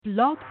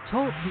Blog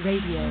Talk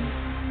Radio.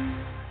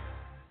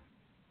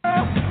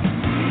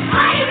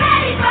 Are you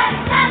ready for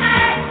the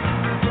summer?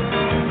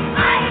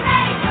 Are you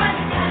ready for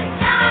the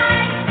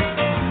sunshine?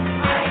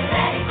 Are you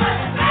ready for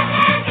the fresh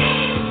and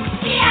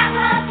beans, the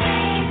apple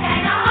trees,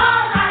 and a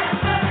whole lot of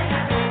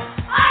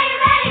food? Are you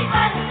ready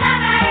for the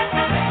summer?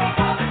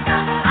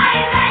 Are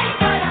you ready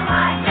for the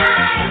hot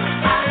nights?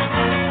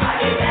 Are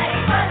you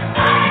ready for the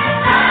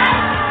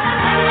fireflies,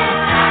 the moon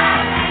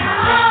stars, and a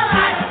whole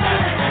lot of food?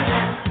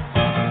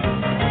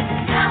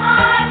 No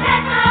more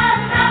petrol,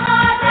 no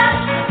more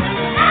rush,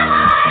 no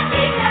more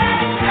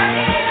teachers,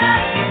 dirty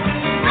looks,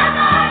 no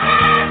more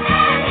math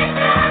and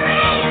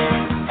history.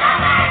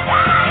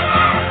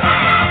 Summertime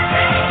and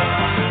free.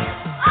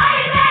 Are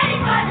you ready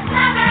for the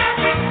summer?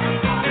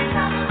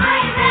 Are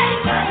you ready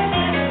for the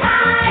good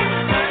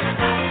times?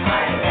 Are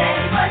you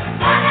ready for the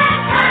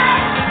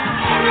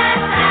summertime in the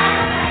sun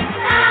like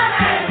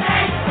summer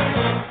rain?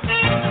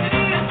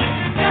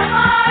 No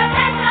more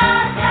petrol,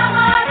 no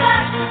more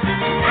rush, no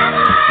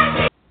more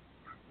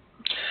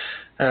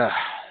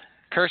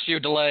Curse you,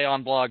 delay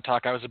on Blog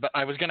Talk. I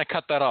was going to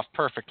cut that off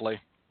perfectly.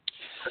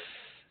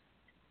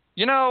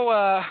 You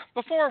know,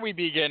 before we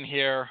begin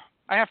here,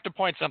 I have to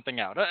point something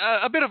out.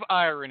 A bit of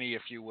irony,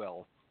 if you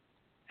will.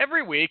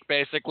 Every week,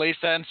 basically,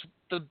 since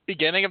the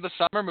beginning of the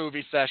summer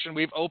movie session,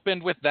 we've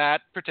opened with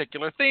that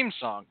particular theme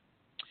song.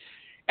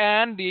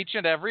 And each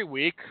and every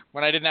week,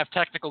 when I didn't have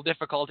technical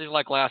difficulties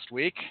like last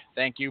week,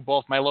 thank you,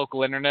 both my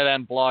local internet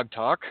and Blog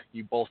Talk,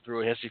 you both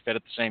threw a hissy fit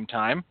at the same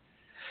time,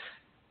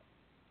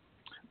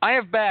 I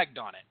have bagged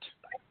on it.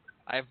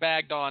 I have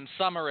bagged on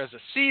summer as a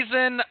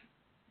season.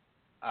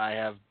 I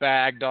have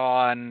bagged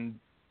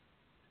on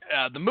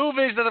the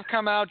movies that have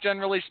come out,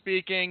 generally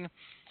speaking.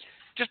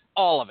 Just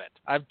all of it.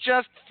 I've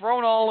just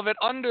thrown all of it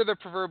under the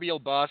proverbial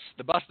bus,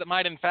 the bus that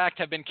might in fact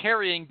have been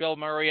carrying Bill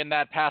Murray and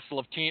that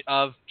passel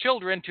of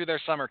children to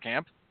their summer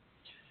camp.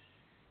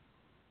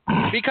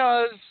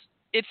 Because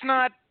it's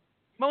not,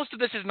 most of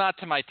this is not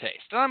to my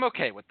taste, and I'm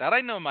okay with that.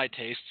 I know my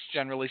tastes,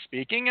 generally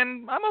speaking,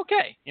 and I'm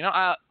okay. You know,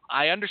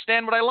 I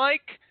understand what I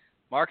like.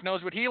 Mark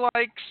knows what he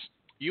likes.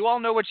 You all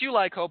know what you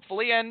like,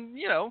 hopefully, and,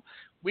 you know,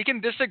 we can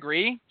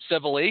disagree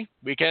civilly.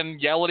 We can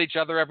yell at each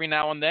other every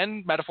now and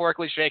then,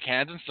 metaphorically shake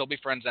hands, and still be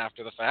friends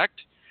after the fact,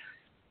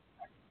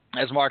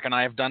 as Mark and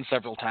I have done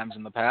several times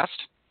in the past.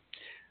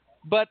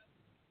 But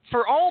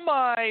for all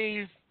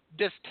my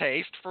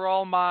distaste, for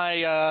all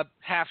my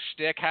half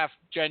shtick, half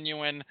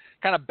genuine,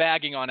 kind of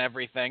bagging on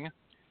everything,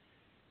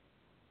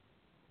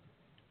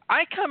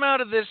 I come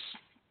out of this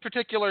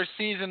particular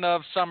season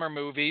of summer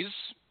movies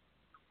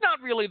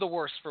not really the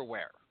worse for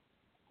wear.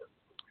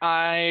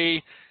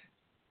 My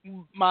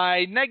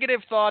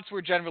negative thoughts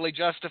were generally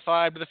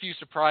justified with a few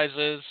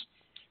surprises.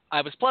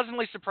 I was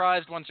pleasantly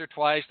surprised once or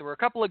twice. There were a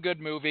couple of good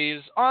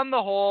movies. On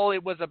the whole,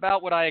 it was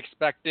about what I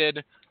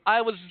expected.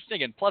 I was,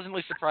 again,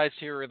 pleasantly surprised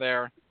here or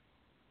there.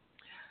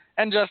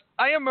 And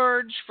I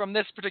emerge from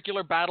this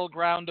particular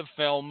battleground of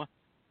film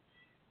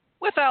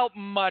without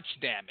much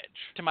damage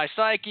to my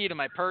psyche, to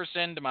my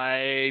person, to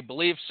my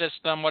belief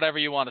system, whatever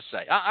you want to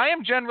say. I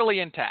am generally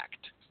intact.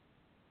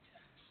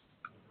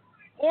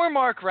 Or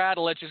Mark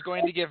Radulich is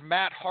going to give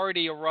Matt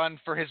Hardy a run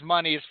for his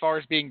money as far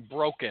as being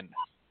broken.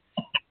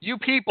 You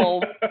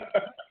people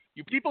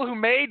who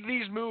made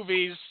these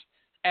movies,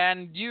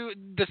 and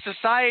the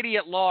society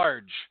at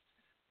large,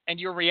 and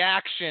your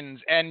reactions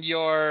and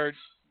your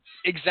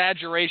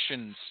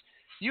exaggerations,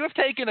 you have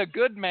taken a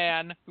good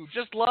man who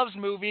just loves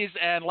movies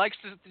and likes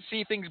to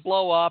see things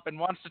blow up and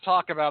wants to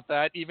talk about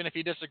that, even if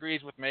he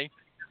disagrees with me,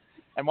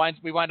 and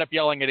we wind up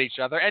yelling at each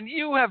other, and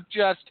you have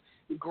just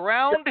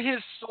ground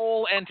his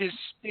soul and his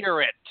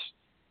spirit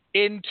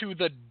into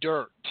the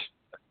dirt.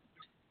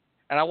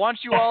 And I want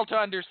you all to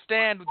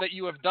understand that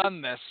you have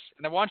done this,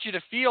 and I want you to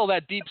feel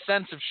that deep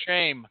sense of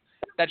shame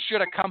that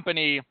should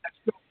accompany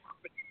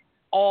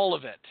all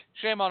of it.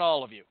 Shame on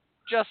all of you.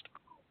 Just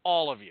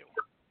all of you.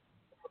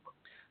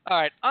 All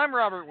right, I'm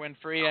Robert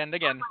Winfree, and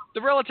again,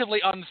 the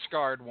relatively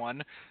unscarred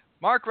one.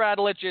 Mark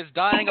Radulich is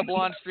dyeing a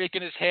blonde streak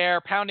in his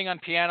hair, pounding on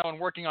piano, and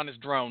working on his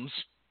drones.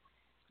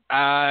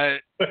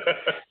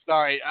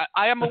 Sorry,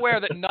 I am aware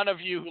that none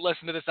of you who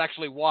listen to this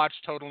actually watch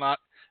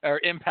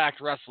Impact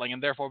Wrestling,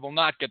 and therefore will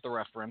not get the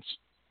reference.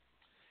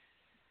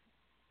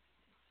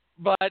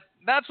 But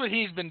that's what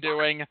he's been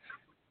doing.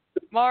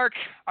 Mark,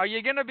 are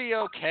you going to be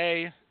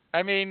okay?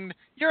 I mean,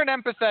 you're an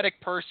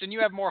empathetic person. You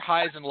have more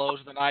highs and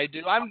lows than I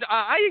do.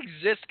 I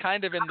exist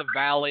kind of in the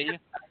valley,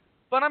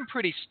 but I'm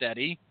pretty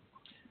steady.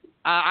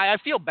 I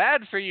feel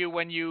bad for you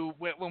when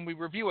we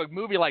review a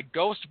movie like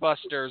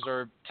Ghostbusters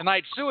or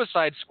tonight's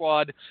Suicide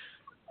Squad,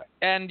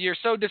 and you're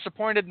so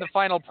disappointed in the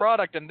final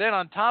product, and then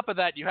on top of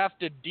that, you have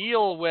to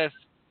deal with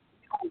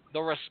the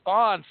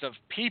response of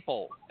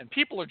people, and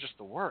people are just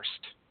the worst.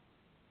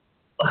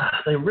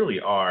 They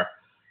really are.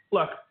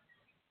 Look,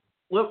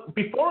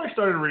 before I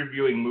started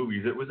reviewing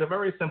movies, it was a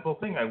very simple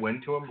thing. I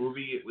went to a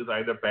movie, it was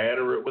either bad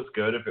or it was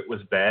good. If it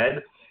was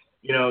bad,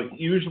 you know,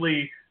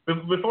 usually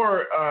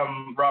before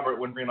Robert,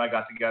 Winfree, and I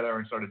got together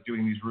and started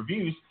doing these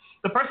reviews,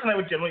 the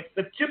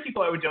two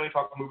people I would generally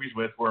talk movies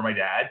with were my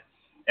dad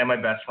and my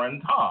best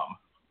friend Tom.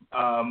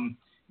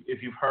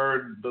 If you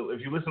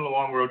listen to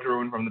Long Road to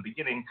Ruin from the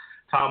beginning,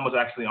 Tom was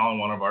actually on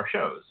one of our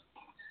shows.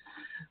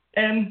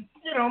 And,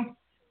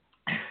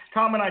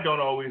 Tom and I don't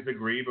always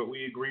agree, but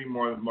we agree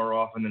more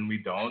often than we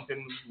don't.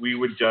 And we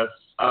would just,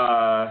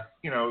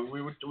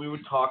 we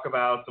would talk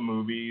about the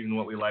movies and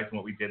what we liked and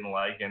what we didn't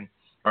like and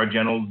our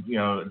general,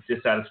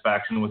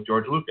 dissatisfaction with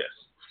George Lucas.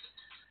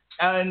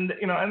 And,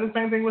 and the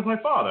same thing with my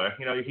father.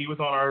 He was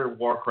on our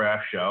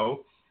Warcraft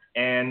show,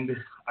 and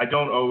I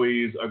don't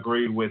always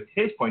agree with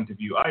his point of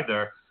view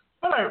either,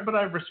 but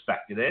I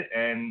respected it,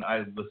 and I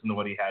listened to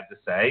what he had to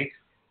say.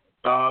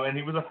 And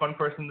he was a fun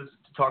person to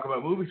talk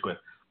about movies with.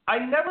 I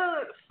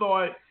never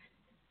thought,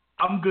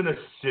 I'm going to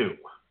sue.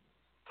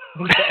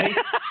 Okay?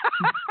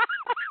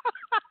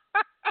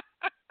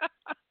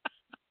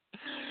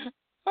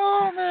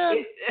 Oh,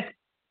 man.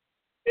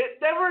 It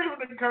never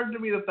even occurred to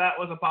me that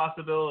was a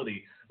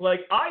possibility.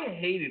 Like, I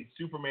hated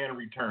Superman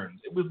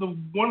Returns. It was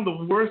one of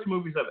the worst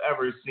movies I've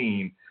ever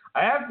seen.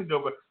 I have to go,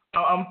 but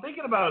I'm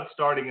thinking about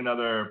starting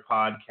another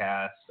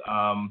podcast,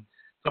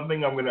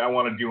 something I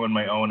want to do on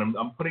my own.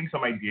 I'm putting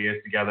some ideas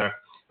together,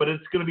 but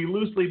it's going to be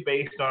loosely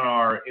based on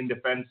our In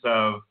Defense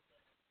of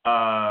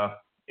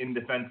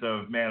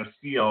Man of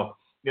Steel.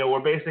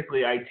 Where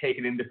basically I take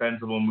an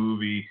indefensible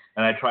movie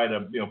and I try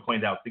to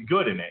point out the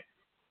good in it.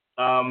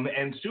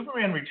 And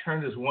Superman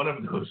Returns is one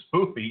of those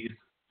movies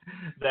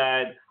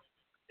that,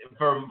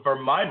 for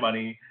my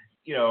money,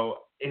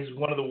 is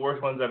one of the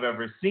worst ones I've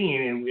ever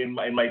seen, and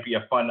it might be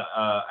a fun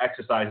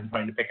exercise in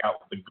trying to pick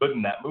out the good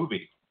in that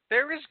movie.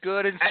 There is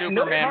good in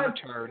Superman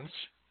Returns.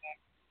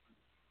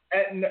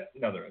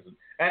 No, there isn't.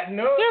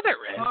 Yeah, there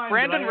is.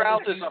 Brandon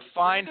Routh is a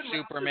fine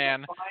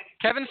Superman.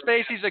 Kevin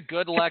Spacey's a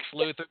good Lex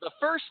Luthor. The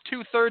first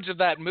 2/3 of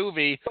that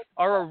movie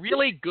are a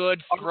really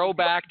good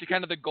throwback to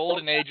kind of the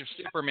golden age of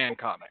Superman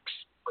comics.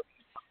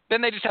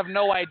 Then they just have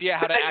no idea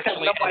how to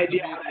actually end the movie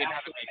and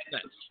have it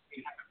make sense.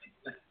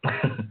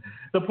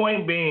 The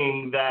point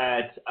being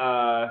that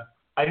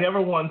I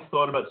never once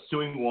thought about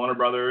suing Warner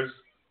Brothers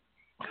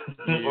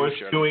or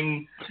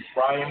suing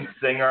Bryan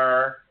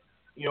Singer,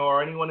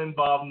 or anyone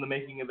involved in the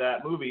making of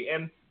that movie.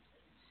 And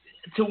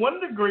to one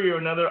degree or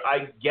another,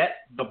 I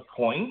get the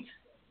point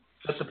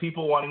that the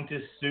people wanting to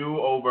sue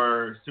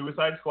over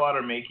Suicide Squad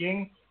are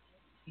making.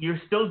 You're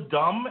still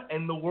dumb,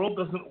 and the world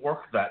doesn't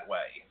work that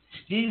way.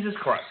 Jesus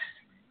Christ.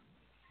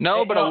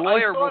 No, but a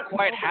lawyer will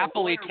quite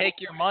happily take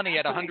your money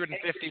at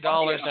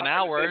 $150 an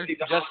hour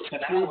just to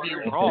prove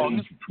you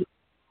wrong.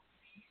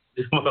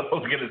 I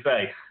was going to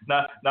say,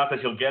 not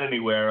that you'll get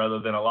anywhere other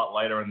than a lot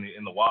lighter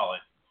in the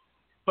wallet.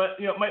 But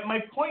my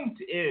point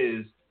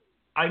is,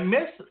 I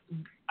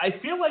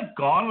feel like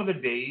gone are the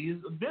days.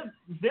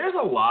 There's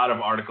a lot of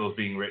articles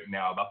being written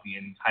now about the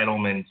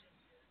entitlement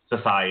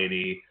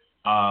society.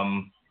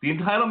 The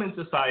entitlement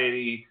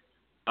society,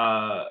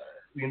 the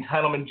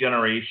entitlement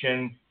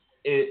generation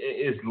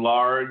is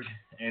large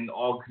and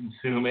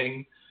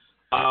all-consuming.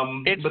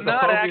 It's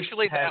not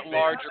actually that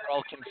large or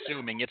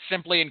all-consuming. It's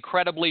simply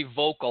incredibly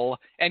vocal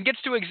and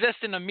gets to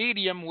exist in a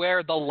medium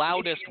where the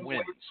loudest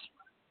wins.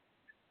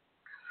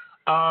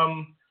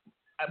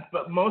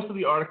 But most of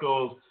the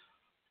articles,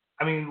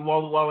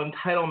 while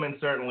entitlement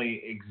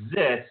certainly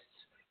exists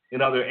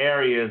in other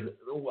areas,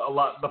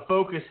 the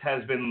focus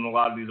has been in a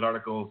lot of these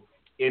articles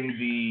in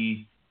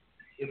the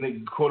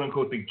quote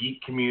unquote the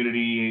geek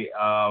community,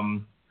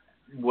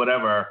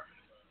 whatever.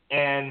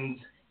 And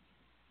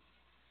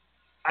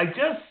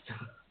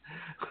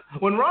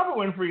when Robert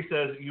Winfree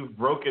says you've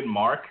broken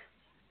Mark,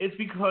 it's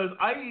because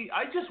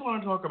I just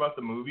want to talk about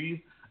the movies,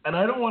 and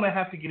I don't want to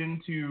have to get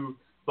into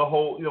the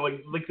whole,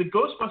 like the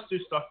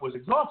Ghostbusters stuff was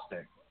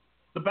exhausting.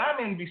 The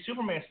Batman v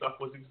Superman stuff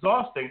was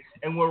exhausting,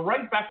 and we're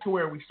right back to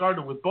where we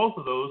started with both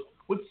of those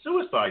with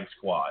Suicide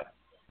Squad.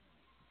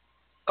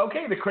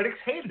 Okay, the critics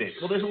hated it.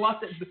 Well, there's a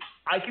lot that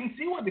I can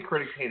see why the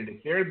critics hated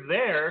it. They're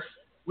there.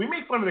 We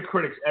make fun of the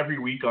critics every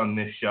week on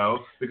this show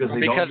because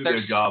they don't do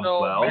their jobs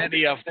well. Because there's so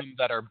many of them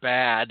that are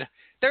bad.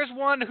 There's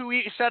one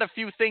who said a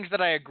few things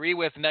that I agree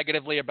with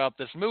negatively about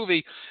this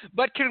movie,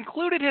 but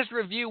concluded his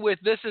review with,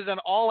 "This is an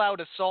all-out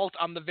assault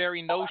on the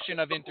very notion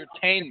of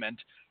entertainment,"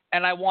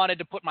 and I wanted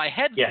to put my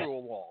head through a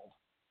wall.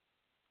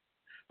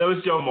 That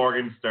was Joe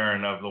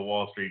Morgenstern of the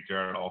Wall Street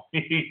Journal.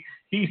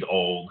 He's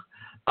old.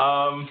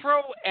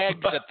 Throw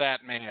eggs at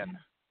that man.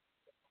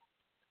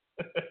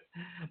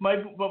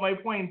 But my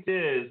point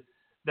is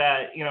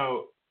that,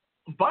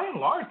 by and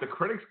large, the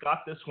critics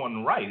got this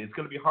one right. It's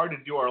going to be hard to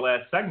do our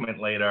last segment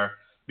later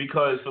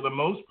because, for the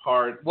most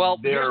part, well,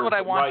 here's what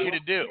I want you to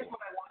do.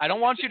 I don't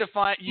want you to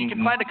find – you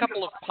can find a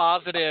couple of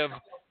positive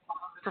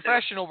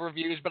professional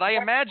reviews, but I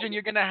imagine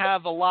you're going to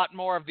have a lot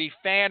more of the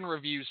fan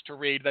reviews to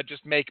read that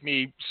just make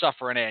me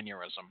suffer an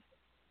aneurysm.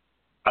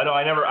 I know.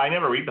 I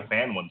never read the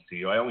fan ones to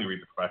you. I only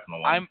read the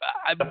professional ones.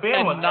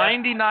 And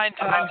 99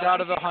 times out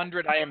of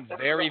 100, I am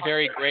very,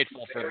 very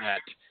grateful for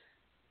that.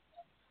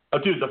 Oh,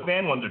 dude, the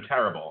fan ones are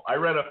terrible. I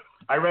read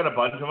a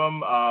bunch of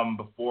them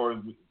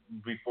before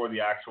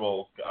the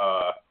actual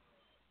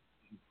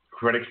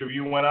critics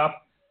review went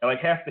up, and like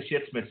half the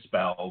shit's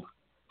misspelled.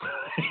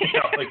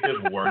 Like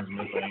there's words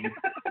missing.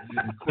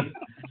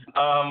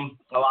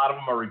 A lot of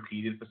them are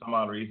repeated for some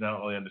odd reason. I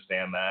don't really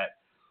understand that.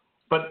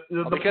 But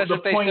because the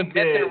if they point submit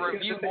their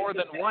review more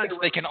than once,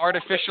 they can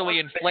artificially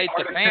inflate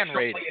the fan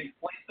rating.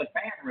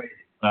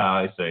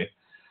 I see.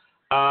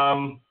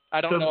 I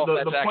don't know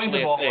if that's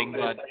actually a thing,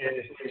 but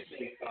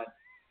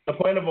the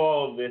point of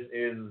all of this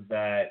is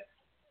that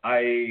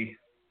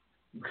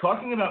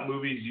talking about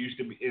movies used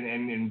to be,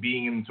 and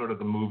being in sort of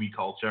the movie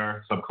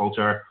culture,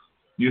 subculture,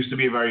 used to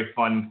be a very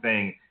fun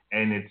thing,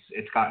 and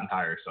it's gotten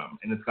tiresome.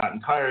 And it's gotten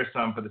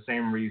tiresome for the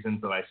same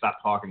reasons that I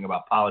stopped talking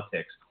about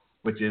politics,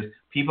 which is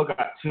people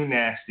got too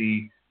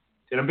nasty,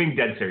 and I'm being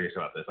dead serious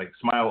about this, like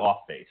smile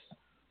off face.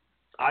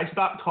 I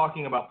stopped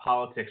talking about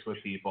politics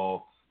with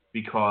people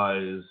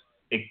because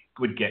it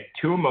would get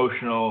too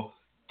emotional,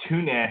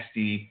 too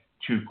nasty,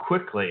 too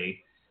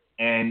quickly,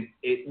 and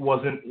it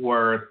wasn't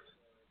worth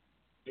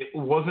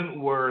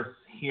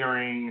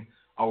hearing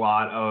a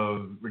lot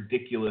of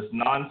ridiculous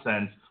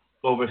nonsense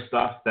over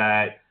stuff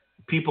that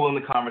people in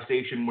the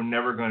conversation were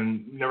never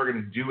going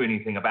to do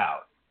anything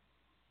about.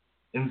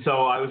 And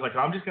so I was like,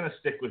 I'm just going to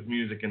stick with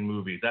music and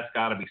movies. That's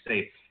got to be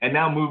safe. And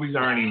now movies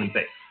aren't even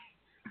safe.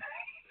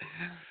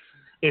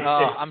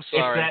 I'm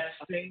sorry. It's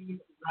that same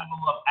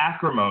level of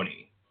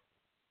acrimony.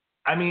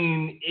 I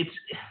mean,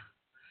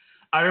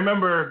 I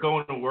remember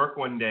going to work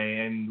one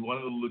day and one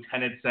of the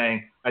lieutenants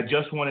saying, I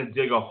just want to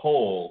dig a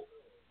hole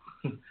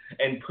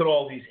and put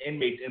all these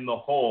inmates in the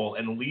hole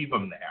and leave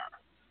them there.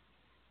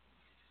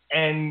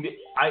 And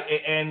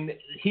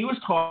he was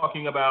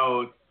talking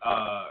about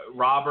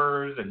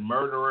robbers and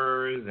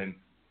murderers and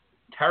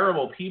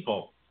terrible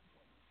people.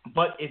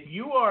 But if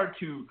you are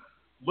to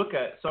look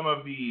at some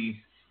of the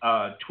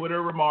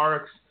Twitter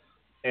remarks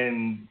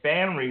and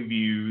fan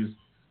reviews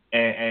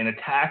and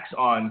attacks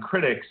on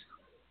critics,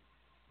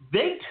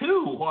 they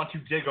too want to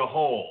dig a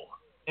hole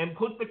and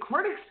put the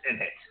critics in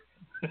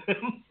it.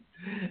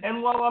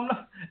 And while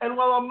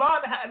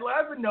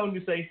I've been known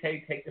to say,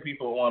 hey, take the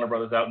people at Warner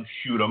Brothers out and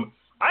shoot them,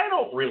 I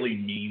don't really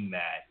mean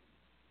that.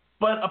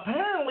 But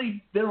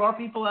apparently there are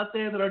people out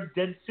there that are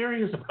dead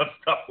serious about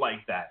stuff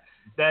like that.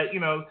 That,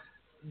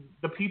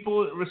 the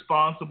people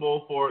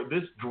responsible for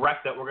this Drek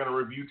that we're going to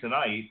review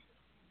tonight,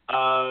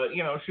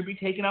 should be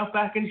taken out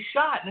back and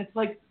shot. And it's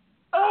like,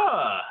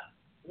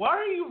 why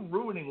are you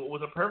ruining what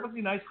was a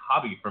perfectly nice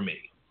hobby for me?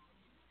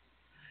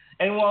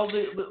 And while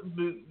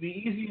the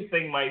easiest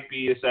thing might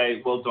be to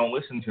say, well, don't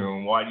listen to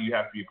him. Why do you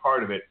have to be a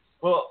part of it?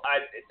 Well,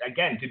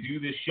 again, to do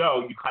this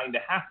show, you kind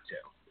of have to.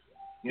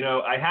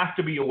 I have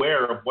to be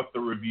aware of what the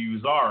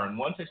reviews are. And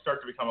once I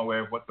start to become aware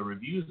of what the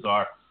reviews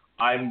are,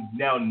 I'm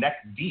now neck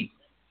deep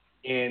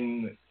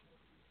in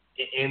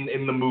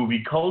the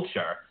movie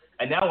culture.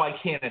 And now I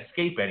can't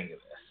escape any of this.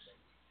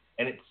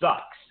 And it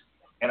sucks.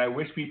 And I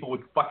wish people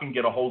would fucking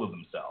get a hold of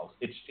themselves.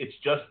 It's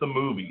just the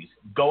movies.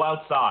 Go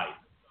outside.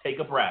 Take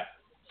a breath.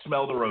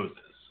 Smell the roses.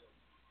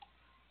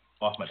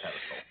 Off my pedestal.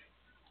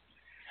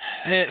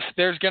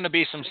 There's going to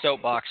be some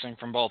soapboxing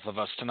from both of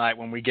us tonight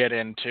when we get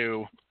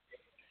into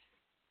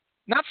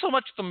not so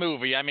much the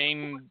movie. I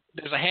mean,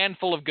 there's a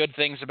handful of good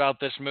things about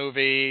this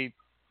movie.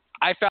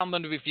 I found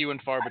them to be few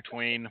and far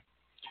between.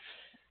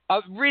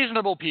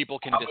 Reasonable people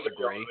can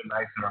disagree. I'm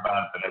nicer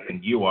about it than I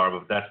think you are,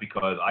 but that's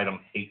because I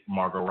don't hate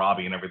Margot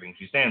Robbie and everything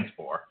she stands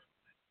for.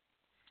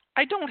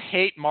 I don't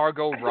hate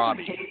Margot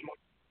Robbie.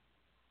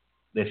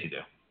 Yes, you do.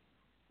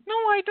 No,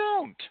 I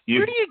don't.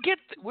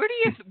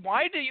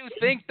 Why do you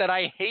think that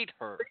I hate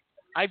her?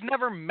 I've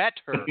never met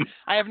her.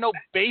 I have no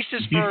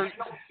basis for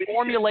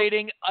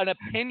formulating an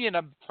opinion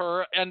of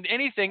her and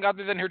anything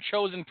other than her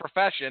chosen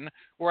profession,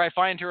 where I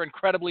find her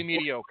incredibly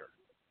mediocre.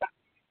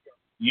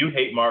 You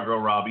hate Margot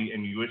Robbie,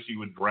 and you wish she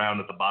would drown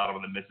at the bottom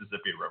of the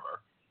Mississippi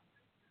River.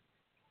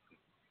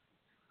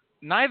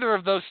 Neither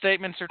of those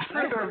statements are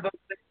true.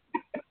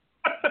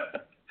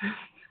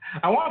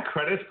 I want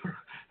credit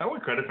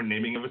for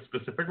naming of a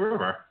specific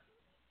river.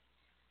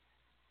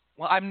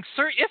 Well, I'm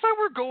certain if I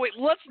were going,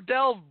 let's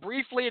delve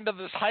briefly into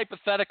this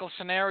hypothetical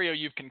scenario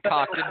you've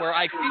concocted, where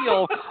I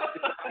feel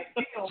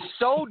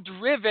so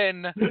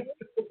driven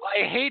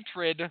by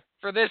hatred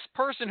for this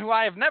person who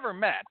I have never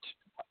met,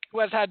 who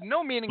has had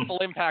no meaningful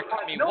impact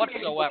on me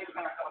whatsoever,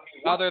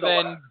 other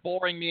than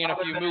boring me in a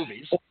few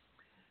movies.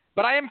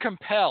 But I am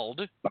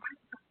compelled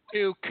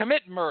to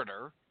commit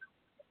murder.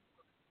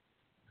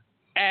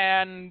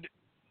 And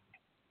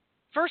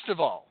first of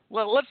all,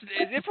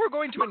 if we're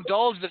going to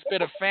indulge this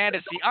bit of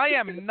fantasy, I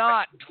am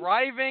not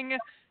driving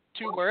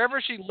to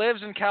wherever she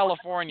lives in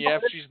California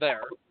if she's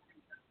there,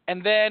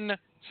 and then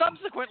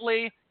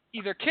subsequently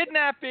either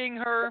kidnapping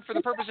her for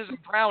the purposes of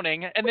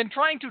drowning, and then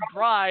trying to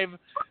drive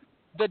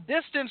the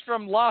distance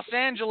from Los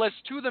Angeles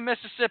to the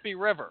Mississippi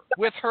River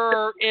with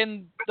her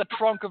in the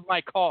trunk of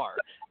my car.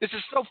 This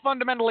is so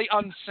fundamentally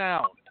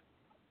unsound.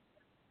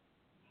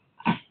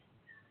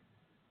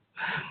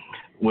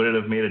 Would it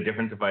have made a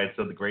difference if I had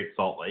said the Great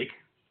Salt Lake?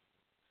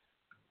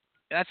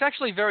 That's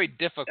actually very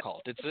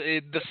difficult.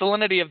 The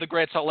salinity of the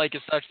Great Salt Lake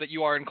is such that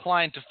you are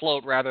inclined to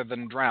float rather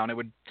than drown. It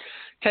would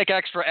take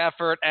extra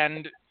effort,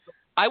 and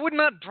I would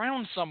not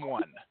drown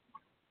someone.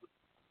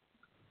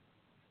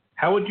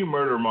 How would you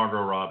murder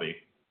Margot Robbie?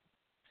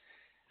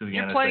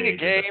 You're playing a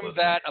game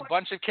that a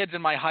bunch of kids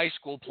in my high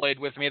school played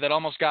with me that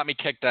almost got me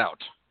kicked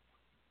out.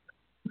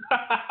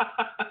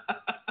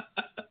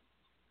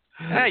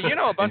 Hey, you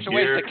know a bunch of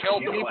ways to kill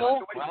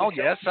people? Well,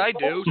 yes, I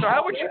do. So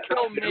how would you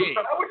kill me?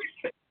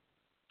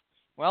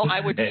 Well, I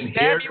would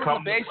stab you in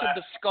the base of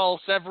the skull,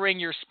 severing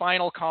your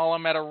spinal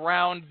column at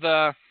around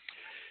the...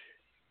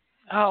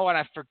 Oh, and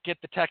I forget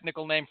the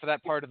technical name for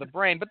that part of the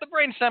brain. But the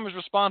brainstem is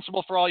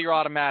responsible for all your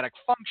automatic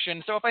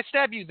function. So if I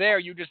stab you there,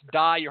 you just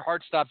die. Your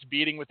heart stops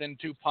beating within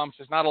 2 pumps.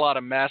 There's not a lot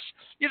of mess.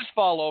 You just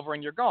fall over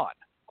and you're gone.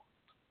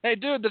 Hey,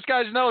 dude, this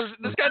guy knows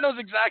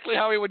exactly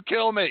how he would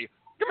kill me.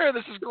 Come here,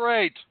 this is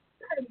great.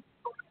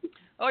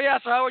 Oh, yeah,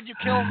 so how would you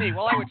kill me?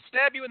 Well, I would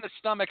stab you in the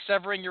stomach,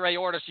 severing your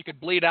aorta so you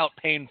could bleed out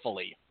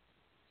painfully.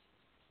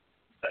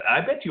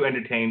 I bet you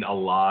entertained a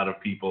lot of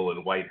people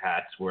in white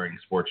hats wearing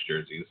sports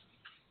jerseys.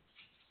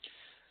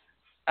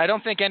 I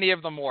don't think any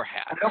of them wore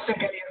hats.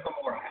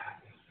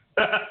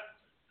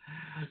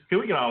 Can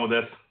we get on with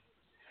this?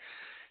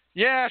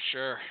 Yeah,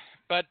 sure.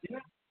 But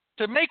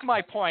to make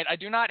my point, I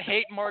do not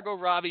hate Margot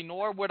Robbie,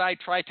 nor would I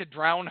try to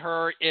drown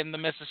her in the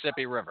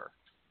Mississippi River.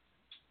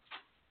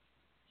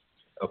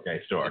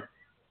 Okay, sure.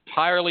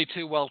 Entirely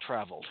too well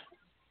traveled.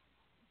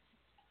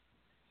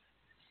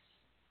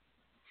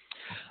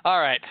 All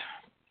right.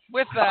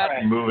 With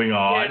that, moving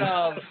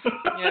on.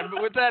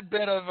 With that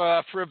bit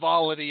of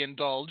frivolity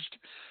indulged,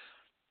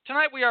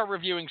 tonight we are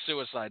reviewing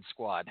Suicide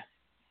Squad.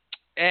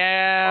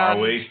 And are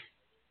we?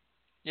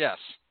 Yes.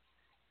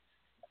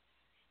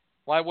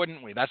 Why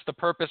wouldn't we? That's the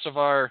purpose of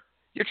our...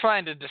 You're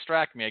trying to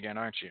distract me again,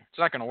 aren't you? It's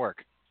not going to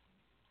work.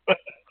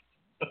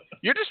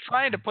 You're just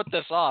trying to put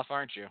this off,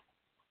 aren't you?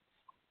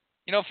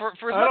 You know, for as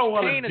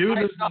much pain as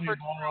I suffered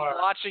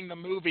watching the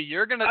movie, you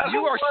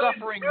are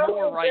suffering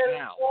more right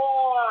now.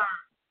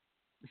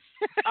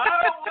 I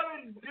don't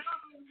want to do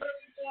this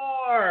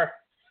anymore.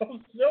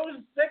 I'm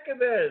so sick of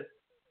this.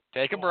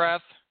 Take a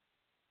breath.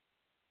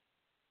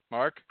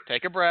 Mark,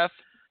 take a breath.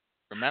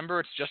 Remember,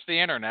 it's just the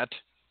internet.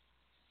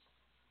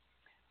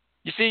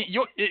 You see,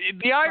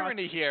 the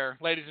irony here,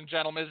 ladies and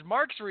gentlemen, is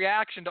Mark's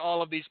reaction to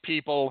all of these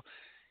people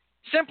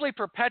simply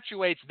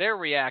perpetuates their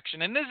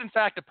reaction and is, in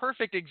fact, a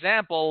perfect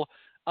example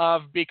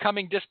of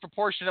becoming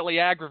disproportionately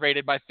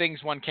aggravated by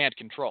things one can't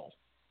control.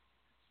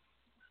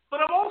 But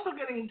I'm also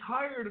getting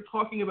tired of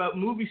talking about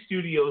movie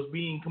studios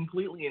being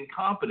completely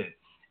incompetent.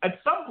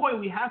 At some point,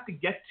 we have to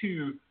get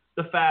to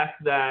the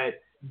fact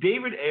that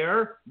David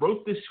Ayer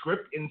wrote this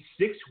script in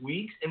 6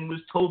 weeks and was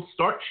told,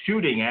 start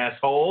shooting,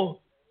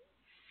 asshole.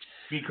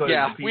 Because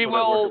we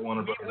will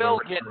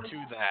get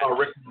to that.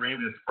 Rick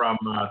Moranis from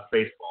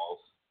Spaceballs.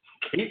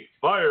 Keep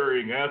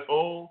firing,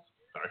 assholes.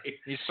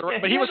 Sorry.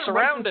 But he was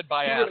surrounded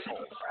by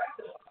assholes.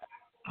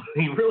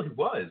 He really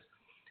was.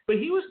 But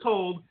he was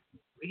told...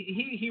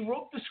 He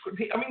wrote the script.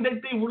 They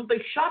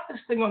shot this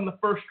thing on the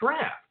first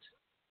draft.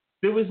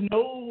 There was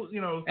no,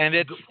 and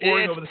it's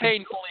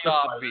painfully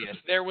obvious.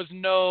 There was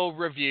no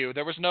review.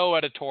 There was no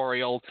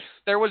editorial.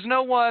 There was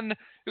no one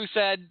who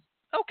said,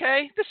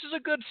 "Okay, this is a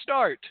good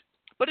start,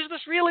 but is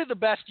this really the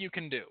best you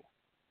can do?"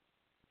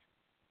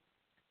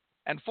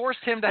 And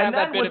forced him to have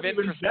that bit of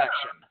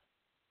introspection.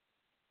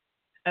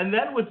 And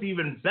then what's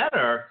even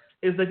better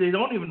is that they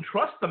don't even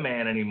trust the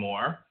man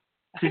anymore.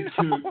 They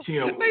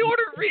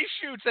ordered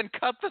reshoots and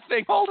cut the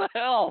thing all to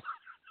hell.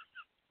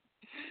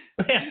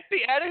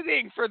 The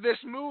editing for this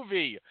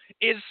movie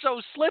is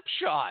so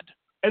slipshod.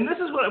 And this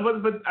is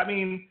but I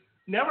mean,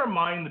 never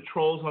mind the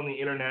trolls on the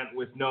internet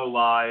with no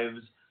lives,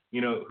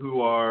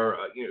 who are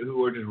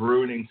just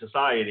ruining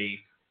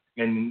society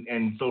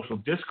and social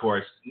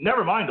discourse.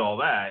 Never mind all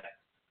that.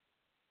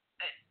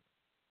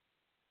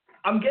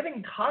 I'm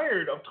getting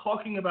tired of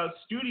talking about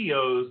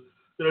studios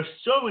that are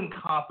so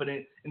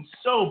incompetent and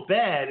so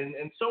bad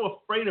and so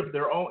afraid of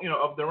their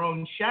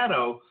own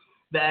shadow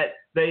that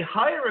they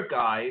hire a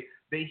guy,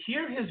 they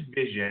hear his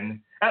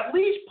vision. At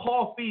least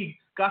Paul Feig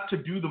got to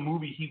do the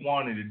movie he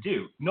wanted to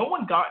do. No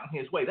one got in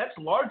his way. That's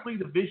largely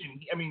the vision.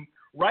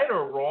 Right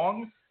or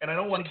wrong, and I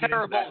don't want to get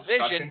into that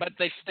discussion. Vision, but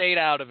they stayed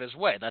out of his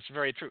way. That's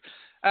very true.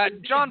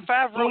 Jon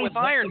Favreau with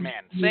Iron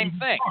Man, same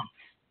thing.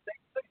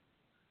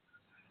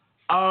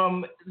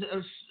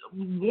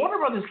 Warner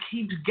Brothers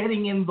keeps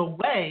getting in the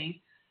way.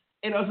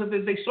 And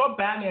they saw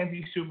Batman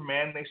v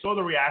Superman, they saw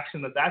the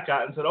reaction that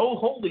got and said, oh,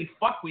 holy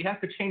fuck, we have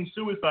to change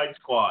Suicide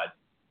Squad.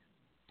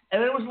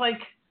 And it was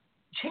like,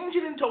 change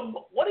it into,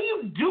 what are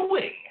you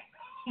doing?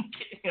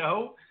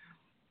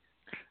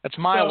 That's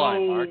my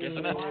line, Mark,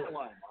 isn't it?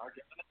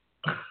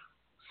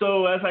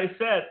 So as I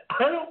said,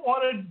 I don't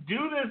want to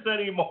do this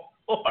anymore.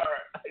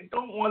 I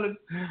don't want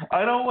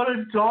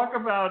to talk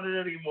about it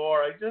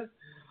anymore.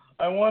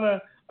 I want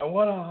to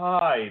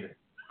hide.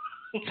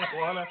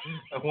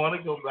 I want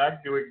to go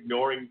back to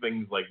ignoring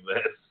things like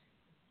this.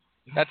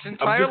 That's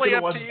entirely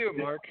up to you,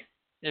 Mark.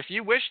 If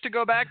you wish to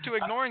go back to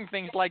ignoring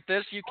things like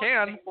this, you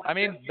can. I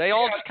mean, they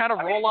all just kind of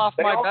roll off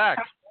my back.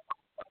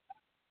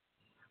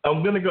 I'm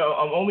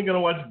only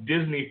gonna watch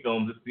Disney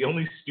films. It's the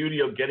only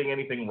studio getting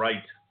anything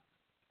right.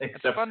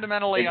 Except for the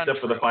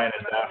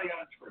finest hours.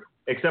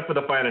 Except for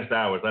the finest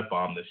hours. That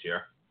bombed this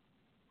year.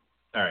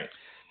 All right.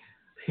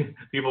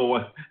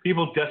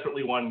 People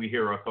desperately wanting to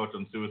hear our thoughts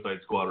on Suicide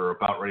Squad are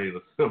about ready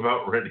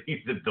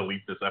to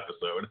delete this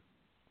episode.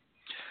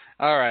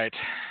 All right.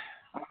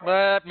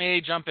 Let me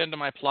jump into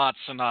my plot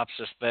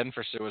synopsis then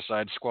for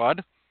Suicide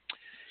Squad.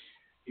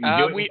 You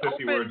can do it in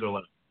 50 words or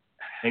less.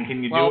 And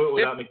can you do it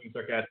without making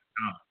sarcastic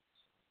comments?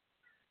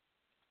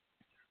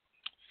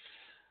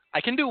 I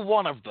can do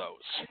one of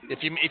those. If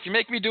you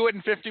make me do it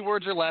in 50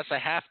 words or less, I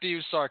have to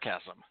use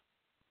sarcasm.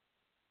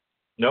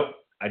 Nope.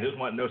 I just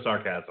want no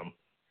sarcasm.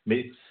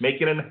 Make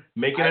it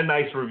a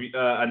nice review,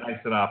 a nice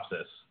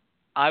synopsis.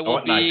 I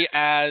will be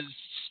as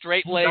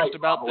straight-laced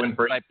about this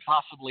as I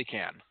possibly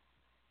can.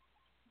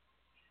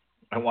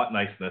 I want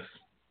niceness.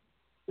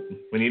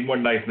 We need more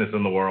niceness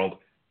in the world.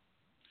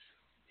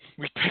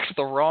 You picked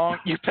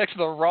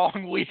the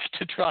wrong week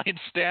to try and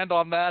stand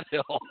on that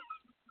hill.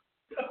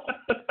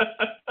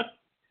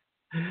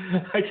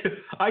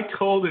 I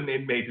told an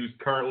inmate who's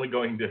currently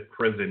going to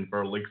prison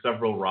for like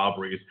several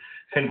robberies,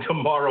 and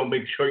tomorrow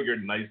make sure you're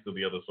nice to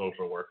the other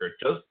social worker.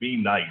 Just be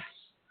nice.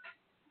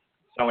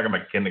 Sound like I'm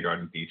a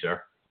kindergarten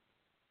teacher.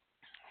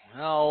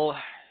 Well,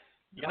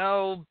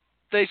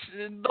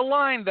 the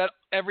line that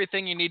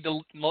everything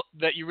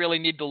that you really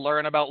need to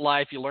learn about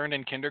life you learned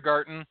in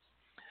kindergarten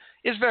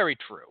is very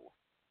true.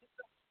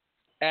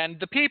 And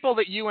the people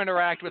that you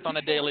interact with on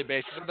a daily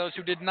basis are those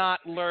who did not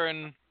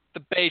learn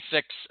the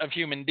basics of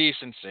human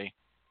decency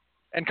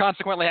and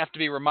consequently have to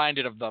be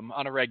reminded of them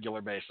on a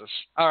regular basis.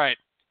 All right,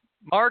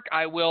 Mark,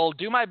 I will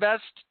do my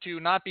best to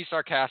not be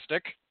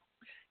sarcastic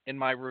in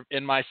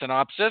my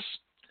synopsis.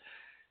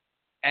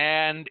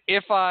 And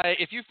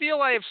if you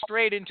feel I have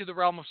strayed into the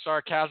realm of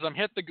sarcasm,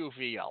 hit the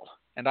goofy yell,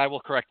 and I will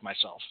correct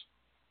myself.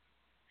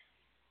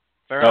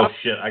 Fair enough?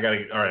 Shit! All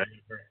right.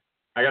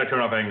 I gotta turn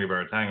off Angry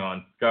Birds. Hang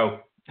on.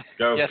 Go.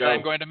 Yes, go.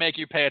 I'm going to make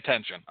you pay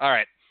attention. All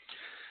right.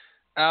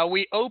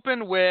 We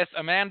open with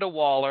Amanda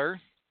Waller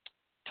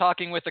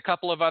talking with a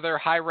couple of other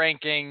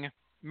high-ranking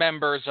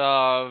members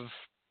of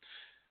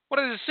what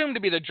is assumed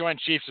to be the Joint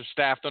Chiefs of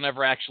Staff, though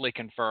never actually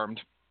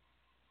confirmed.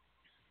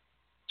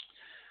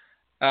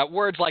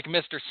 Words like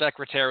Mr.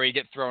 Secretary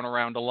get thrown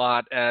around a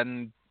lot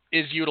and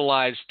is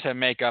utilized to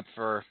make up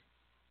for...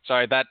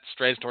 Sorry, that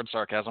strays towards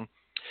sarcasm.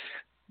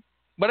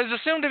 But is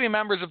assumed to be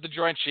members of the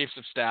Joint Chiefs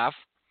of Staff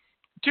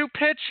to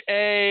pitch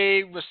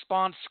a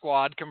response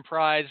squad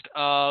comprised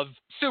of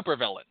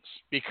supervillains,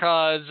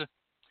 because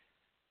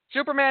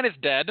Superman is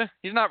dead.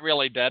 He's not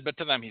really dead, but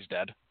to them he's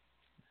dead.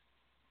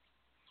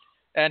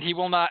 And he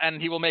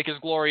will make his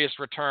glorious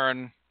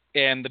return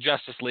in the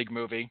Justice League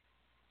movie.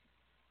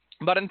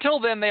 But until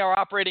then, they are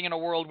operating in a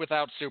world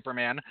without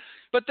Superman,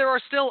 but there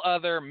are still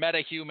other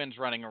meta-humans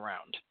running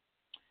around.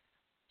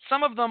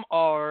 Some of them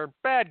are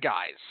bad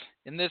guys.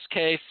 In this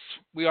case,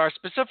 we are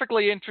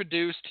specifically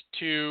introduced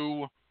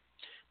to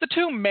the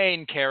two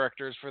main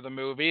characters for the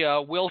movie,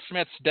 Will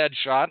Smith's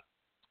Deadshot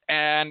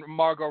and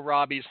Margot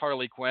Robbie's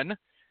Harley Quinn,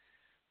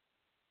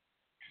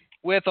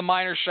 with a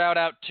minor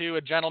shout-out to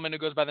a gentleman who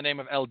goes by the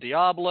name of El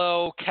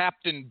Diablo,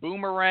 Captain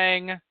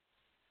Boomerang,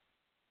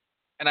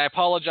 and I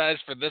apologize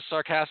for this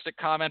sarcastic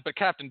comment, but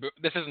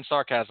this isn't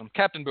sarcasm.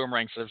 Captain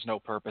Boomerang serves no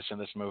purpose in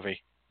this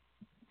movie.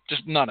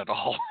 Just none at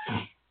all.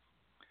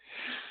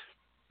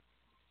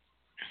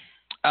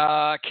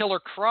 Killer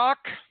Croc,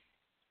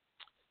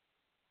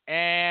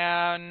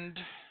 and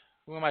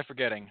who am I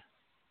forgetting?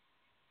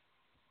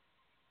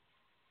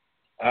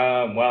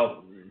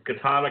 Well,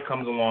 Katana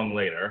comes along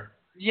later.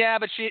 Yeah,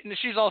 but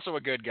she's also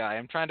a good guy.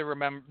 I'm trying to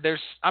remember.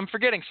 I'm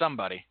forgetting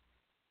somebody.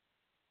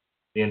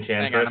 The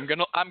Enchantress. Hang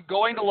on, I'm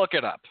going to look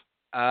it up.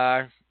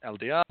 El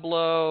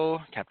Diablo,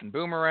 Captain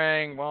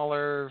Boomerang,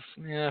 Waller,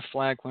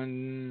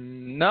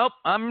 Flagman. Nope,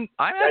 I'm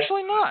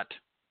actually not.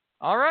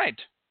 All right.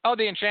 Oh,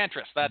 the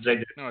Enchantress. That's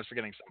it. No, I was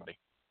forgetting somebody.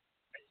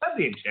 I said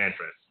the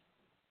Enchantress.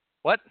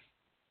 What?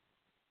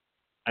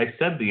 I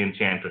said the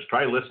Enchantress.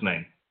 Try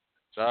listening.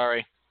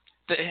 Sorry.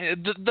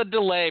 The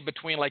delay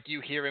between you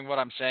hearing what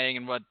I'm saying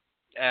and what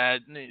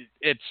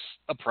it's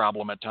a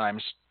problem at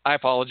times. I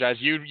apologize.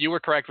 You were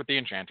correct with the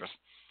Enchantress.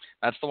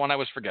 That's the one I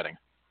was forgetting.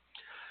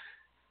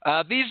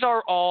 These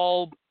are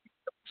all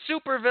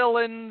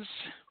supervillains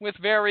with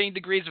varying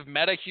degrees of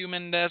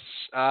meta-humanness.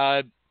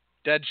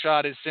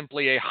 Deadshot is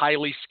simply a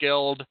highly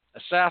skilled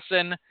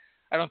assassin.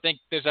 I don't think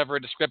there's ever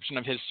a description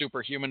of his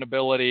superhuman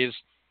abilities.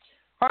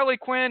 Harley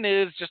Quinn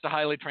is just a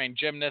highly trained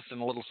gymnast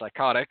and a little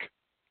psychotic.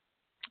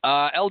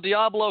 El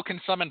Diablo can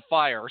summon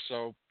fire,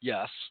 so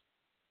yes.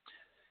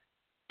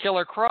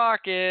 Killer Croc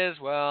is,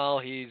 well,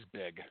 he's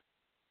big.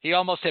 He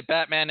almost hit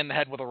Batman in the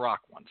head with a rock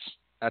once.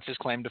 That's his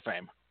claim to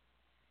fame.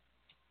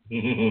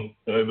 I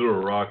threw a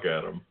rock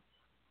at him.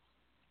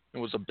 It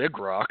was a big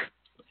rock.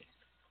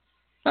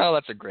 Oh,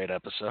 that's a great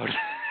episode.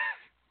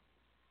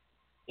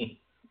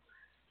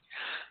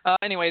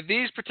 Anyway,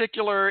 these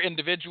particular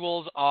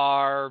individuals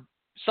are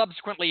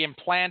subsequently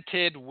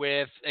implanted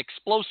with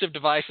explosive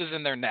devices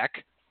in their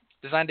neck,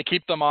 designed to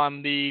keep them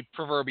on the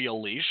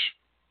proverbial leash.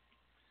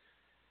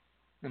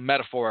 A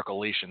metaphorical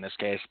leash in this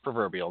case,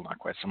 proverbial, not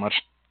quite so much.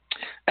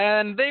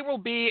 And they will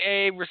be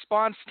a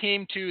response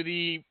team to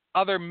the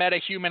other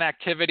meta-human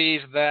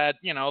activities that,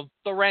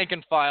 the rank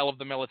and file of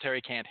the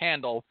military can't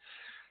handle,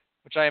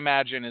 which I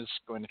imagine is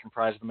going to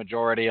comprise the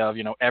majority of,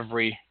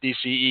 every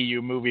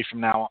DCEU movie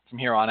from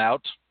here on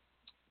out.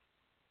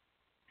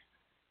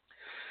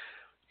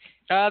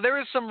 There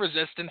is some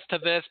resistance to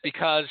this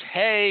because,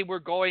 hey, we're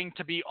going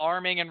to be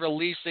arming and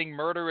releasing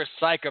murderous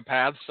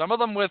psychopaths, some of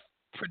them with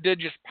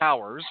prodigious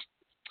powers,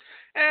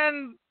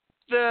 and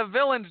the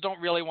villains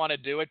don't really want to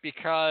do it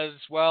because,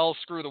 well,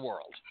 screw the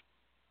world.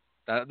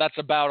 That's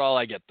about all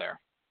I get there.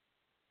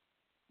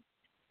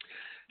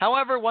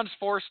 However, once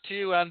forced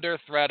to under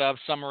threat of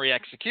summary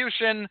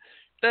execution,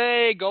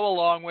 they go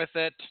along with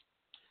it.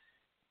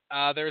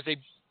 There's a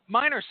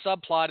minor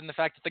subplot in the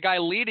fact that the guy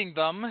leading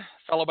them, a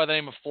fellow by the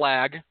name of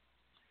Flag,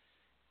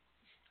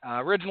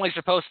 originally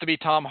supposed to be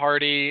Tom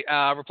Hardy,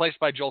 replaced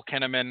by Joel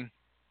Kinnaman.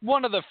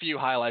 One of the few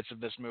highlights of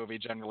this movie,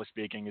 generally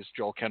speaking, is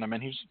Joel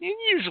Kinnaman. He's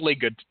usually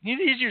good.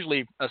 He's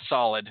usually a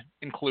solid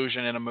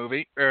inclusion in a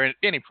movie, or in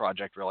any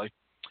project, really.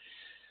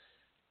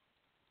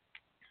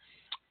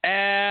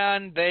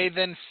 And they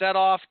then set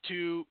off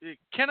to...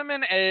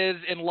 Kinnaman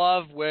is in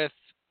love with,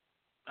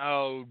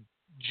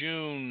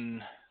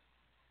 June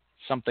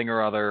something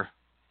or other.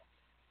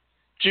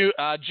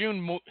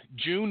 June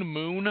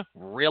Moon?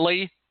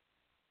 Really?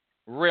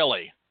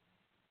 Really?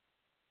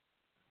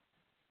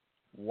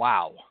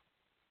 Wow.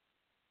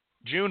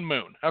 June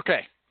Moon.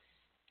 Okay.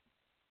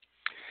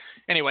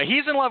 Anyway,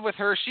 he's in love with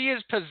her. She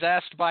is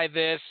possessed by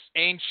this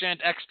ancient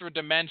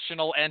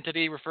extra-dimensional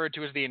entity referred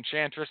to as the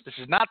Enchantress. This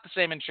is not the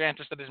same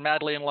Enchantress that is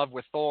madly in love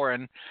with Thor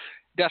and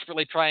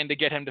desperately trying to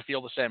get him to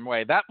feel the same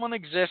way. That one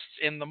exists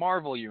in the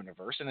Marvel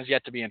Universe and is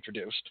yet to be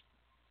introduced.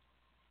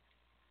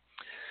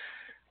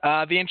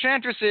 The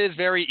Enchantress is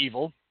very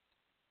evil,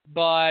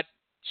 but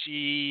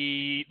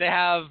they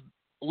have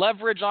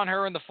leverage on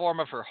her in the form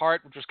of her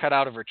heart, which was cut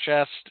out of her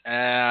chest,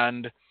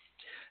 and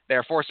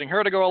they're forcing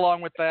her to go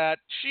along with that.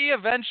 She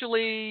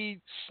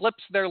eventually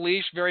slips their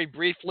leash very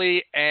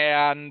briefly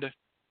and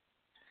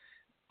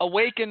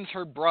awakens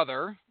her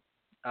brother,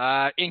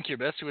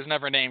 Incubus, who is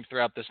never named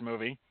throughout this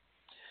movie.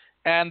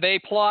 And they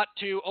plot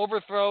to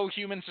overthrow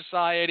human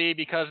society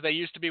because they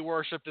used to be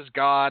worshipped as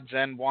gods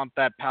and want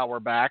that power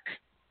back,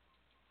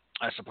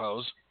 I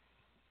suppose.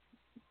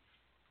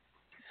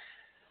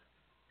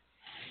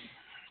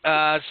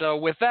 So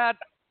with that,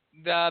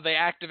 they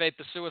activate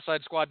the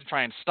Suicide Squad to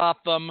try and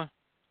stop them.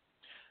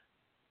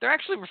 They're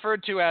actually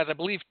referred to as, I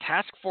believe,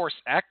 Task Force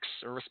X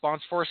or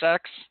Response Force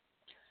X.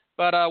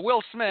 But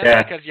Will Smith,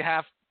 because you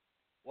have...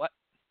 What?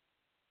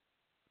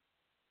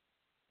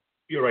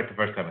 You're right the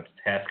first time. It's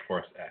Task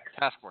Force X.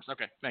 Task Force,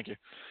 okay, thank you.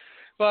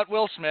 But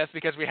Will Smith,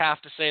 because we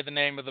have to say the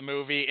name of the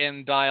movie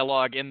in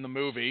dialogue in the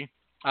movie,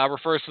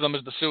 refers to them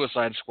as the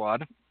Suicide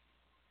Squad.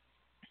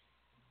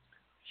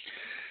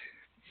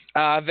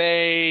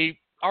 They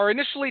are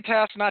initially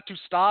tasked not to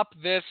stop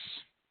this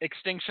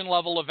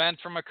extinction-level event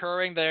from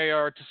occurring. They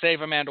are to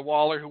save Amanda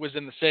Waller, who was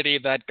in the city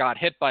that got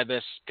hit by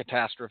this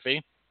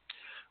catastrophe,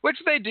 which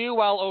they do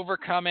while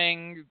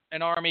overcoming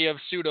an army of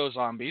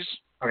pseudo-zombies.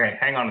 Okay,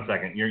 hang on a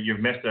second. You've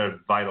missed a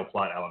vital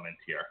plot element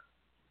here.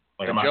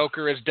 The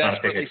Joker is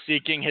desperately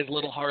seeking his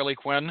little Harley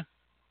Quinn.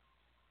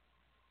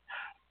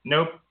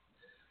 Nope.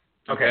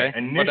 Okay.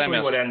 Initially,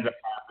 what ends up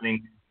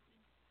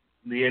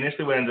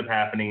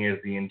happening is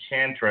the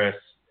Enchantress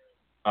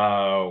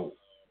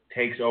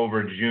takes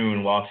over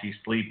June while she's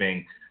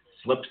sleeping,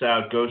 slips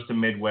out, goes to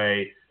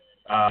Midway,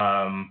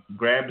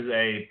 grabs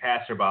a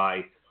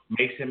passerby,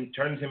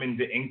 turns him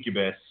into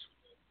Incubus,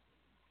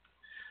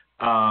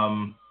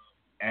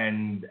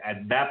 and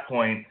at that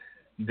point,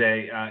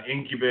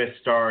 Incubus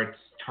starts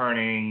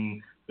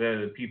turning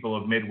the people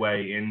of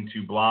Midway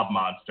into blob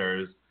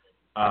monsters,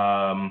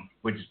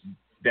 which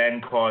then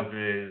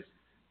causes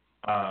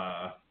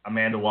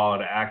Amanda Waller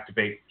to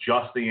activate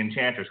just the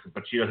Enchantress,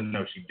 but she doesn't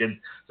know she did.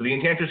 So the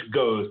Enchantress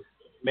goes,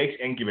 makes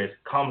Incubus,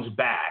 comes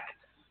back.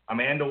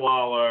 Amanda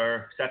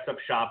Waller sets up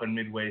shop in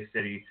Midway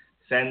City,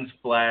 sends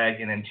Flag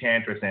and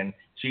Enchantress in.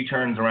 She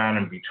turns around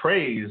and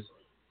betrays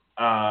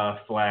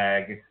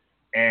Flag,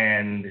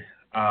 and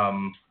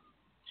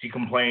she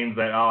complains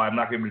that, I'm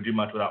not going to do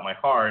much without my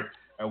heart,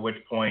 at which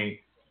point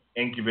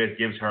Incubus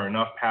gives her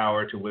enough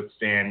power to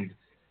withstand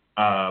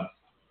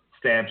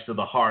stabs to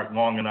the heart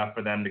long enough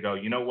for them to go,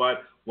 you know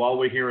what? While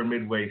we're here in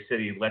Midway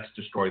City, let's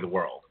destroy the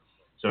world.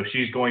 So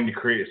she's going to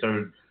create.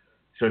 So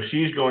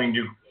she's going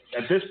to.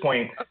 At this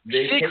point,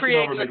 she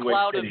creates a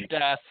cloud of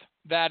death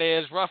that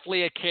is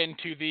roughly akin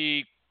to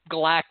the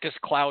Galactus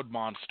cloud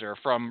monster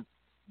from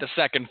the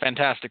second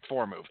Fantastic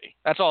Four movie.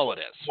 That's all it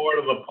is. More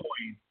to the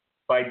point.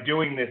 By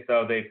doing this,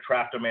 though, they've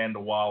trapped Amanda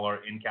Waller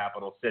in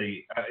Capital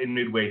City, in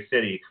Midway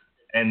City,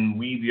 and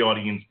we, the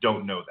audience,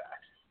 don't know that.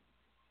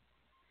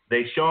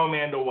 They show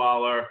Amanda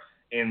Waller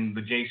in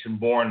the Jason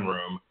Bourne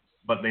room,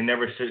 but they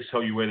never show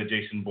you where the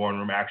Jason Bourne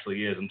room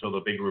actually is until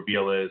the big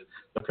reveal is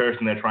the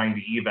person they're trying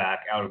to evac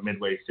out of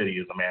Midway City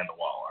is Amanda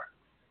Waller.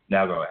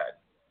 Now go ahead.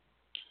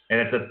 And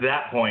it's at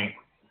that point,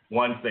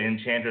 once the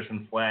Enchantress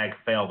and Flag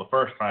fail the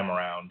first time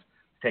around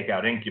to take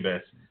out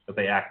Incubus, that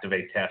they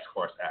activate Task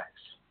Force X.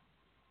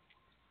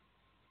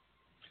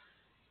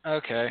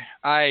 Okay.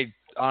 I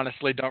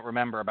honestly don't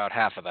remember about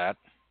half of that.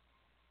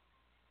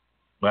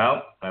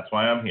 Well, that's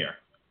why I'm here.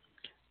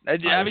 I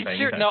mean,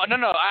 no.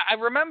 I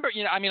remember,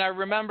 I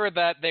remember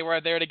that they were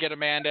there to get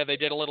Amanda. They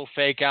did a little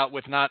fake out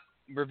with not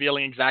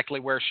revealing exactly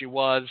where she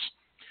was.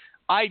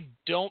 I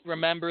don't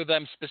remember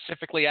them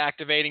specifically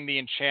activating the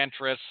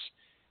Enchantress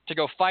to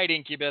go fight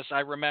Incubus.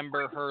 I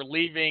remember her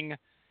leaving,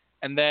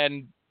 and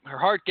then her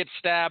heart gets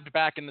stabbed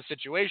back in the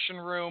Situation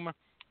Room.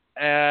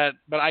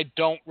 But I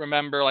don't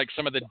remember like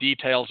some of the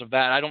details of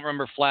that. I don't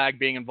remember Flag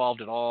being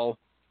involved at all.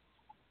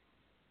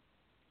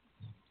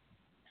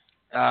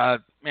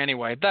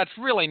 Anyway, that's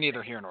really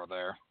neither here nor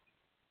there.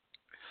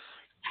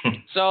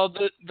 So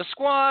the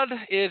squad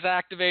is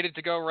activated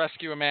to go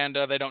rescue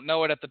Amanda. They don't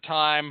know it at the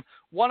time.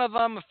 One of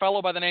them, a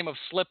fellow by the name of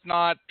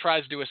Slipknot,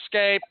 tries to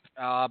escape.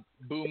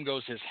 Boom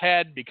goes his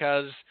head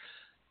because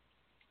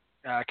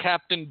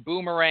Captain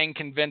Boomerang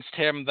convinced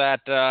him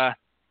that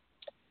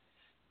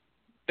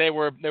they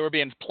were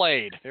being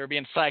played. They were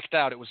being psyched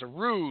out. It was a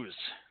ruse.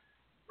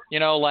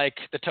 Like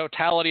the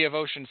totality of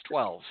Ocean's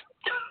 12.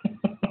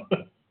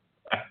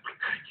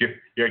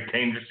 You're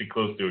dangerously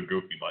close to a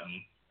goofy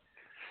button.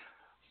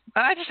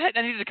 I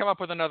needed to come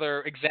up with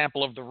another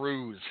example of the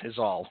ruse, is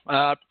all.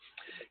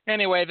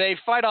 Anyway, they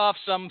fight off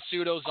some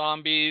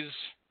pseudo-zombies.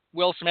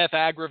 Will Smith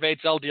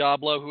aggravates El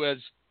Diablo, who has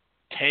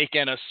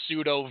taken a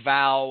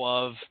pseudo-vow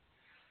of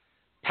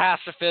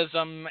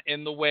pacifism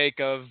in the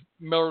wake of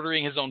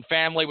murdering his own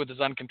family with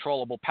his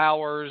uncontrollable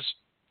powers.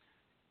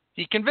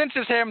 He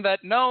convinces him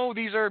that, no,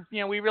 these are,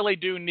 we really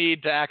do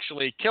need to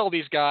actually kill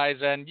these guys,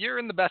 and you're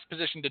in the best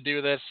position to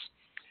do this.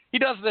 He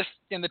does this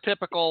in the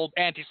typical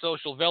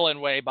antisocial villain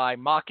way by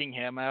mocking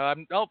him.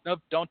 No,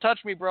 don't touch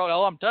me, bro.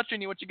 Oh, I'm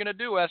touching you. What you going to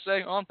do,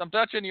 S.A.? Oh, I'm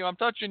touching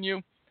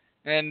you.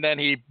 And then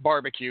he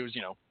barbecues,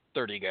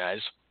 30 guys.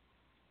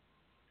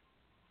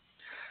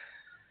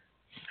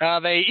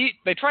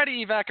 They try to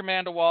evac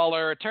Amanda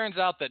Waller. It turns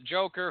out that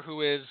Joker,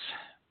 who is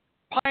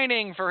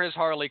pining for his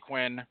Harley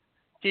Quinn,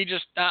 he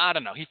just, I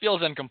don't know, he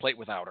feels incomplete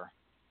without her.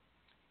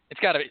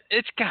 It's gotta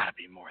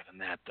be more than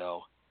that,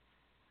 though.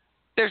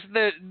 There's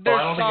I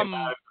don't think it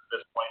matters at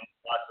this point.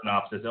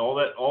 Synopsis.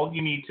 All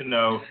you need to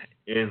know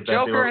is that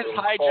Joker has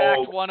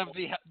hijacked one of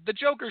the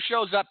Joker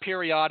shows up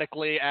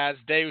periodically as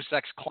Deus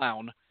Ex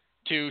Clown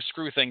to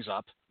screw things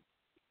up.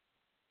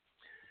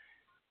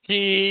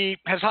 He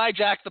has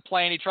hijacked the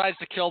plane. He tries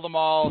to kill them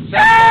all. Okay,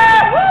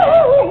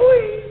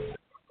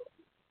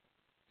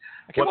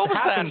 what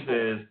happens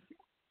is,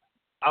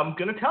 I'm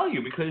gonna tell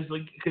you because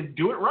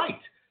do it right.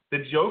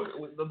 The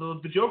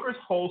Joker's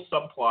whole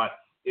subplot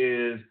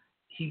is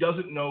he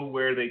doesn't know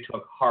where they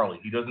took Harley.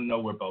 He doesn't know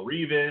where Belle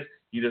Reve is.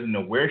 He doesn't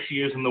know where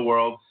she is in the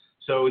world.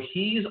 So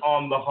he's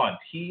on the hunt.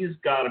 He's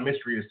got a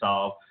mystery to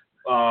solve.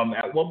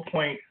 At one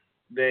point,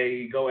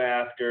 they go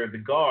after the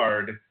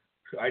guard.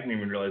 I didn't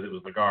even realize it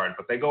was the guard,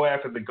 but they go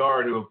after the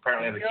guard who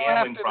apparently has a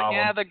gambling problem.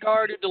 Yeah, the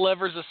guard who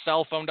delivers a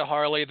cell phone to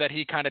Harley that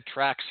he kind of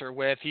tracks her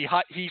with. He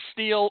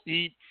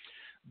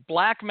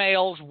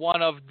blackmails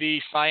one of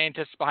the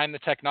scientists behind the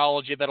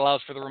technology that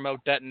allows for the remote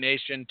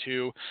detonation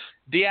to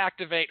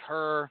deactivate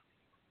her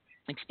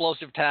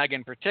explosive tag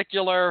in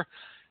particular.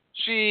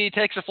 She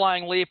takes a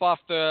flying leap off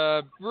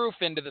the roof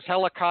into this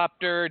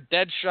helicopter.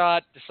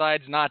 Deadshot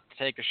decides not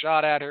to take a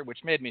shot at her, which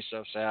made me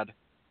so sad.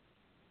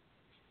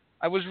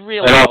 I was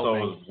really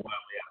hoping.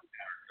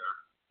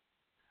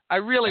 I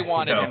really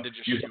wanted him to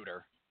just shoot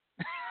her.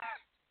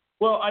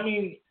 Well, I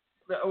mean,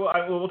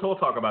 we'll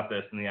talk about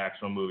this in the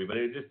actual movie, but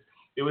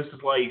it was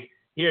just like,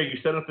 here, you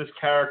set up this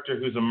character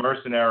who's a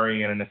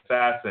mercenary and an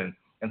assassin,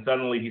 and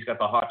suddenly he's got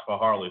the hots for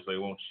Harley, so he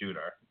won't shoot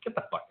her. Get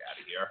the fuck out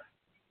of here.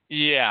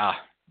 Yeah,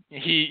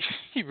 he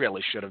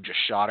really should have just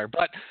shot her.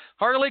 But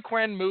Harley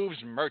Quinn moves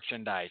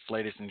merchandise,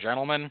 ladies and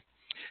gentlemen.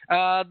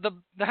 The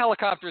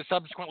helicopter is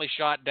subsequently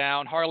shot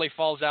down. Harley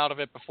falls out of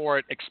it before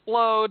it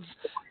explodes.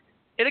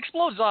 It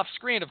explodes off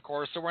screen, of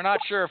course, so we're not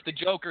sure if the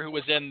Joker who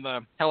was in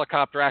the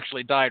helicopter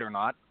actually died or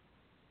not.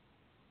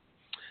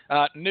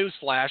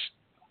 Newsflash,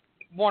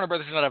 Warner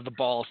Brothers does not have the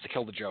balls to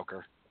kill the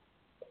Joker.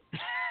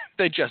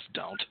 They just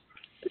don't.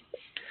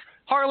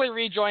 Harley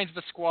rejoins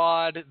the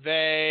squad.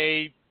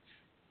 They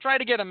try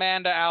to get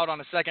Amanda out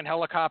on a second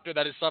helicopter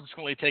that is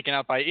subsequently taken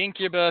out by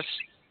Incubus.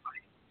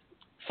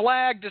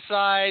 Flag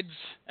decides,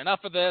 enough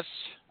of this.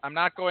 I'm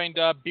not going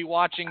to be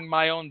watching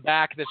my own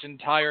back this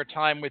entire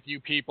time with you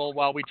people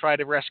while we try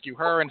to rescue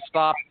her and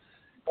stop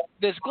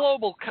this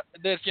global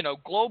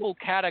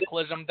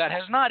cataclysm that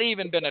has not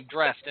even been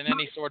addressed in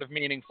any sort of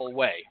meaningful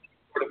way.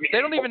 They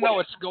don't even know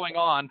what's going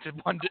on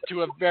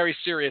to a very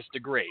serious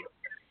degree.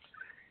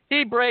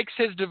 He breaks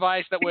his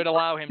device that would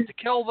allow him to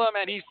kill them,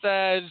 and he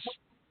says,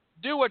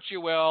 do what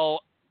you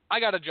will. I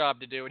got a job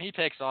to do, and he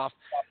takes off.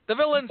 The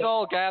villains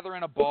all gather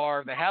in a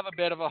bar. They have a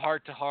bit of a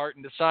heart-to-heart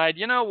and decide,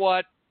 you know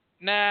what?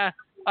 Nah,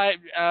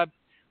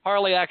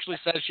 Harley actually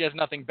says she has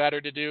nothing better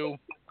to do.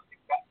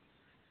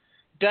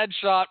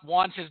 Deadshot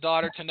wants his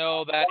daughter to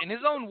know that, in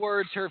his own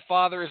words, her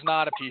father is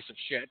not a piece of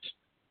shit.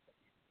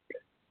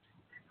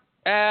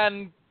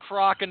 And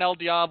Croc and El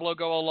Diablo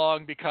go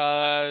along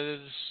because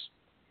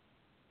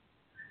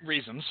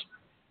reasons.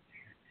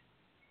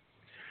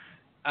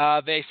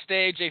 They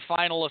stage a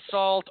final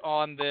assault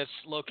on this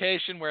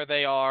location where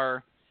they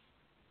are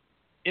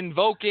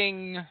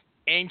invoking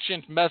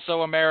ancient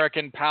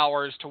Mesoamerican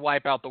powers to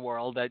wipe out the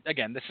world.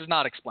 Again, this is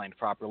not explained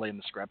properly in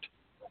the script.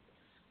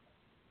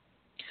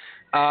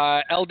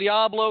 El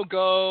Diablo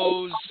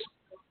goes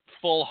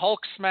full Hulk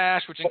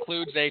smash, which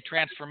includes a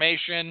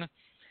transformation,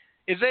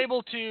 is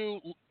able to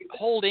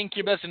hold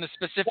Incubus in a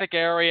specific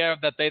area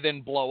that they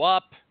then blow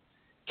up,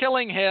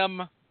 killing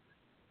him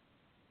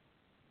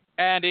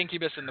and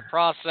Incubus in the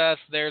process.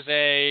 There's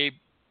a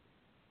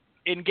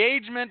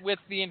engagement with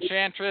the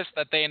Enchantress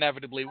that they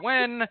inevitably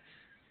win.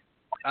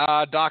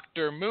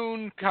 Dr.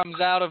 Moon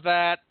comes out of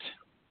that,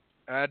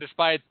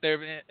 despite their...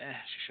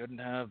 she shouldn't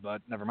have,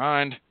 but never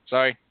mind.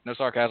 Sorry, no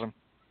sarcasm.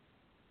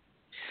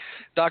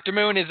 Dr.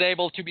 Moon is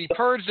able to be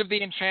purged of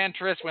the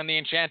Enchantress when the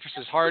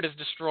Enchantress's heart is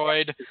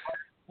destroyed.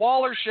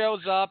 Waller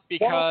shows up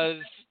because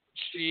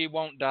she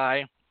won't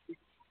die,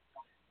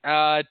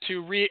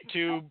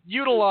 to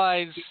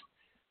utilize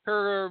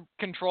her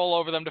control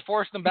over them to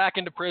force them back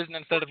into prison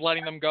instead of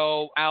letting them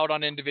go out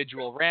on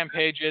individual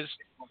rampages.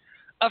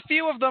 A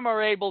few of them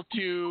are able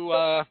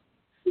to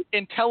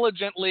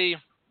intelligently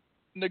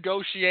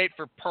negotiate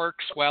for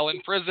perks while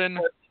in prison.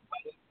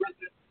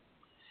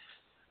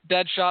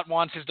 Deadshot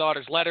wants his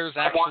daughter's letters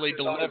actually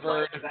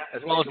delivered,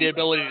 as well as the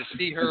ability to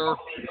see her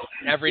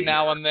every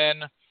now and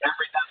then.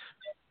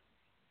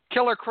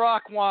 Killer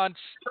Croc wants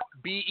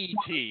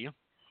BET,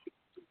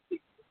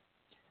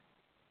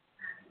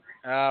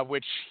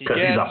 which he gets.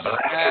 He's a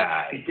black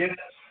guy.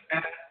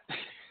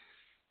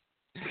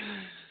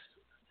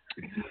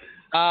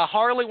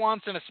 Harley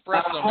wants an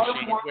espresso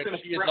machine, which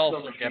she is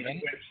also given.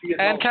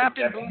 And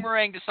Captain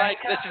Boomerang decides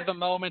this is the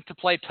moment to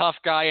play tough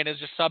guy and is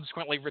just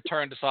subsequently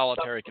returned to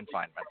solitary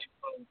confinement.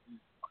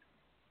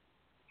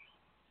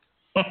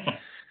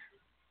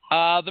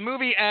 The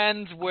movie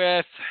ends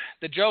with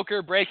the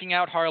Joker breaking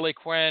out Harley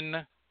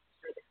Quinn,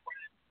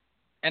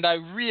 and I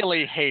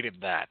really hated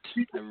that.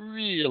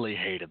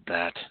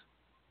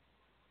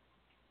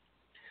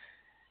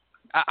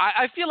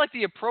 I feel like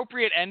the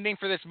appropriate ending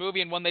for this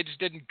movie, and one they just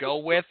didn't go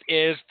with,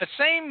 is the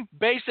same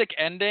basic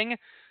ending,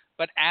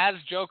 but as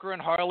Joker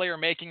and Harley are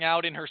making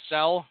out in her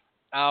cell,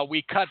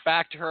 we cut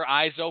back to her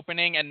eyes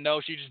opening, and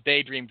no, she just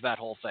daydreamed that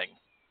whole thing.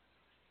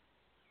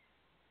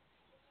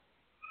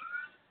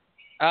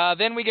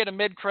 Then we get a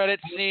mid-credit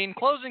scene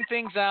closing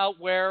things out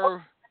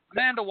where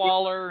Amanda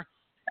Waller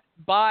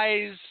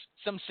buys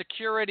some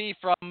security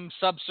from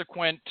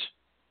subsequent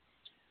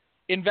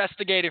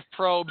investigative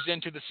probes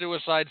into the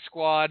Suicide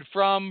Squad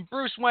from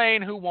Bruce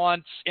Wayne, who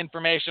wants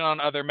information on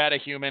other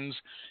metahumans,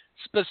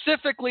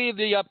 specifically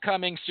the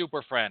upcoming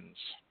Super Friends.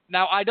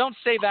 Now, I don't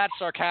say that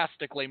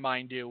sarcastically,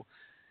 mind you,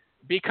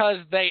 because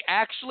they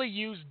actually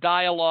use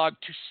dialogue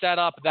to set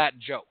up that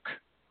joke.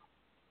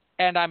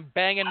 And I'm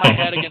banging my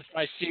head against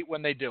my seat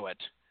when they do it.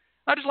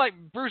 I just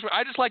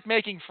like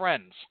making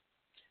friends.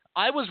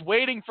 I was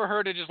waiting for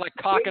her to just like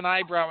cock an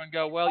eyebrow and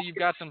go, well, you've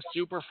got some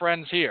super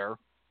friends here.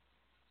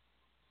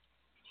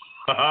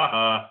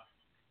 I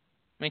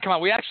mean, come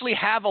on. We actually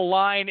have a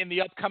line in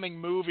the upcoming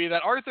movie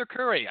that Arthur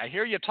Curry, I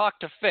hear you talk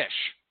to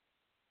fish.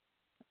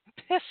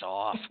 Piss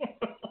off.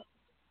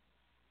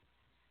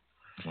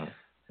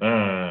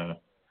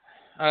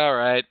 All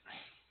right.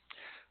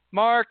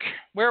 Mark,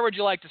 where would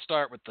you like to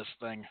start with this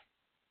thing?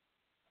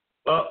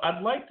 Well,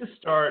 I'd like to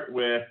start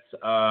with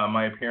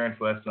my appearance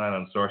last night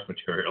on Source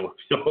Material,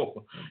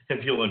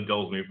 if you'll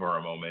indulge me for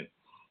a moment.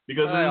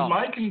 Because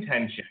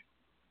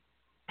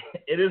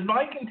it is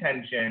my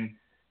contention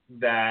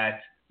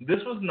that this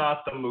was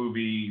not the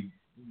movie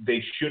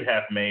they should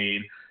have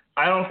made.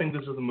 I don't think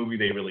this is the movie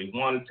they really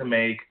wanted to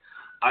make.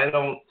 I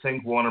don't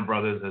think Warner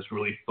Brothers has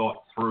really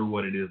thought through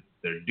what it is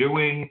they're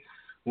doing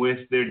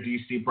with their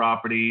DC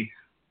property,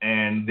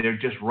 and they're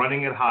just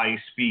running at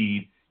high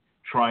speed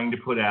trying to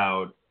put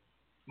out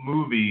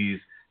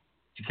movies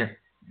to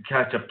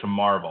catch up to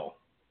Marvel.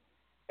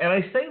 And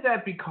I say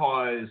that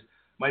because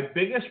my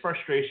biggest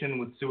frustration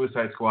with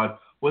Suicide Squad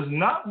was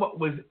not what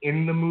was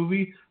in the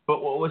movie,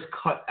 but what was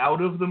cut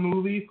out of the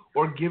movie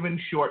or given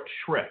short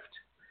shrift.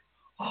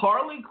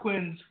 Harley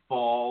Quinn's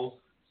fall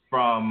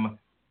from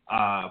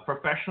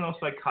professional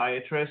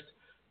psychiatrist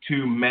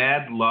to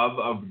mad love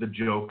of the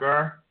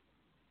Joker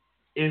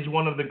is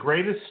one of the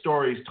greatest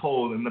stories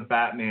told in the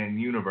Batman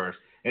universe,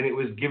 and it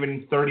was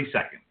given 30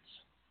 seconds.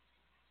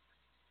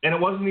 And it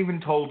wasn't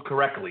even told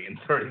correctly in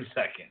 30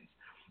 seconds.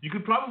 You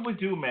could probably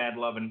do Mad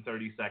Love in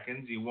 30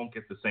 seconds. You won't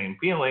get the same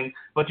feeling,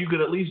 but you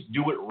could at least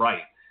do it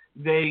right.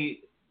 They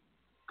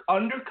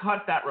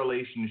undercut that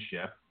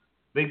relationship.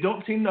 They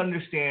don't seem to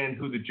understand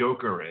who the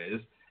Joker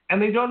is.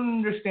 and they don't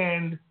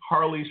understand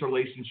Harley's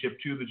relationship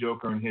to the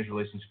Joker and his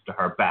relationship to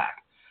her back.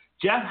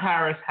 Jeff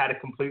Harris had it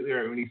completely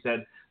right when he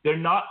said, they're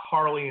not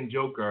Harley and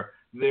Joker,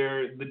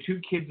 they're the two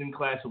kids in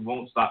class who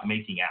won't stop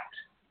making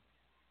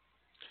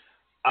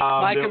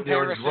out. My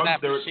comparison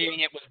after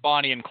seeing it was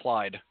Bonnie and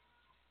Clyde.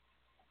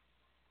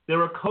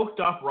 They're a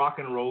coked-up rock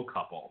and roll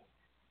couple.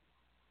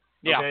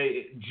 Yeah.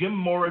 Okay? Jim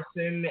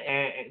Morrison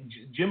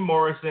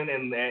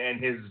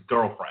and his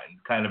girlfriend,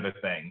 kind of a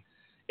thing.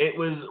 It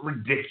was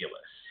ridiculous.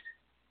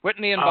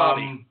 Whitney and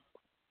Bobby.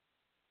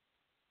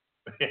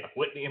 Yeah,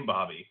 Whitney and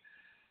Bobby.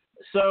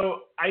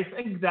 So I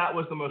think that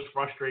was the most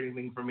frustrating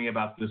thing for me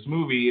about this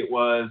movie. It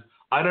was,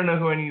 I don't know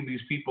who any of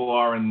these people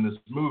are in this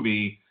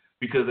movie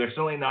because they're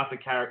certainly not the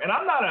character. And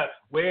I'm not a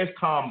where's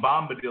Tom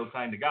Bombadil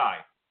kind of guy.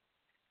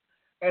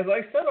 As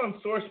I said on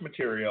source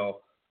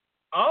material,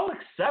 I'll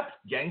accept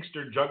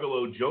Gangster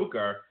Juggalo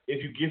Joker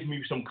if you give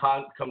me some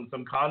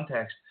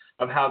context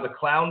of how the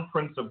Clown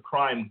Prince of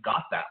Crime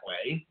got that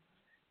way.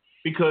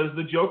 Because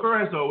the Joker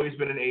has always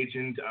been an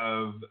agent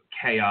of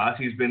chaos.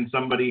 He's been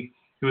somebody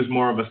who was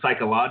more of a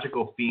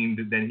psychological fiend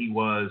than he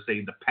was,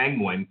 say, the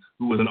Penguin,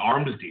 who was an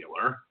arms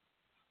dealer.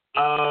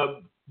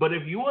 But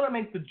if you want to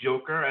make the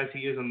Joker, as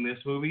he is in this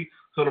movie,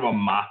 sort of a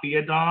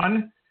mafia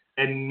don,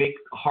 and make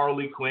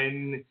Harley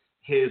Quinn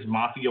his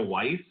mafia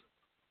wife,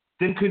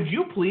 then could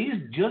you please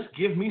just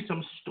give me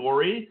some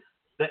story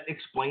that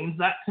explains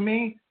that to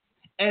me?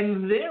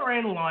 And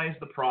therein lies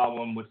the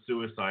problem with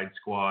Suicide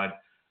Squad.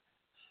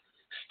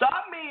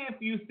 Stop me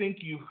if you think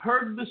you've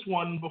heard this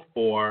one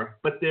before,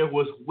 but there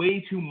was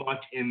way too much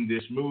in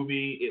this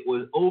movie. It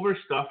was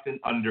overstuffed and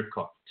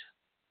undercooked.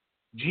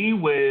 Gee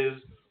whiz,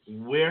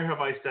 where have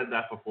I said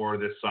that before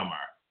this summer?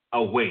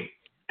 Oh, wait.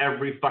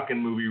 Every fucking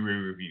movie we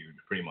reviewed,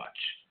 pretty much.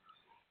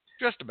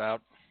 Just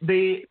about.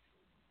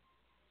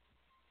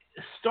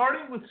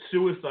 Starting with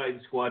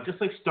Suicide Squad,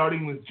 just like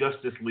starting with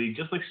Justice League,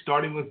 just like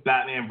starting with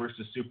Batman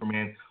versus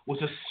Superman,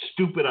 was a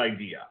stupid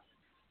idea.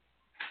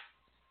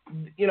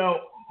 You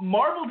know,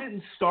 Marvel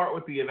didn't start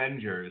with the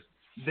Avengers.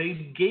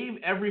 They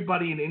gave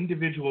everybody an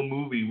individual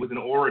movie with an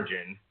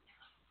origin,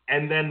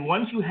 and then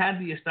once you had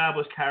the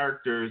established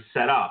characters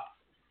set up,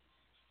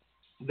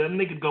 then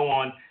they could go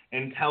on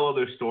and tell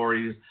other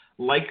stories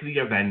like the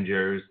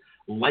Avengers,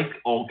 like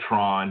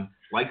Ultron,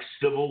 like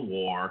Civil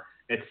War,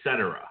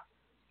 etc.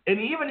 And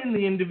even in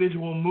the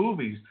individual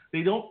movies,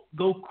 they don't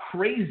go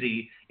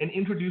crazy and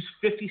introduce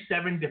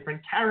 57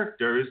 different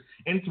characters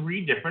and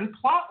 3 different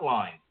plot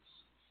lines.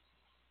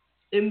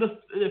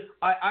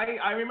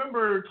 I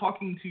remember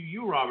talking to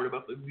you, Robert,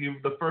 about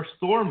the first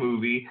Thor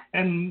movie,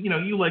 and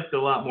you liked it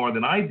a lot more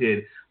than I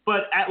did.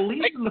 But at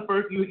least in the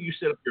first, you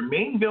set up your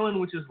main villain,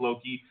 which is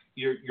Loki,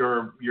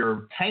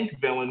 your tank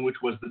villain,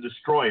 which was the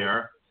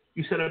Destroyer.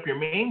 You set up your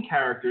main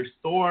characters: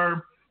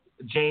 Thor,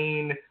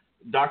 Jane,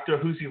 Dr.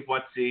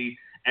 Whoosey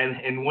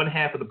and one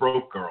half of the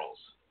Broke Girls,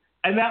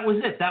 and that was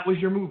it. That was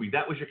your movie.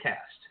 That was your cast,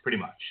 pretty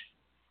much.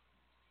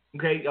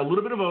 Okay, a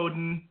little bit of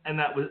Odin, and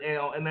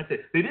that's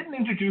it. They didn't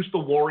introduce the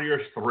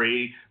Warriors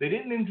 3. They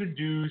didn't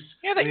introduce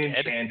the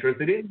Enchantress.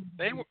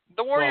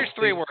 The Warriors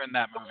 3 were in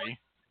that movie.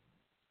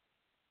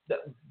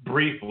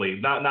 Briefly,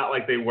 not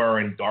like they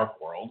were in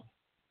Dark World.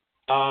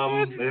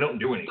 They don't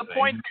do anything. The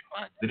point.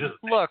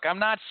 Look, I'm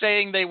not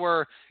saying they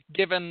were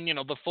given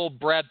the full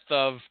breadth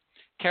of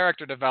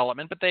character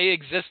development, but they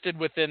existed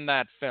within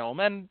that film,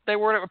 and they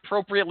were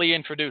appropriately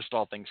introduced,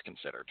 all things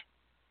considered.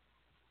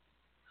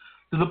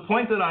 So the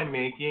point that I'm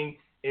making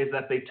is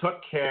that they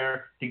took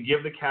care to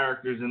give the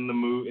characters in the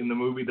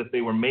movie that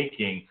they were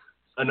making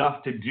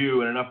enough to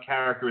do and enough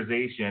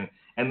characterization,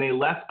 and they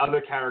left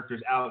other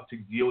characters out to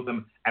deal with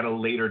them at a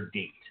later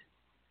date.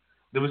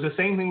 There was the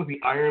same thing with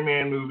the Iron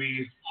Man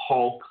movies,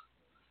 Hulk.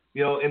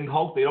 In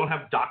Hulk, they don't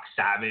have Doc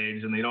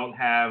Savage, and they don't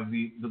have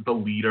the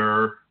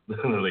leader.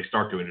 They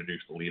start to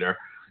introduce the leader.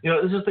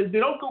 It's just they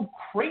don't go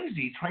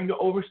crazy trying to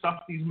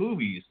overstuff these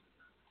movies.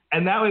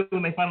 And that way,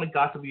 when they finally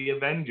got to the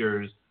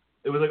Avengers,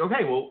 it was like,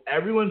 okay, well,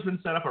 everyone's been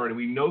set up already.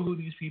 We know who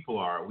these people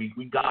are.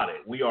 We got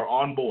it. We are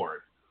on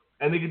board.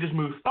 And they could just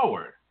move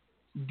forward.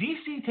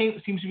 DC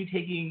seems to be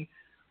taking,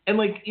 and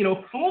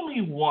fool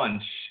me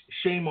once,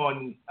 shame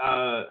on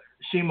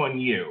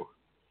you.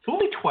 Fool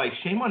me twice,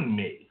 shame on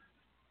me.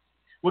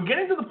 We're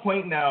getting to the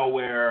point now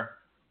where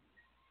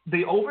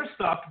they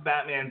overstuffed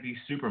Batman v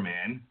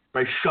Superman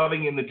by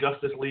shoving in the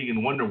Justice League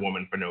and Wonder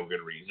Woman for no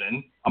good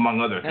reason,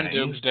 among other things. And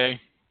Doomsday.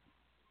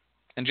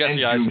 And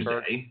Jesse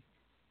Eisenberg.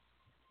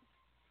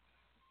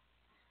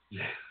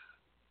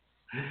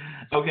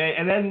 Okay,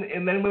 and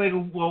then we're like,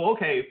 well,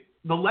 okay,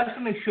 the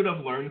lesson they should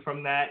have learned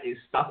from that is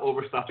stop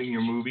overstuffing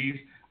your movies.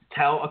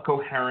 Tell a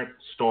coherent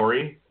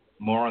story.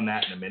 More on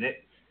that in a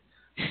minute.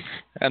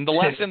 And the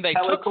lesson they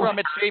took from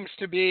it seems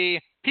to be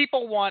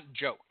people want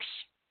jokes.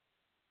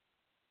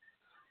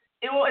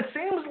 It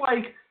seems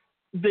like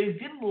they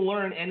didn't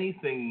learn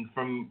anything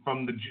from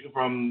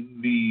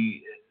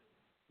the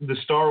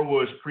Star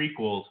Wars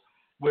prequels,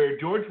 where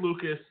George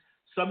Lucas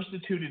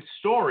substituted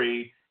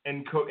story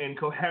and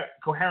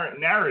coherent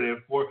narrative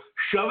for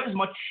shove as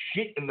much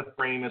shit in the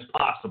frame as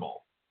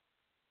possible.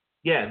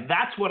 Yeah,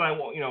 that's what I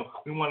want.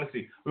 We want to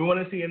see. We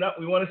want to see enough.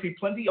 We want to see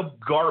plenty of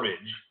garbage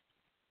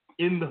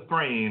in the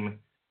frame,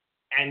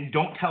 and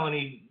don't tell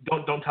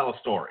a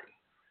story.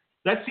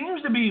 That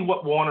seems to be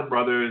what Warner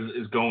Brothers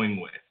is going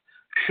with.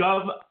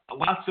 Shove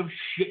lots of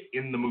shit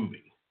in the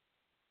movie,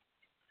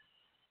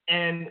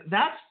 and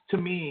that's to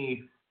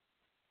me.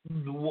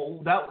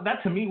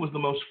 That to me was the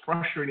most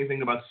frustrating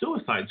thing about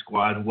Suicide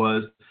Squad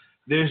was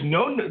there's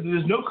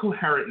no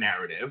coherent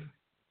narrative,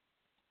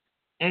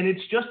 and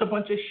it's just a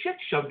bunch of shit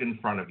shoved in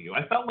front of you.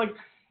 I felt like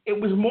it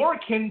was more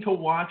akin to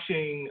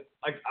watching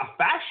like a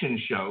fashion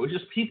show. It's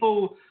just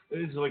people.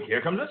 It's like,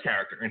 here comes this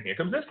character, and here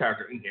comes this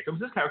character, and here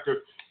comes this character,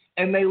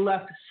 and they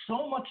left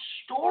so much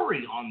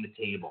story on the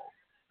table.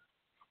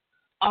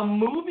 A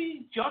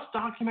movie just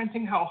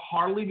documenting how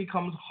Harley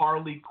becomes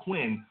Harley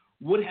Quinn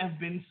would have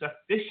been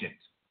sufficient.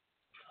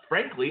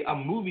 Frankly, a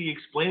movie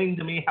explaining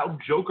to me how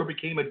Joker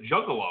became a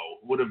juggalo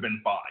would have been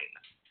fine.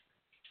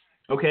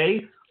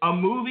 Okay? A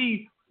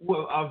movie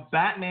of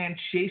Batman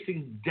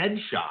chasing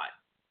Deadshot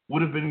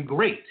would have been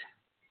great.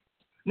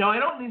 Now, I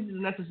don't need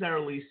to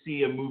necessarily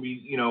see a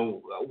movie,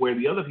 where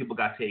the other people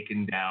got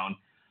taken down,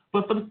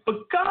 but for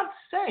God's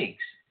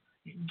sakes,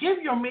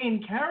 give your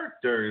main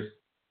characters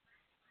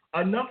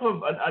enough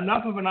of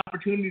an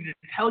opportunity to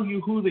tell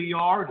you who they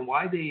are and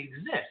why they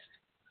exist.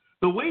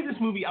 The way this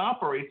movie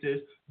operates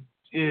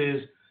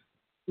is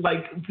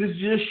like this is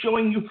just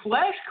showing you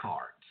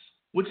flashcards,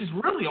 which is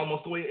really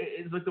almost the way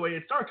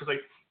it starts. It's like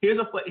here's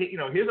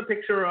a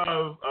picture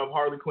of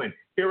Harley Quinn.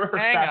 Here are her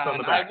stats on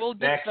the back. I will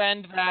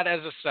defend that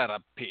as a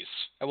setup piece.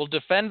 I will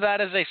defend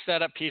that as a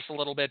setup piece a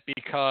little bit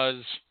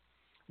because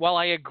while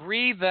I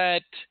agree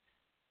that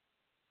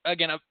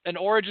again an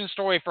origin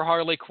story for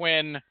Harley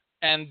Quinn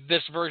and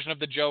this version of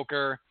the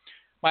Joker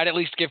might at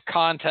least give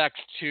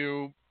context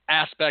to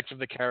aspects of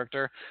the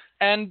character,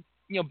 and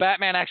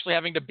Batman actually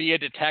having to be a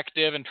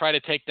detective and try to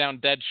take down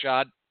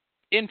Deadshot,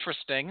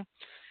 interesting.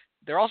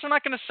 They're also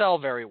not going to sell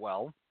very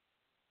well.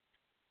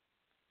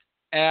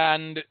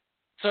 And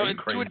so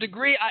to a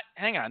degree,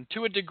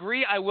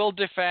 I will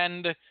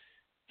defend,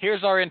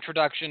 here's our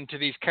introduction to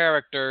these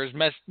characters,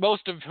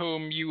 most of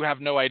whom you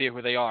have no idea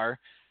who they are.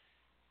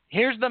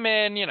 Here's them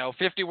in,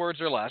 50 words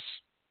or less.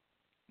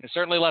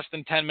 Certainly less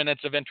than 10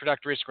 minutes of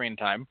introductory screen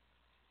time,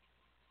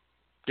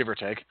 give or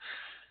take.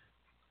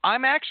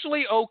 I'm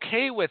actually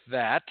okay with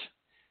that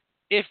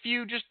if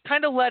you just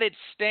kind of let it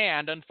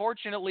stand.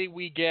 Unfortunately,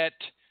 we get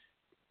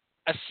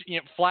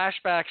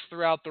flashbacks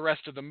throughout the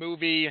rest of the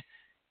movie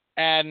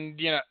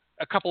and,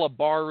 a couple of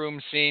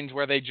barroom scenes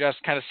where they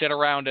just kind of sit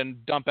around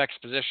and dump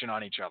exposition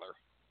on each other.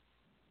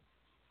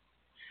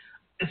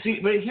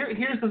 See, but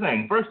here's the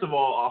thing. First of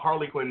all,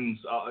 Harley Quinn's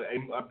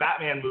a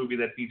Batman movie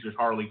that features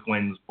Harley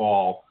Quinn's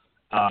ball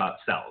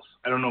sells.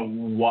 I don't know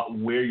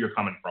where you're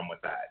coming from with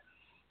that.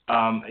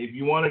 If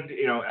you wanted,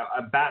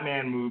 a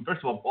Batman movie,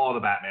 first of all the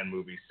Batman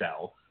movies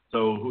sell,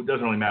 so it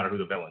doesn't really matter who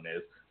the villain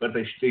is. But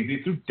if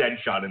they threw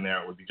Deadshot in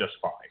there, it would be just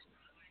fine.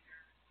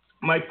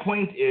 My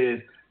point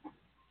is,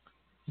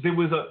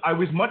 I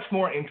was much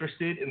more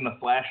interested in the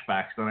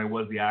flashbacks than I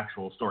was the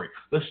actual story.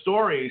 The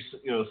story,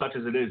 such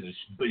as it is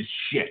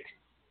shit.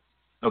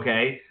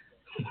 Okay,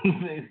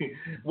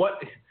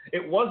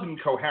 it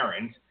wasn't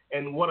coherent.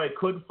 And what I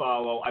could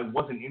follow, I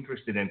wasn't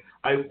interested in.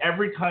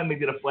 Every time they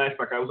did a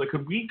flashback, I was like,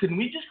 can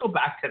we just go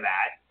back to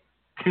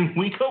that? Can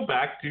we go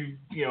back to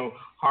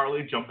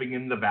Harley jumping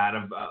in the vat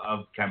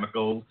of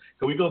chemicals?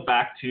 Can we go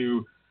back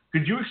to?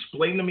 Could you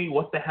explain to me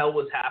what the hell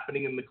was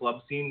happening in the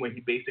club scene where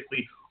he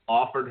basically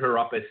offered her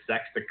up as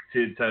sex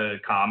to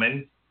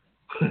Common?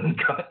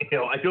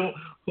 I don't.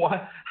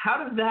 Why?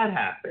 How did that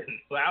happen?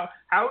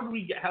 How did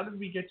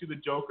we get to the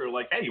Joker?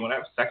 Like, hey, you want to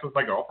have sex with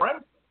my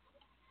girlfriend?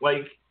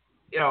 Like.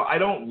 I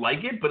don't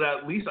like it, but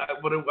at least I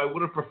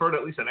would have preferred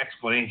at least an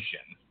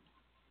explanation.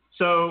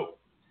 So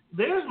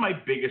there's my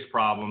biggest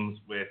problems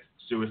with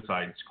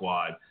Suicide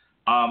Squad.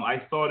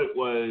 I thought it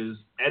was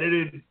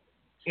edited,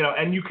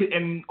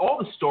 and all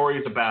the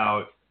stories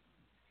about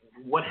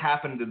what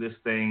happened to this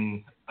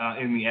thing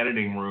in the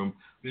editing room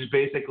was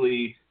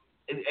basically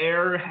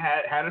Air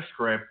had a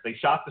script. They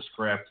shot the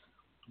script.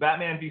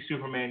 Batman v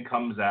Superman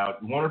comes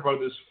out. Warner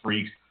Brothers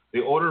freaks. They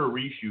order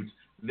reshoots.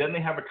 Then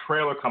they have a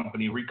trailer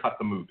company recut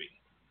the movie.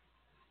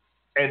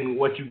 And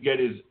what you get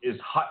is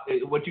hot.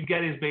 What you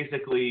get is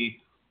basically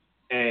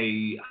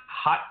a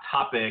Hot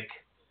Topic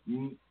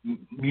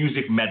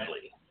music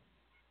medley,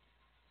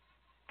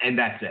 and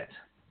that's it.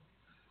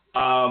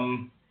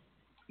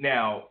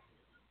 Now,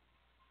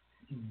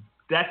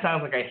 that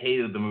sounds like I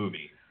hated the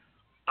movie.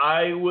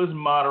 I was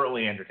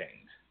moderately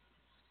entertained,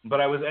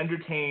 but I was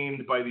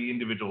entertained by the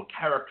individual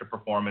character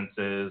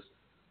performances,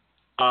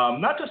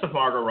 not just of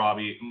Margot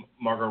Robbie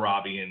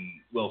and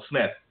Will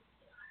Smith,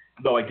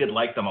 though I did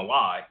like them a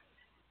lot.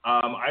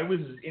 I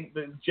was in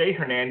Jay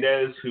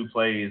Hernandez, who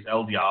plays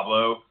El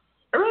Diablo.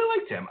 I really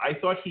liked him. I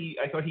thought he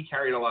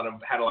had a lot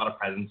of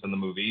presence in the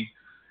movie.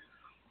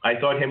 I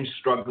thought him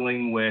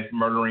struggling with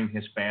murdering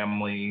his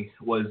family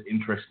was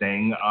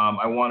interesting.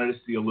 I wanted to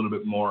see a little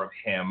bit more of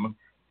him.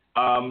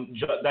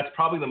 That's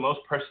probably the most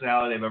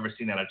personality I've ever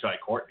seen out of Jai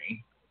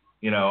Courtney.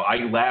 I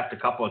laughed a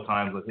couple of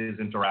times with his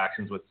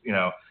interactions with,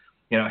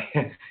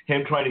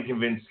 him trying to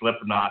convince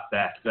Slipknot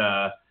that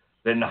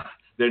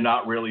they're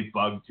not really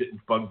bugged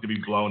to be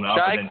blown up.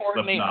 Jai and then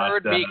Courtney Slipknot,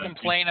 heard me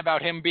complain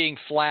about him being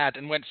flat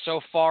and went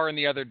so far in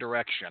the other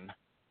direction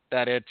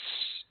that it's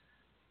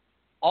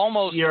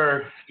almost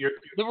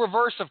the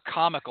reverse of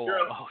comical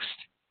almost.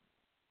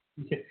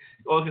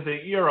 Well,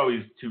 you're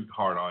always too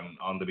hard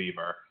on the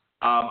Beaver.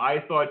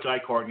 I thought Jai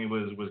Courtney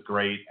was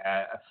great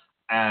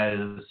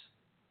as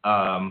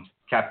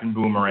Captain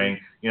Boomerang.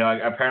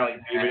 Apparently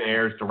David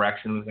Ayer's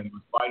direction was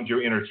find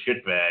your inner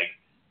shitbag,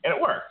 and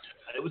it worked.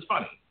 It was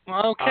funny.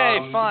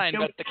 Okay, fine,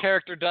 but the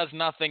character does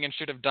nothing and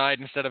should have died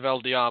instead of El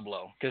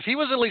Diablo, because he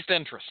was at least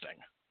interesting.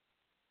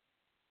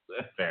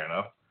 Fair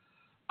enough.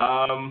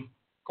 Of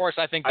course,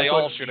 I think they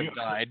all should have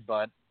died,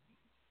 but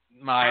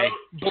my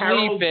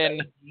belief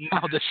in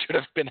how this should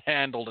have been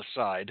handled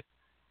aside.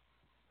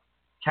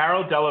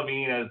 Carol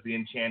Delevingne as the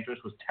Enchantress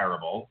was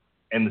terrible,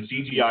 and the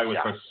CGI was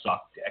her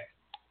suck dick.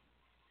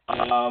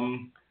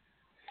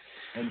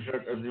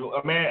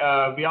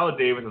 Viola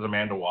Davis as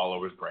Amanda Waller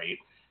was great.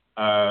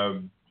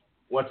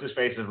 What's his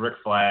face is Rick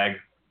Flag.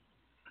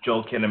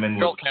 Joel Kinnaman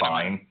was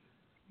fine.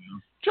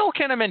 Joel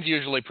Kinnaman's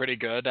usually pretty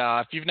good.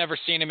 If you've never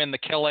seen him in The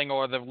Killing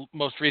or the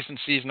most recent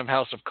season of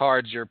House of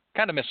Cards, you're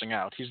kind of missing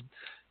out. He's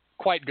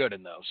quite good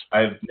in those.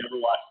 I've never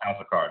watched House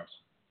of Cards.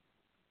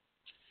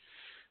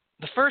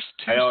 The first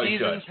two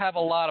seasons have a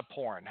lot of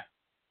porn.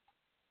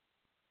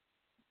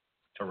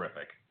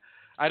 Terrific.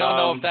 I don't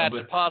know if that's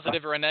a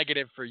positive or a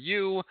negative for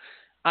you.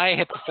 I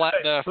hit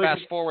the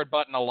fast forward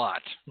button a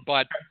lot,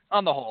 but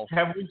on the whole.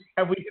 Have we hit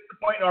the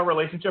point in our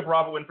relationship,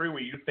 Robert Winfree,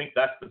 where you think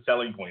that's the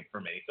selling point for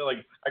me? So,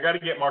 I got to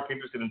get Mark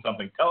interested in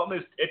something. Tell him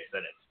there's tits in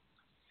it.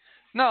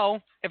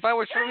 No, if I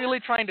was really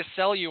trying to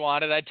sell you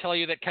on it, I'd tell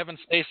you that Kevin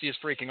Spacey is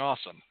freaking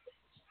awesome.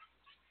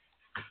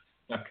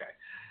 Okay.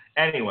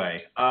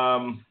 Anyway,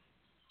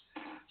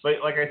 but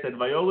like I said,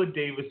 Viola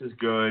Davis is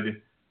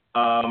good.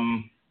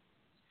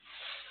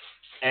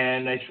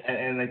 And I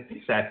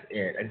think that's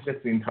it. It's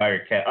just the entire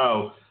cast.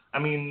 Oh, I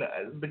mean,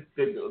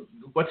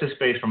 what's his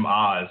face from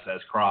Oz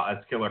as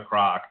Killer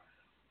Croc?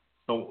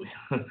 So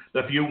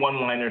the few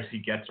one-liners he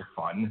gets are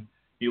fun.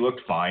 He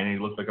looked fine. He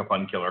looked like a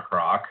fun Killer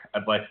Croc. I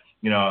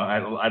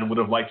would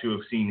have liked to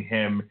have seen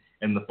him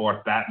in the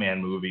fourth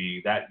Batman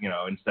movie.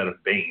 Instead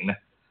of Bane.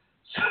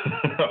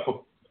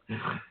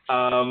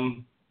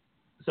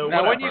 So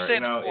now, whatever. when you say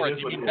the fourth,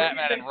 you mean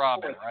Batman and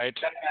Robin, right?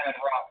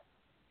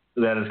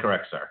 That is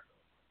correct, sir.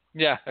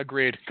 Yeah,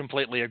 agreed.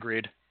 Completely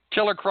agreed.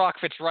 Killer Croc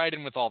fits right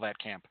in with all that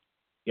camp.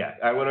 Yeah,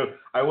 I would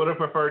have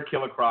preferred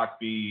Killer Croc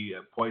be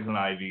Poison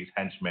Ivy's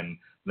henchman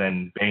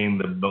than Bane,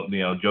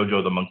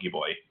 Jojo the Monkey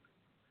Boy.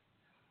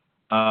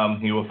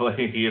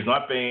 He is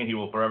not Bane. He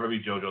will forever be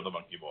Jojo the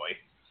Monkey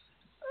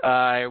Boy.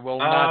 I will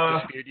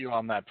not dispute you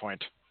on that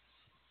point.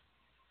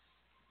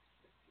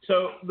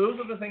 So those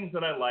are the things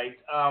that I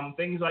liked.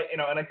 Things like,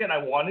 and again, I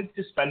wanted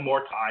to spend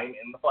more time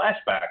in the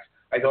flashbacks.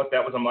 I thought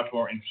that was a much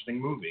more interesting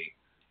movie.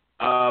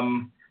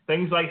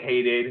 Things I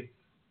hated,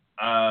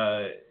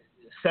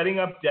 setting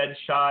up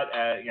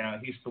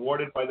Deadshot. He's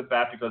thwarted by the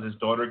Bat because his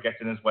daughter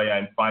gets in his way.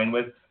 I'm fine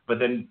with, but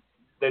then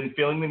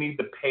feeling the need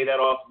to pay that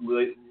off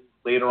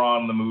later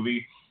on in the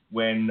movie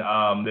when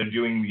they're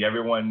doing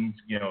everyone's,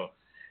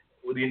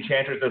 the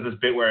Enchantress does this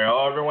bit where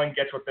everyone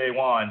gets what they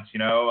want.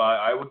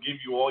 I will give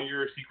you all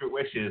your secret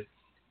wishes,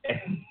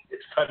 and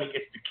it's time he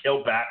gets to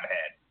kill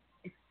Batman.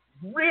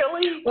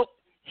 Really? Well,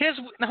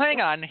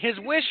 hang on. His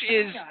wish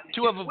is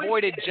to have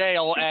avoided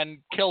jail and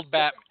killed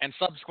and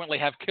subsequently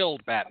have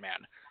killed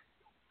Batman.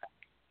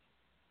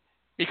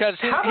 Because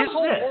his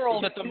whole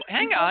world at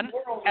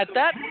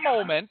that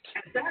moment,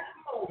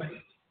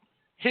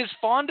 his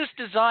fondest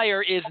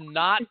desire is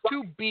not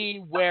to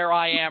be where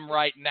I am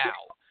right now.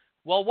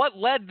 Well, what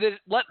led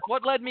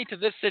me to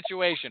this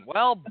situation?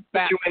 Well,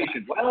 Batman.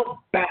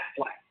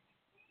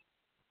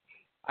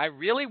 I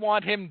really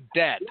want him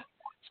dead.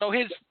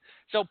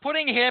 So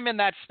putting him in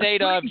that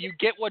state of you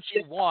get what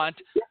you want,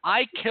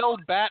 I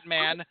killed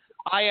Batman,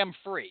 I am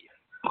free.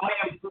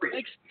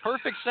 Makes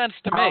perfect sense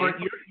to me. Robert,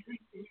 you're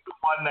the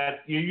one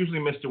that you're usually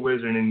Mr.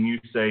 Wizard, and you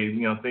say,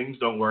 things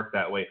don't work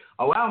that way.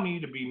 Allow me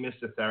to be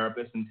Mr.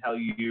 Therapist and tell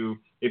you,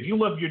 if you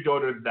love your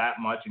daughter that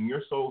much and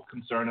your sole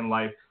concern in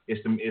life is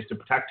to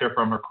protect her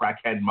from her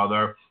crackhead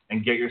mother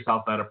and get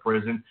yourself out of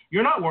prison,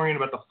 you're not worrying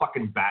about the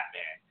fucking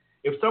Batman.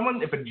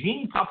 If a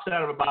genie pops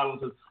out of a bottle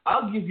and says,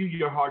 I'll give you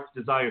your heart's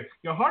desire,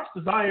 your heart's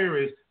desire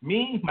is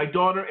me, my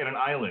daughter, and an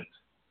island.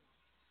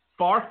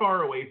 Far,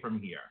 far away from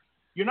here.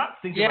 You're not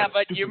thinking about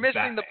but you're missing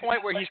Batman. the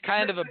point where he's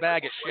kind of a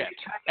bag of shit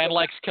and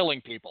likes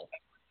killing people.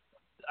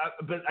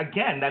 But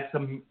again,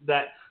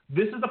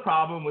 this is the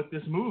problem with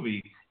this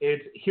movie.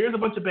 Here's a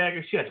bunch of bag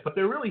of shits, but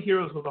they're really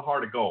heroes with a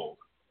heart of gold.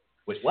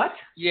 Wait, what?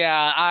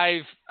 Yeah,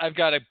 I've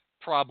got a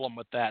problem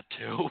with that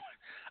too.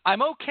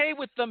 I'm okay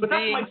with them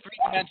being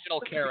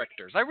three-dimensional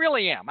characters. I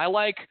really am. I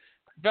like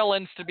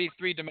villains to be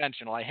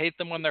three-dimensional. I hate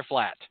them when they're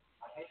flat.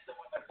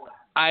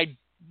 I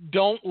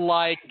don't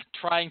like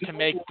trying to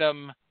make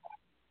them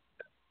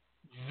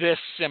this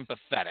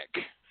sympathetic.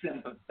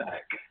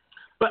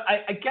 But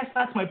I guess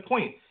that's my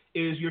point,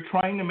 is you're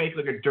trying to make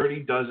like a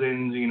Dirty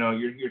Dozen,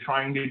 you're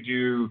trying to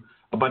do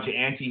a bunch of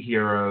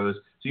anti-heroes,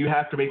 so you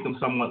have to make them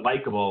somewhat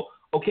likable.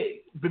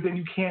 Okay, but then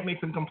you can't make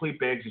them complete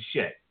bags of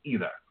shit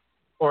either.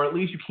 Or at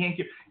least you can't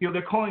give,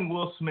 they're calling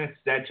Will Smith's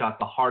Deadshot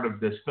the heart of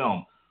this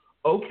film.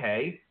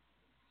 Okay,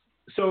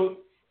 so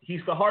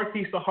he's the heart,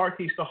 he's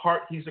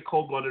a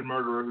cold-blooded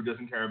murderer who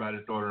doesn't care about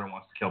his daughter and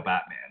wants to kill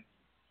Batman.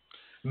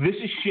 This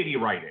is shitty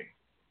writing.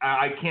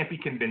 I can't be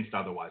convinced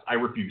otherwise. I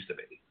refuse to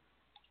be.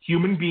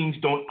 Human beings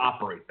don't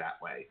operate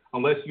that way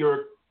unless you're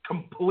a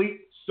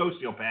complete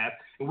sociopath,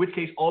 in which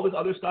case all this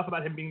other stuff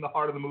about him being the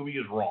heart of the movie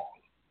is wrong.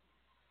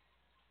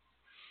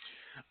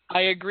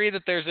 I agree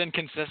that there's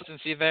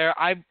inconsistency there.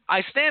 I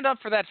stand up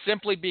for that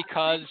simply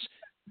because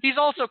he's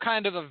also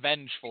kind of a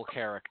vengeful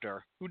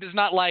character who does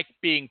not like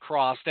being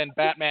crossed, and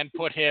Batman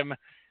put him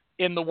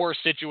in the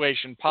worst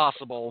situation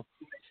possible.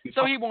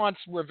 So he wants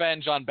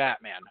revenge on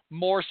Batman,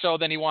 more so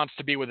than he wants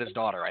to be with his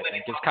daughter, I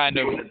think, is kind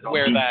of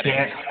where that is. You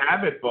can't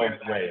have it both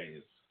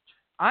ways.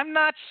 I'm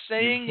not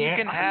saying you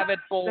can have it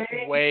both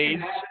ways.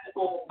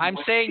 I'm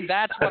saying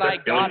that's what I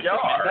got from it.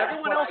 If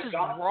everyone else is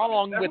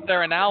wrong with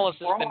their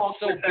analysis,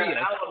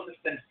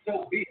 then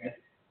so be it.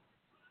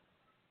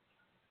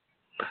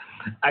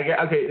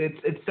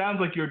 It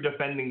sounds like you're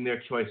defending their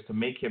choice to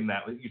make him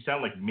that. You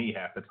sound like me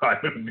half the time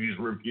in these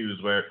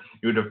reviews where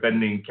you're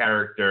defending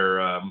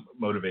character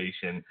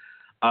motivation.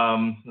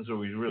 So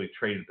we really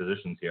traded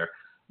positions here.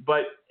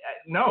 But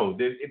no,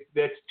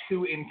 that's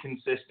too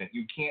inconsistent.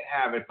 You can't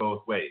have it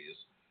both ways.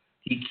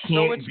 He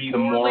can't be the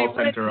moral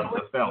center of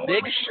the film.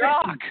 Big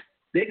shock.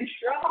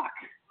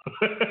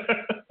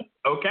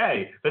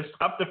 Okay, let's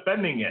stop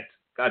defending it.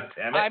 God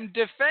damn it. I'm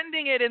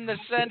defending it in the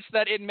sense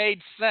that it made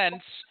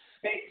sense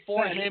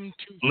for him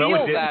to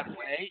feel that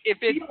way.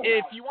 If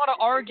you want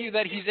to argue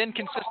that he's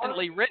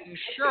inconsistently written,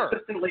 sure.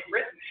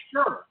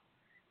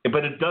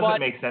 But it doesn't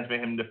make sense for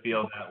him to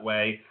feel that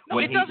way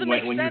when you have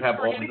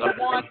all these other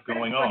things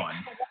going on.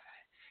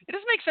 It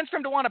doesn't make sense for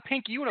him to want a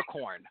pink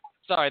unicorn.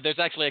 Sorry, there's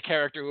actually a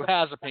character who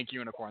has a pink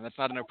unicorn. That's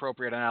not an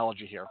appropriate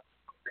analogy here.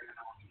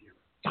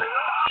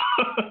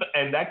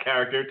 And that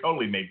character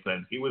totally made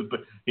sense. He was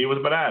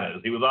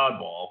bananas. He was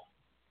oddball.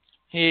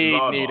 He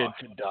needed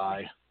to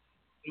die.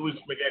 He was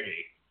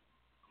spaghetti.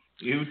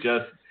 You're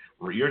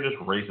just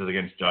racist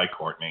against Jai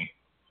Courtney.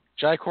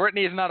 Jai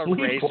Courtney is not a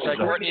race. Jai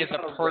Courtney is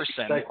a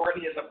person.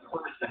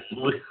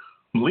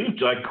 Leave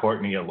Jai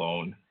Courtney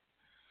alone.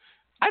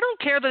 I don't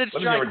care that it's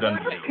Jai Courtney.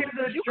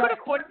 You could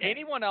have put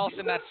anyone else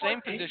in that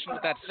same position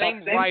with that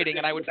same writing,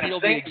 and I would feel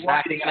the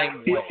exact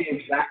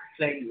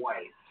same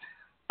way.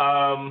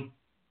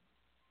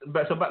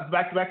 But so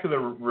back to the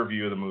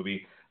review of the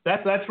movie.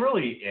 That's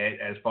really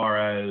it as far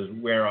as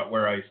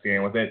where I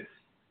stand with it.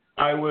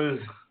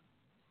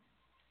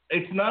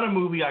 It's not a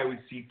movie I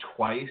would see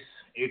twice.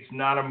 It's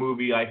not a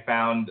movie I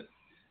found.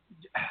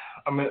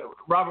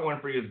 Robert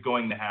Winfree is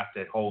going to have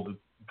to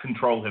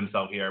control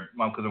himself here,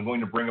 because I'm going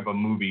to bring up a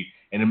movie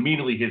and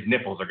immediately his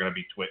nipples are going to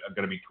be tweaked,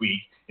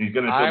 and he's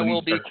going to. I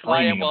will be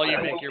quiet while you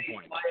make your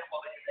point.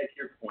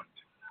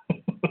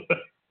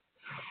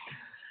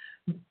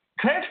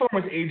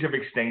 Transformers: Age of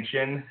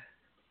Extinction,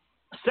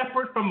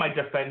 separate from my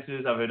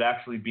defenses of it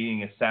actually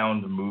being a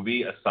sound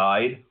movie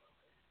aside,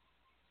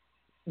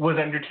 was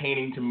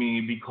entertaining to me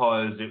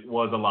because it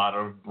was a lot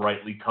of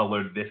brightly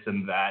colored this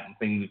and that and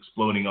things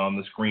exploding on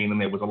the screen,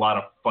 and there was a lot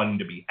of fun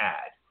to be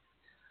had.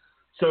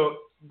 So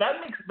that's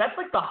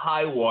like the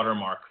high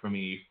watermark for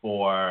me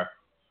for,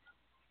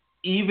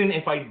 even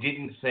if I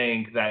didn't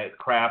think that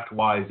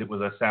craft-wise it was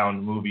a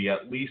sound movie,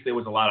 at least there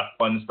was a lot of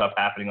fun stuff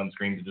happening on the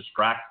screen to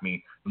distract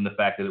me from the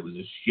fact that it was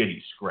a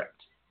shitty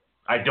script.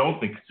 I don't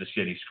think it's a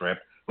shitty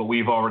script, but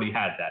we've already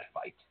had that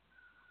fight.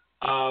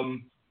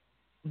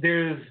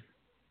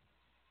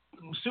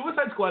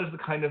 Suicide Squad is the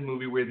kind of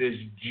movie where there's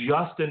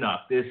just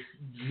enough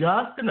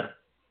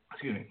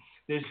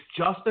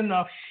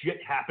shit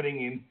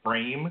happening in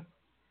frame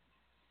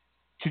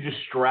to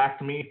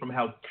distract me from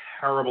how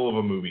terrible of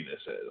a movie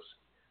this is.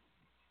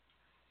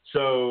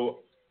 So,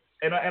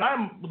 and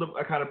I'm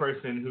a kind of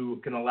person who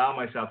can allow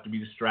myself to be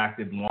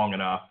distracted long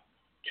enough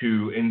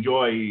to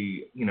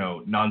enjoy,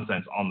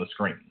 nonsense on the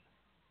screen.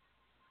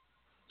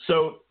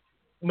 So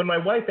when my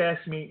wife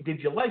asked me, did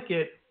you like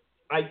it?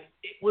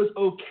 It was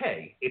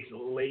okay. It's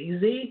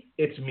lazy.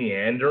 It's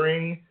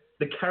meandering.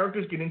 The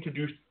characters get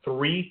introduced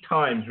 3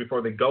 times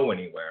before they go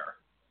anywhere.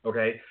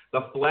 Okay?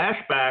 The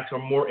flashbacks are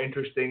more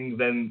interesting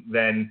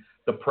than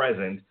the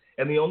present.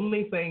 And the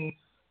only thing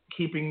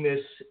keeping this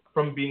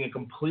from being a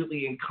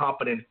completely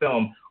incompetent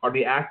film are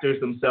the actors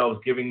themselves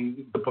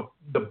giving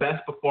the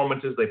best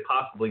performances they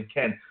possibly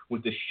can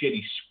with the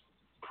shitty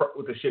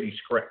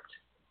script.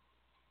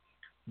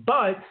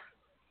 But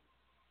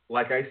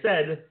like I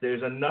said,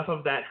 there's enough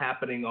of that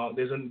happening.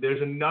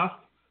 There's enough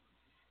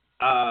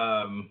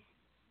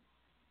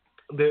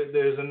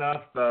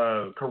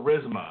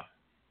charisma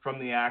from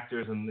the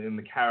actors and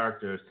the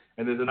characters,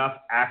 and there's enough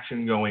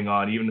action going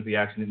on, even if the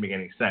action didn't make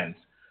any sense,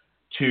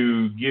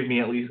 to give me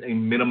at least a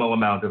minimal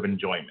amount of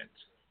enjoyment.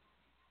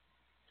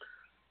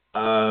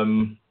 I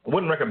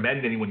wouldn't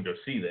recommend anyone go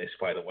see this,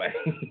 by the way.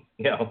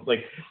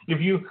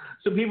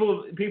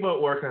 People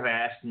at work have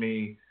asked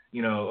me,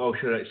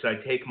 should I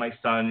take my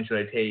son?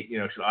 Should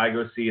I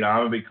go see it?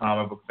 I'm a big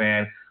comic book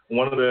fan.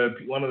 One of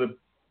the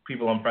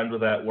people I'm friends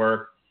with at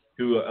work,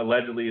 who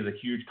allegedly is a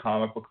huge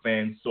comic book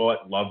fan, saw it,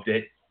 loved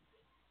it,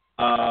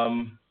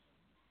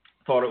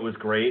 thought it was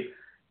great.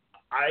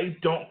 I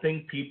don't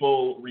think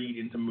people read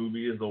into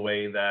movies the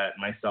way that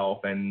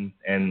myself and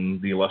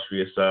the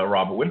illustrious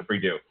Robert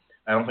Winfree do.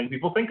 I don't think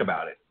people think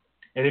about it.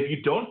 And if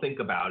you don't think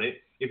about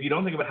it, if you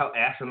don't think about how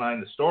asinine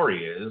the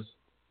story is,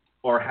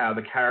 or how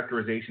the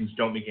characterizations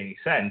don't make any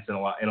sense in a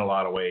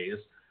lot of ways,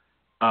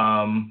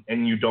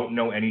 and you don't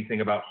know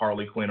anything about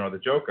Harley Quinn or the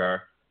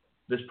Joker,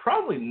 there's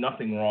probably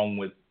nothing wrong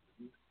with.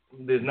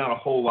 There's not a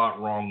whole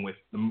lot wrong with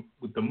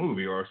the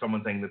movie, or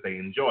someone saying that they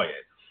enjoy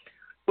it,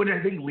 which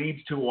I think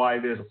leads to why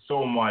there's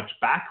so much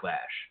backlash.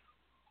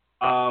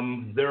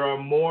 There are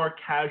more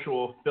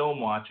casual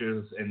film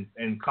watchers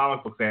and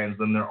comic book fans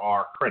than there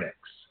are critics.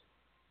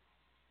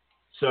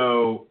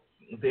 So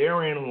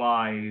therein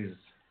lies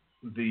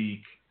the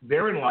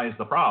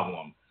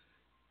problem.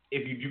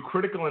 If you do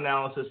critical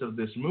analysis of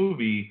this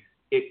movie,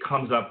 it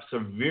comes up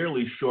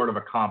severely short of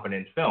a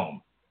competent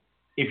film.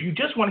 If you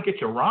just want to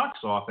get your rocks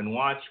off and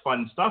watch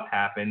fun stuff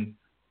happen,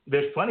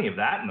 there's plenty of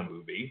that in the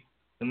movie,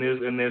 and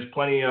there's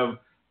plenty of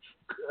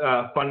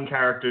fun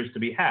characters to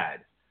be had.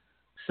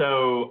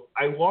 So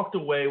I walked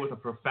away with a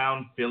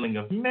profound feeling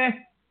of meh,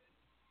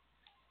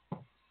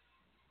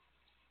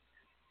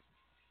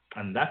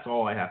 and that's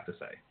all I have to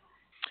say.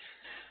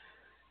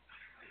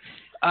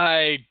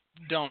 I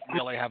don't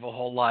really have a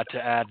whole lot to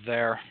add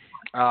there.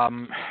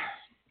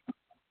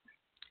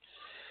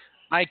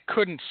 I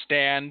couldn't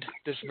stand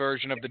this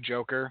version of the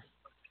Joker.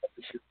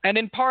 And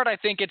in part, I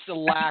think it's a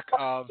lack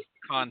of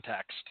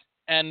context.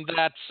 And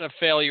that's a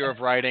failure of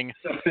writing.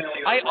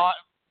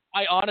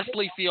 I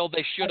honestly feel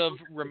they should have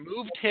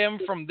removed him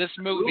from this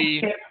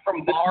movie,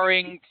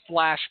 barring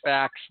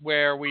flashbacks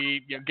where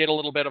we get a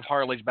little bit of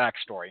Harley's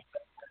backstory.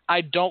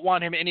 I don't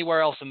want him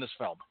anywhere else in this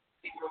film.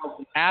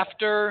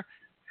 After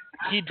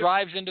he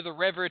drives into the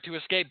river to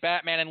escape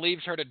Batman and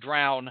leaves her to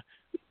drown,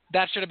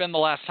 that should have been the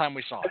last time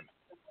we saw him.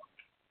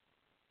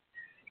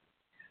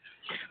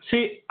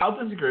 See,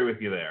 I'll disagree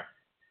with you there.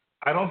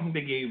 I don't think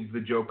they gave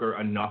the Joker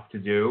enough to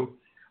do.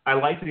 I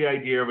like the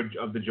idea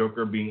of the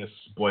Joker being a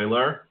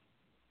spoiler.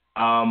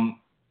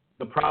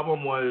 The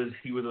problem was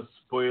he was a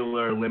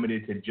spoiler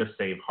limited to just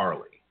save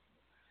Harley.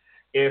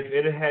 If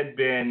it had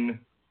been,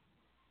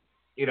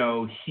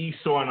 he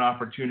saw an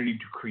opportunity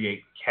to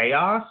create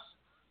chaos,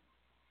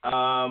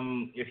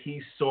 if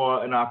he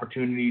saw an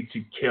opportunity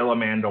to kill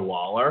Amanda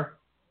Waller,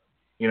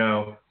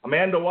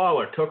 Amanda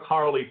Waller took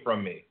Harley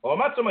from me. Well, I'm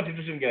not so much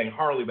interested in getting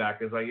Harley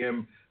back as I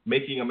am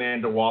making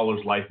Amanda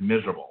Waller's life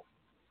miserable.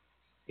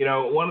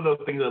 One of the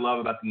things I love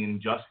about the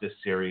Injustice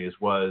series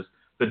was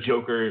the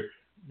Joker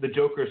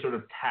sort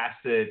of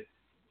tacit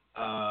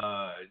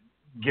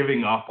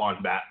giving up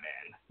on Batman.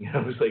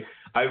 It's like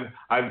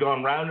I've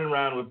gone round and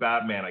round with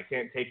Batman. I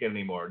can't take it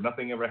anymore.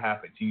 Nothing ever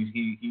happens.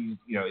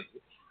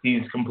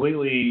 He's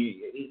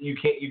completely you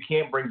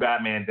can't bring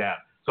Batman down.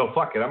 So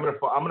fuck it. I'm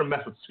gonna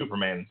mess with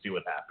Superman and see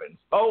what happens.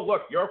 Oh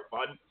look, you're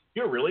fun.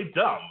 You're really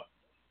dumb.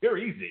 You're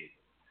easy.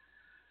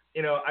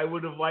 I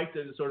would have liked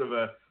a sort of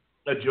a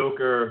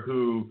Joker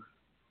who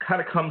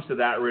kind of comes to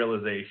that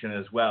realization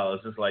as well.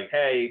 It's just like,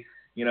 hey,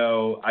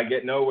 I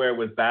get nowhere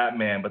with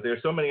Batman, but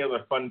there's so many other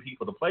fun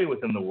people to play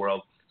with in the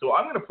world. So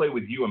I'm going to play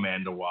with you,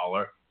 Amanda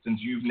Waller, since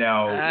you've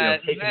now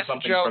taken something from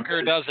me. This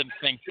Joker doesn't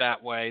think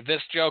that way.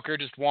 This Joker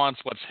just wants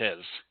what's his.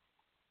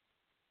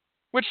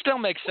 Which still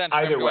makes sense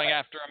for him going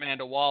after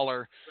Amanda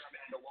Waller.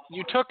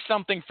 You took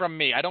something from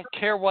me. I don't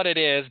care what it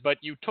is, but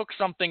you took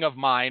something of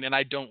mine, and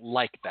I don't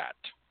like that.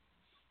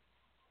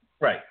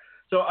 Right.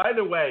 So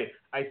either way,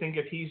 I think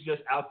if he's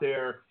just out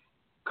there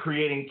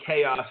creating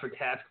chaos for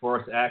Task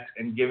Force X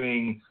and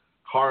giving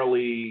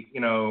Harley,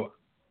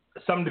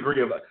 some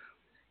degree of...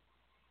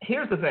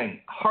 Here's the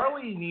thing.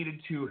 Harley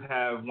needed to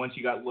have, once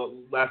you got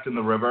left in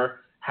the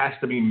river, has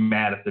to be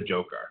mad at the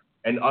Joker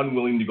and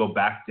unwilling to go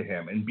back to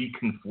him and be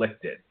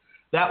conflicted.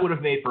 That would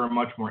have made for a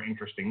much more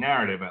interesting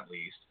narrative, at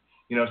least.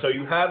 So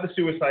you have the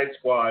Suicide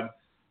Squad.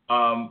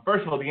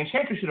 First of all, the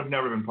Enchantress should have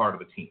never been part of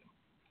the team.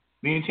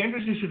 The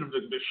Enchantress should have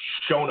just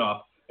shown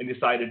up and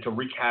decided to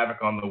wreak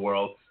havoc on the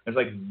world. It's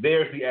like,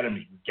 there's the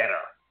enemy, get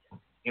her.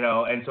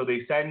 And so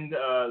they send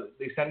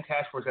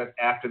Task Force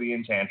after the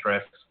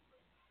Enchantress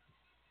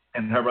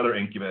and her brother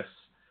Incubus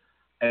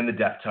and the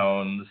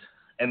Deftones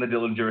and the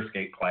Dillinger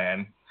Escape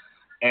Plan.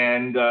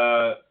 And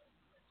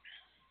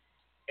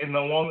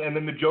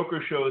then the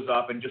Joker shows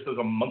up and just throws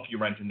a monkey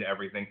wrench into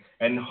everything.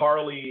 And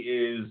Harley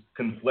is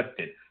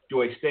conflicted.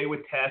 Do I stay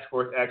with Task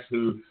Force X,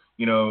 who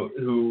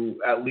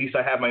at least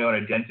I have my own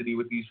identity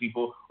with these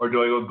people, or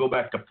do I go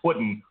back to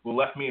Puddin, who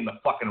left me in the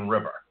fucking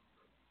river?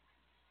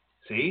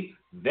 See,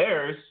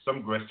 there's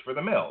some grist for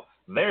the mill.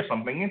 There's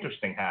something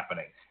interesting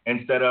happening.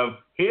 Instead of,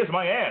 here's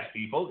my ass,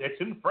 people, it's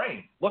in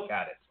frame. Look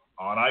at it.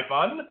 Aren't I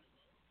fun?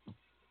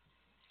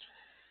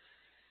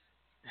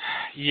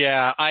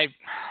 Yeah,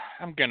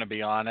 I'm going to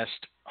be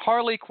honest.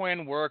 Harley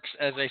Quinn works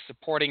as a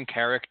supporting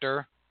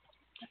character.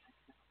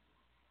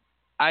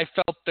 I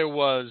felt there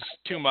was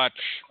too much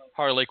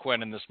Harley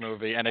Quinn in this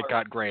movie, and it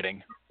got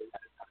grating.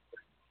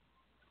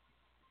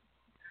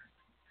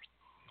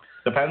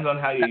 Depends on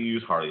how you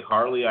use Harley.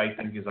 Harley, I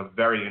think, is a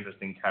very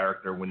interesting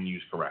character when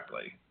used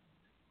correctly.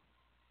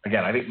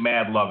 Again, I think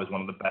Mad Love is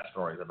one of the best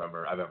stories I've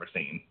ever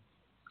seen.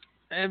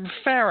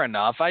 Fair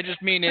enough. I just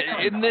mean,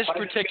 in this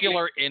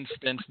particular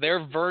instance,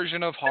 their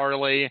version of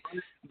Harley,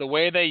 the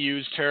way they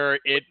used her,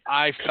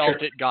 I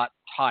felt it got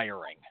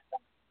tiring.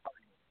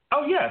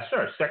 Oh, yeah,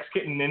 sure. Sex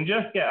Kitten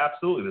Ninja? Yeah,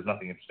 absolutely. There's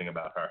nothing interesting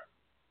about her.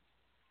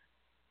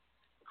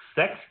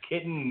 Sex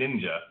Kitten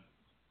Ninja.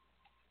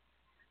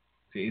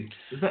 See,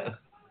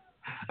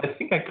 I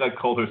think I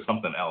called her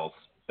something else.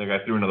 I think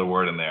I threw another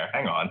word in there.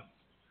 Hang on.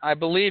 I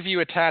believe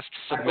you attached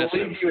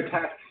submissive.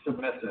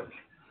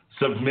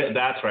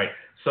 That's right.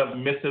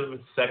 Submissive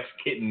Sex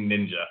Kitten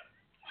Ninja.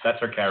 That's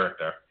her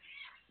character.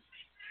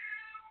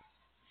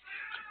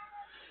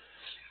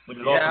 Which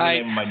is also the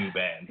name of my new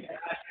band.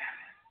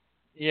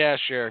 Yeah,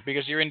 sure,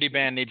 because your indie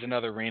band needs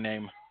another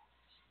rename.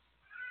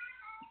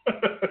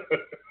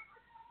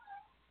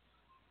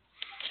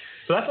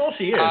 So that's all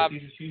she is.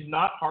 She's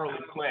not Harley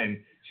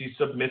Quinn. She's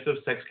Submissive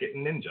Sex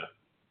Kitten Ninja.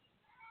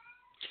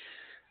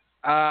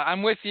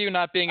 I'm with you,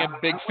 not being a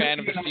big fan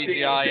of the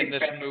CGI in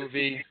this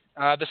movie.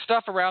 The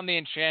stuff around the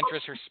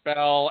Enchantress, her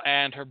spell,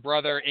 and her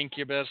brother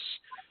Incubus.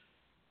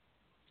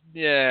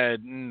 Yeah,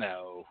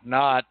 no,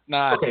 not.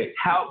 Okay,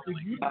 how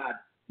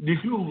did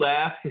you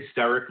laugh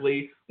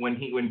hysterically when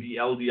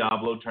El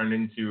Diablo turned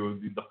into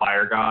the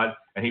fire god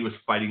and he was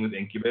fighting with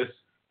Incubus?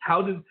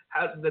 Now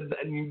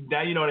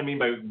you know what I mean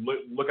by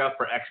look out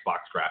for Xbox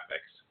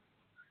graphics.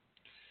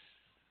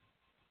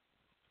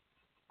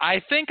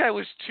 I think I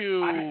was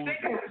too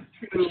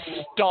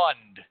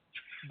stunned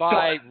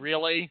by,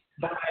 really,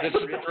 this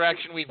is the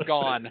direction we've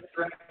gone,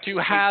 to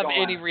have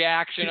any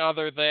reaction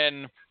other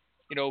than,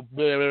 blah,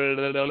 blah,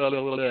 blah, blah,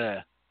 blah,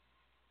 blah.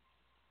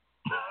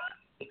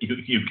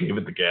 You gave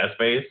it the gas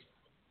face?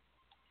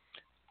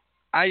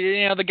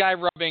 The guy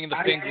rubbing the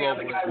finger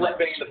over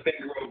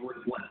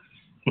his lips.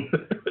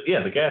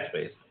 Yeah, the gas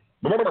face.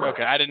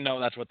 Okay, I didn't know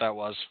that's what that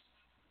was.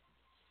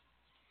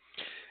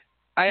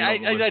 I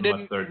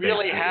didn't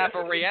really have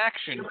a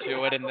reaction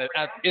to it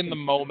in the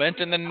moment,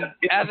 and then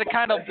as it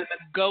kind of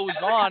goes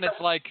on, it's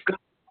like,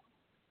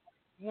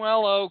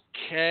 well,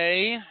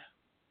 okay,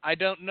 I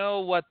don't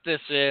know what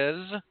this is,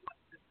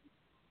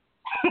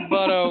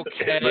 but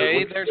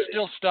okay, there's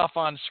still stuff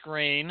on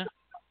screen.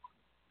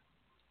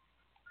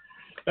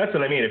 That's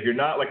what I mean. If you're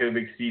not like a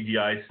big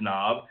CGI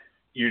snob,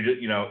 you're just,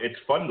 it's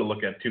fun to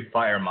look at two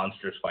fire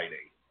monsters fighting.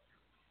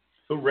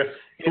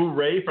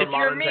 Hooray for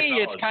modern technology. If you're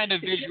me, it's kind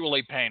of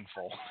visually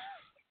painful.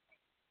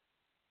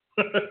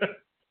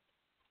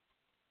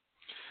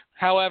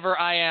 However,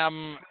 I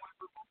am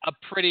a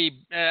pretty...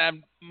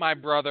 my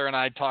brother and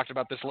I talked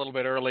about this a little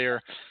bit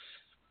earlier.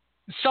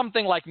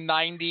 Something like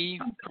 90%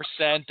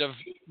 of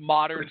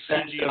modern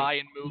CGI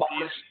in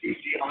movies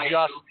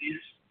just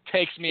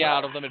takes me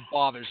out of them. It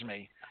bothers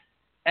me.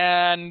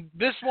 And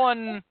this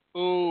one,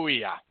 ooh,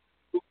 yeah.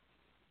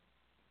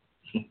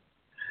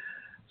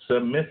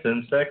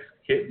 Submissive Sex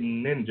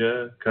Kitten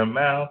Ninja, come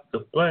out to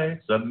play.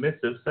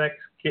 Submissive Sex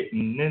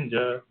Kitten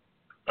Ninja.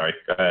 All right,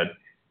 go ahead.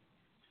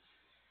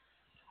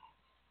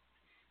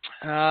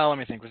 Let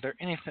me think. Was there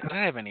anything? Did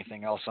I have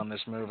anything else on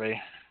this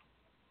movie?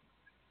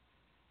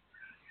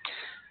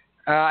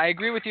 I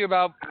agree with you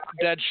about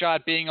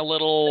Deadshot being a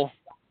little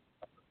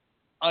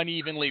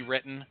unevenly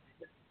written.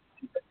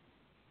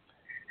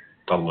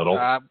 A little?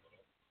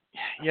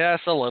 Yes,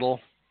 a little.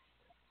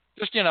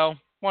 Just,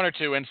 one or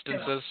two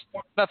instances.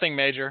 Nothing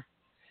major.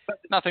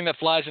 Nothing that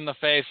flies in the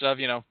face of,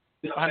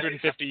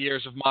 150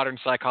 years of modern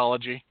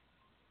psychology.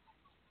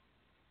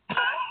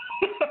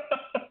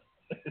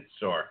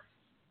 Sure.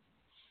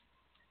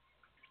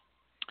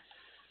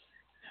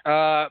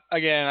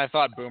 Again, I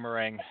thought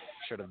Boomerang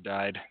should have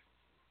died.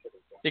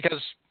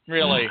 Because,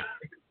 really,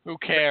 who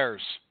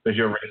cares? Because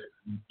you're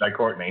racist by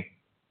Courtney.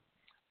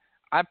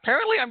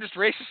 Apparently, I'm just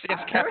racist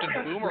against Captain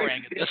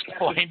Boomerang at this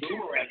point.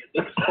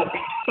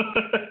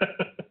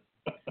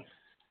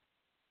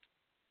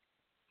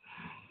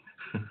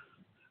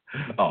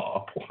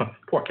 Oh,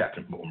 poor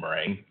Captain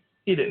Boomerang.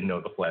 He didn't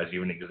know the Flash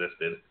even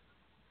existed.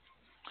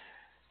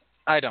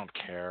 I don't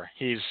care.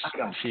 He's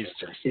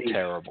just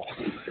terrible.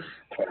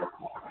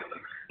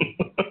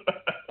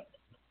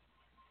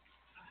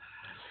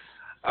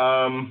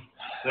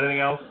 Anything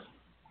else?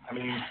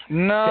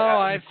 No,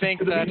 I think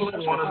that's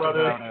about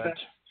it.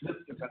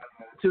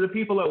 To the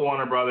people at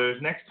Warner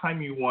Brothers, next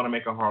time you want to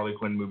make a Harley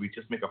Quinn movie,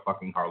 just make a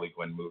fucking Harley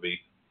Quinn movie.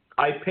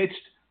 I pitched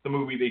the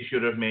movie they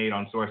should have made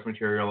on source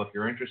material. If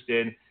you're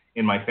interested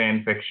in my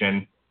fan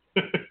fiction,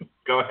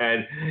 go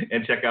ahead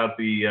and check out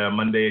the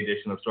Monday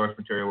edition of Source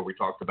Material where we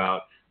talked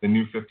about the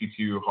New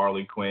 52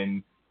 Harley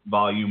Quinn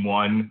Volume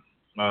 1.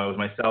 It was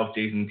myself,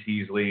 Jason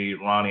Teasley,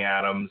 Ronnie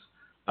Adams.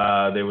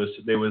 There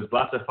was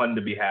lots of fun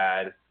to be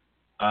had.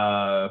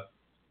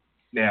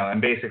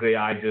 And basically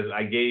I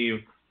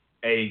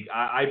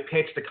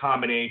pitched a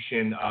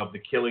combination of The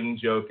Killing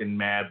Joke and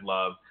Mad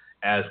Love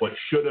as what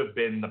should have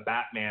been the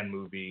Batman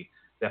movie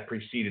that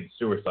preceded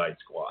Suicide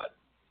Squad.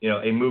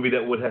 A movie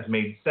that would have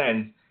made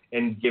sense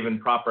and given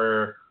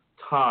proper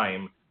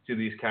time to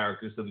these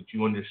characters so that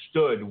you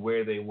understood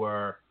where they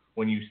were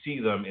when you see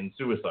them in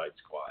Suicide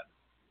Squad.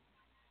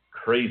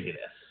 Craziness,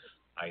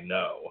 I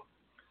know.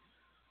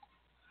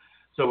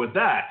 So with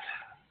that,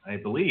 I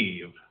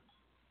believe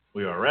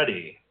we are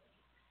ready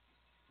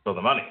for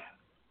the money.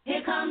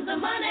 Here comes the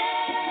money.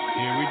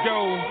 Here we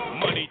go.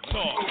 Money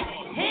talk.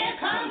 Here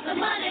comes the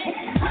money.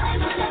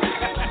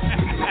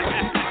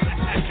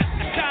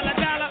 Dollar.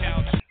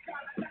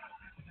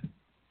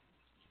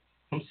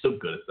 I'm so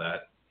good at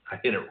that. I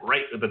hit it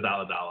right with the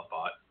dollar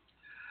part.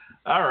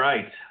 All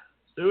right.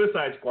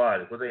 Suicide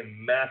Squad was a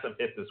massive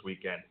hit this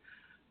weekend.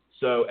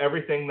 So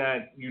everything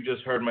that you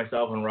just heard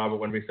myself and Robert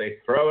Winfree say,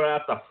 throw it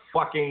out the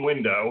fucking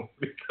window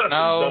because it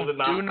does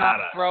not do not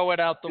matter. throw it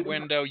out the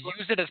window.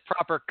 Use it as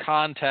proper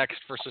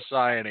context for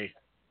society.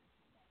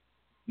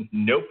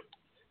 Nope.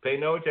 Pay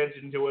no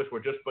attention to us.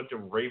 We're just a bunch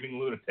of raving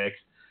lunatics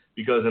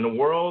because in a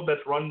world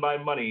that's run by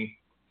money,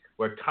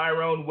 where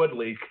Tyrone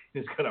Woodley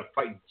is going to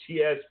fight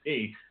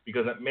GSP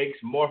because it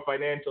makes more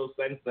financial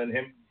sense than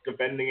him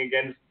defending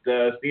against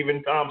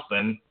Stephen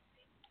Thompson,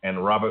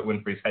 and Robert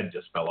Winfree's head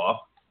just fell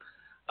off.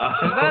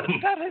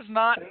 That has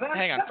not.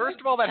 Hang on. First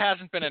of all, that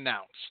hasn't been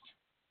announced.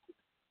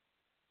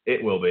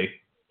 It will be.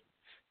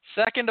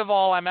 Second of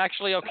all, I'm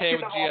actually okay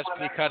with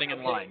GSP cutting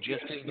in line.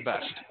 GSP is the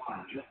best.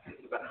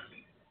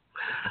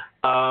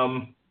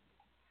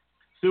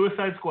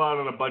 Suicide Squad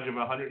on a budget of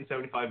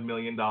 $175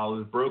 million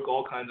broke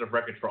all kinds of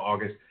records for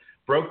August.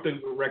 Broke the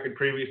record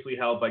previously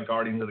held by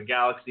Guardians of the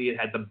Galaxy. It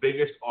had the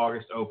biggest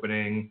August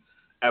opening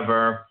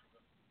ever.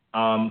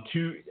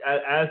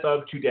 As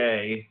of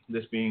today,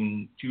 this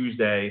being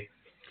Tuesday,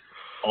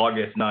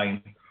 August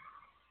 9th,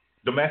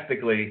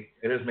 domestically,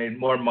 it has made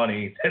more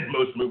money than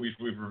most movies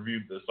we've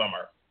reviewed this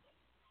summer.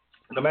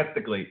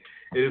 Domestically,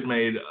 it has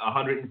made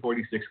 $146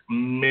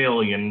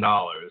 million.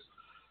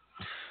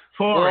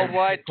 Foreign,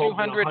 worldwide,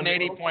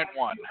 280.1.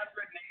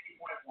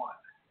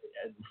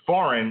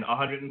 Foreign,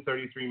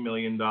 $133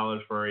 million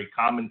for a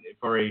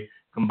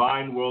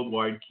combined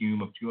worldwide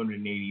cum of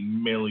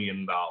 $280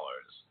 million.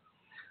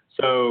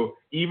 So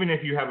even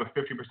if you have a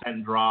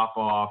 50% drop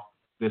off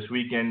this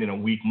weekend in a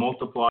week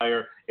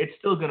multiplier, it's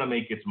still going to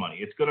make its money.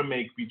 It's going to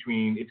make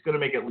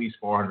at least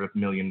 $400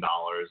 million.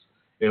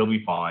 It'll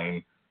be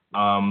fine.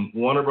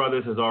 Warner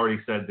Brothers has already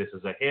said this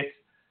is a hit.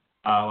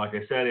 Like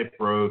I said, it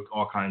broke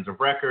all kinds of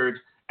records,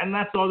 and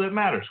that's all that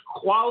matters.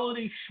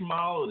 Quality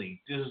schmality,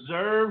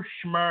 deserve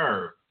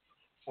schmerv.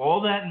 All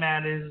that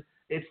matters.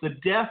 It's the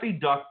Daffy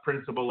Duck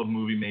principle of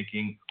movie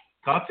making.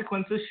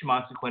 Consequences,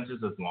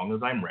 schmonsequences, as long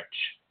as I'm rich.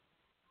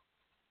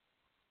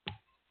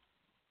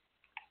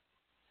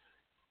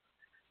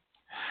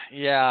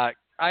 Yeah,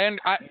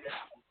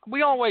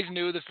 we always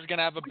knew this was going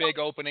to have a big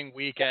opening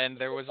weekend.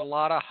 There was a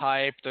lot of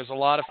hype. There's a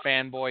lot of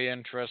fanboy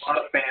interest.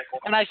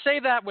 And I say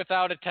that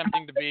without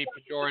attempting to be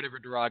pejorative or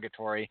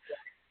derogatory.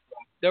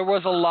 There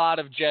was a lot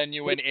of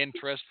genuine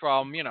interest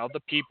from,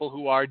 the people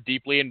who are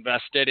deeply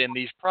invested in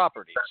these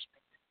properties.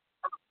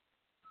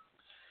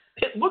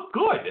 It looked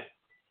good.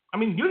 I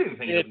mean, you didn't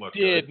think it looked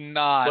good. It did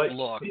not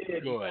look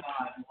good.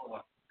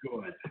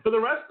 For the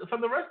rest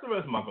of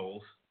us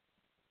muggles,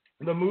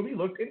 the movie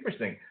looked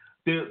interesting.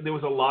 There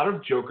was a lot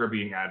of Joker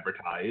being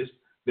advertised.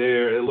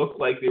 It looked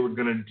like they were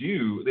going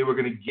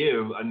to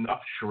give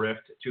enough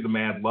shrift to the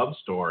Mad Love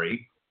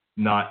story,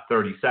 not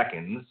 30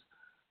 seconds.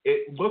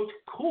 It looked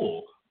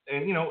cool.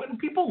 And, and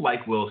people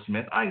like Will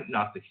Smith. I'm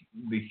not the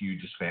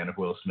hugest fan of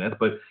Will Smith,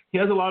 but he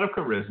has a lot of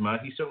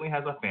charisma. He certainly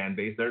has a fan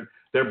base.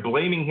 They're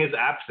blaming his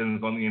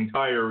absence on the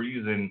entire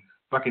reason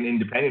fucking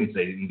Independence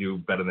Day didn't do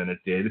better than it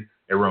did,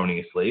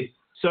 erroneously.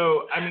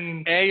 So, I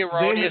mean... A,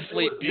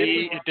 erroneously,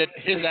 B,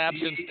 his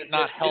absence did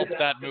not help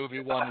that movie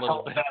one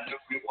little bit.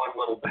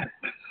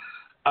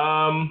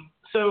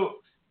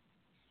 So,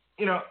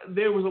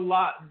 there was a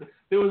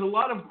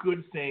lot of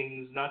good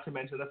things, not to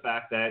mention the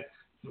fact that,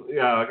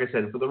 like I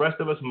said, for the rest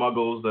of us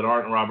muggles that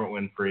aren't Robert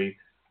Winfree,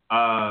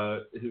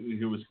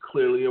 who was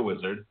clearly a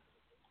wizard...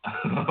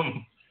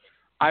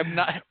 I'm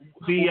not...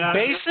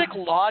 basic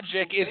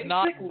logic is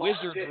not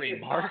wizardry,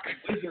 Mark.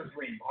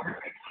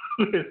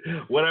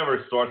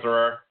 Whatever,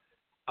 sorcerer.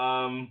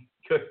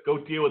 Go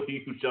deal with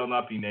he who shall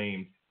not be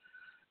named.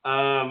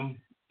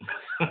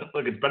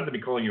 Look, it's better to be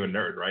calling you a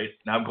nerd, right?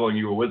 Now I'm calling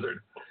you a wizard.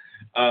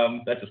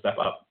 That's a step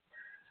up.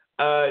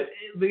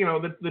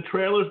 The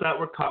trailers that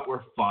were cut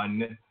were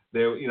fun.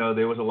 There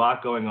was a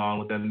lot going on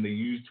with them. They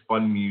used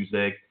fun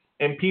music,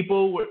 and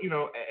people were,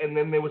 and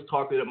then there was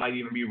talk that it might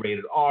even be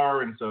rated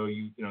R, and so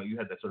you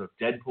had that sort of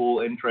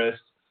Deadpool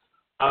interest.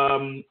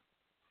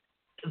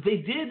 They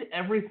did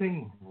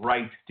everything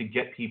right to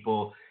get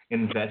people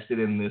invested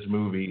in this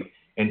movie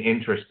and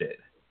interested.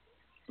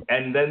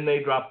 and then they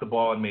dropped the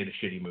ball and made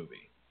a shitty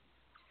movie.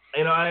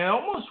 And I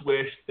almost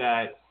wish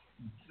that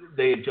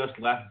they had just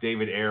left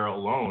David Ayer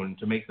alone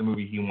to make the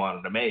movie he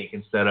wanted to make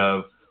instead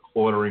of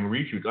ordering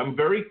reshoots.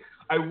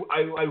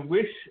 I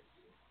wish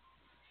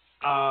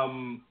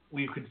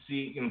we could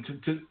see,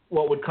 to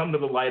what would come to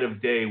the light of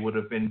day would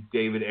have been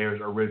David Ayer's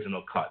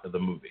original cut of the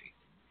movie.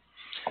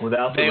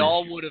 They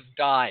all would have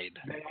died.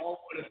 No.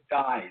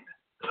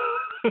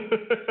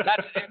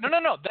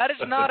 That is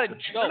not a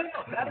joke.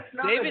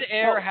 David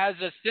Ayer has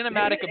a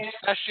cinematic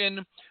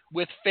obsession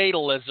with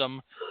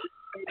fatalism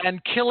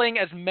and killing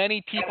as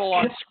many people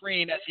on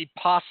screen as he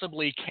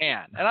possibly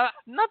can. And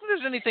not that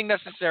there's anything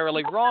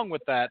necessarily wrong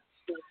with that,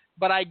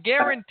 but I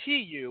guarantee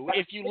you,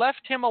 if you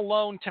left him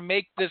alone to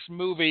make this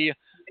movie,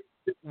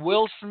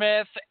 Will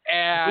Smith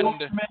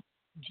and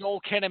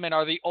Joel Kinnaman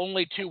are the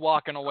only two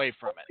walking away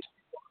from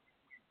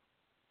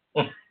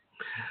it.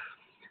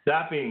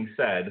 That being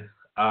said,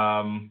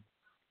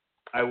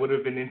 I would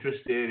have been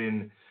interested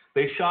in.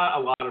 They shot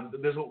a lot of.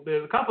 There's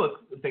a couple of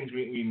things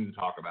we need to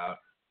talk about.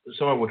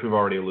 Some of which we've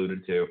already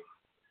alluded to.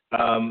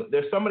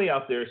 There's somebody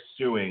out there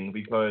suing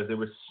because there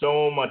was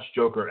so much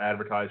Joker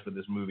advertised for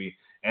this movie,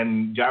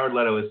 and Jared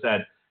Leto has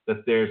said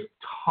that there's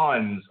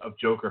tons of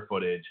Joker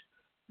footage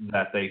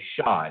that they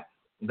shot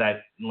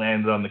that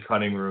landed on the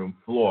cutting room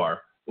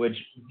floor. Which,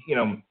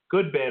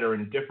 good, bad, or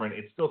indifferent,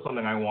 it's still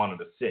something I wanted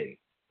to see.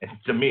 And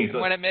to me,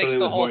 so when it makes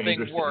the whole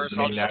thing worse,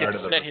 I'll just get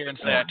to sit here and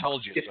say I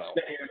told you so.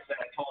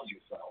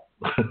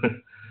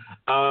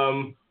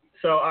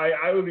 So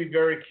I would be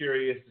very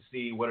curious to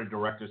see what a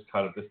director's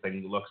cut of this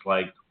thing looks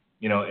like.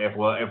 If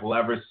we'll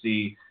ever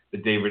see the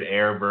David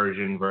Ayer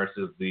version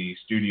versus the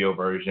studio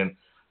version.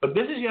 But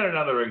this is yet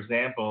another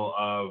example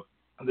of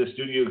the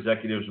studio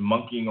executives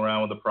monkeying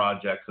around with the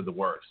project to the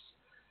worst.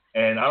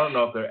 And I don't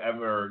know if they're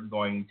ever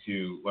going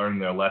to learn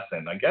their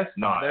lesson. I guess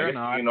not. They're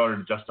not. In order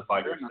to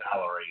justify their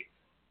salary,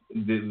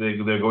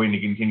 they're going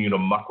to continue to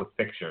muck with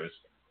pictures.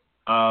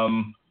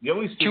 The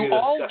only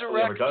studio that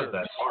ever does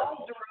that.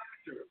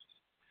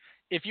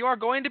 If you are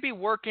going to be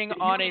working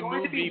on a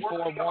movie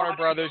for Warner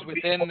Brothers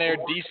within their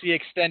DC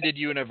Extended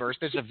Universe,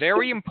 there's a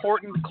very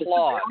important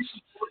clause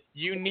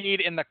you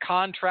need in the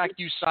contract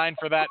you sign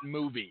for that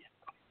movie.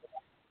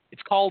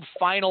 It's called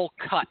Final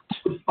Cut.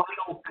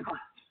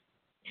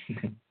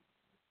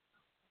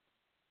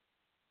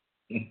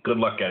 Good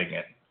luck getting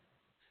it.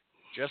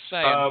 Just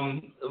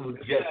saying.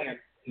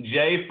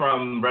 Jay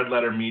from Red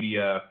Letter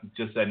Media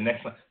just said,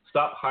 next time,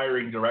 stop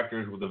hiring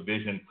directors with a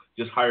vision.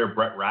 Just hire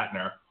Brett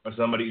Ratner or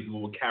somebody who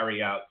will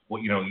carry out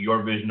what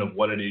your vision of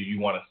what it is you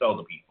want to sell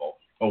to people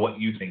or what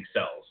you think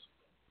sells.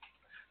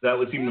 That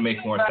would seem to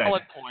make more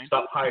sense.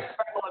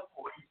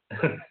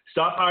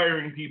 Stop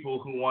hiring people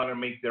who want to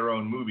make their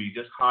own movie.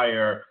 Just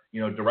hire,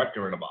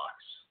 director in a box.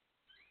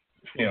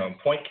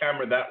 Point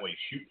camera that way,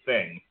 shoot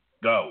thing,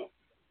 go.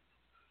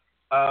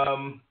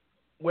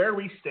 Where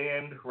we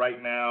stand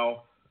right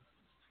now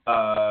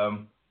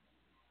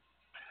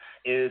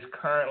is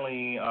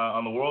currently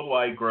on the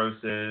worldwide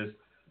grosses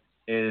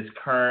is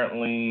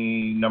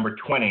currently number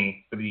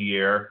 20 for the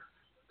year.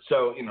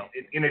 So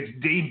in its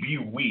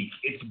debut week,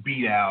 it's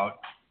beat out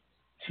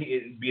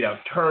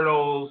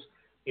Turtles,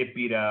 it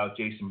beat out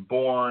Jason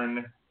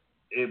Bourne,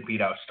 it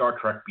beat out Star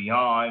Trek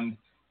Beyond,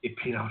 it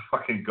beat out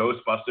fucking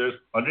Ghostbusters,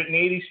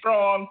 180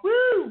 strong.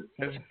 Woo!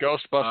 This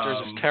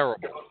Ghostbusters is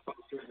terrible.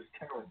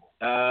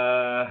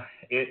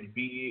 It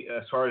beat,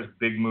 as far as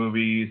big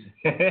movies,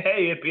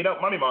 hey, it beat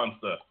out Money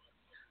Monster.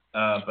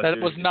 But that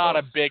was not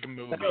a big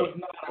movie.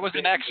 It was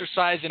an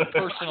exercise in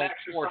personal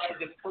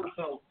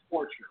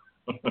torture.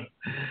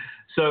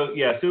 So,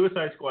 yeah,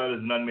 Suicide Squad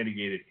is an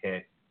unmitigated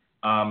hit.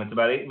 It's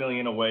about $8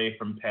 million away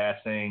from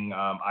passing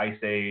Ice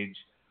Age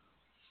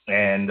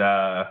and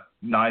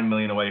 $9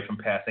 million away from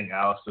passing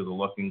Alice Through the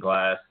Looking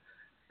Glass.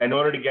 In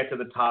order to get to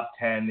the top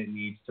 10, it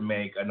needs to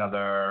make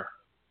another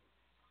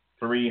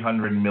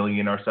 $300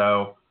 million or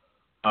so.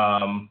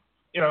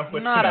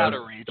 Which not out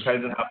of reach.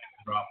 Depends on how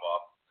things drop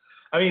off.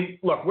 I mean,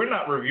 look, we're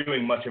not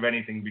reviewing much of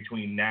anything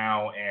between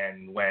now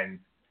and when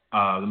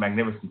the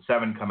Magnificent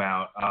Seven come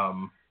out.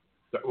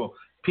 Well,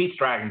 Pete's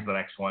Dragon's the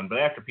next one, but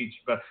I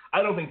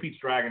don't think Pete's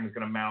Dragon is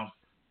going to mount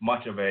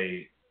much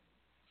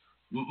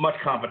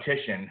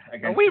competition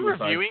against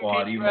Suicide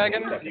Squad. Pete's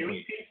Dragon?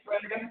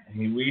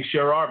 We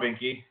sure are,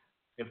 Binky.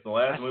 If the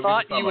last movie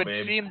thought you had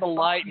seen the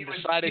light and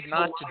decided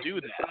not to do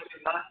that.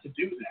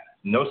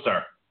 No,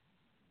 sir.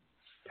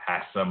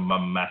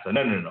 Passamamassa.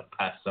 No.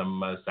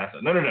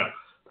 Passamassa. No.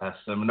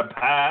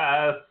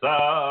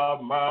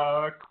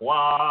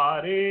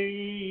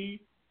 Passamaquoddy.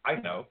 I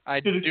know. I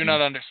do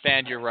not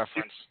understand your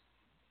reference.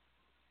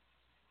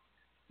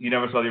 You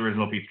never saw the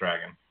original Pete's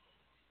Dragon?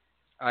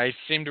 I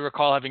seem to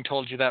recall having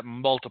told you that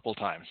multiple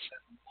times.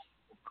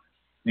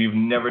 You've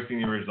never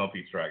seen the original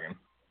Pete's Dragon?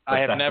 I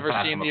have never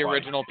seen the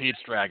original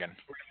Pete's Dragon.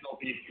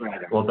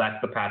 Well, that's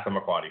the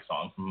Passamaquoddy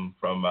song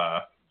from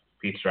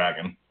Pete's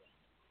Dragon.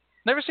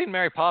 Never seen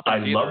Mary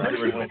Poppins either. I love the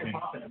original Pete's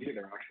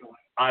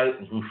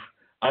Dragon.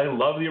 I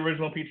love the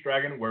original Pete's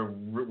Dragon. We're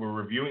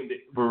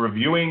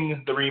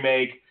reviewing the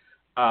remake.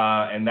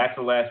 And that's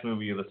the last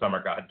movie of the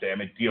summer. God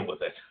damn it, deal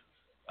with it.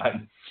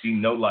 I've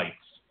seen no lights.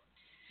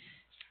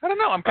 I don't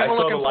know. I'm kind I of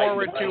saw looking the light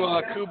forward in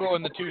the to Kubo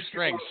and the Two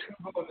Strings.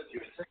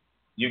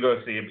 You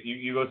go see it.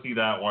 You go see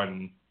that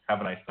one.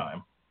 Have a nice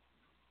time.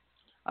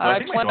 Well, I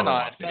plan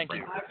on it. Thank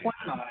you.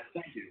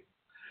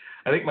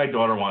 I think my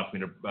daughter wants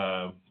me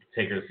to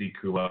take her to see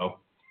Kubo.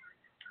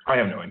 I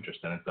have no interest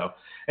in it, though.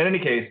 In any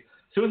case,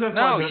 Suicide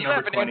Squad No, is you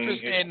number have an 20.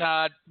 interest in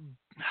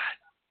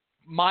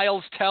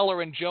Miles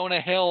Teller and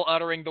Jonah Hill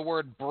uttering the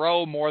word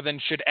bro more than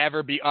should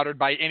ever be uttered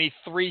by any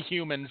three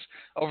humans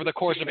over the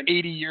course of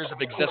 80 years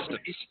of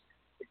existence.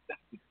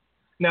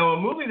 Now,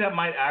 a movie that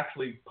might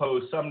actually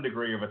pose some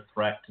degree of a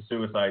threat to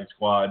Suicide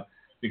Squad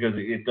because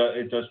it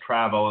does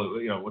travel,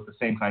 with the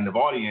same kind of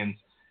audience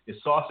is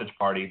Sausage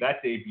Party.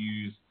 That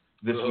debuts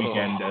this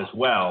weekend as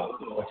well,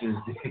 which is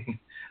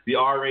the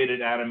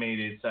R-rated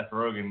animated Seth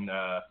Rogen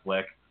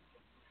flick.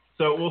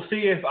 So we'll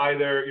see if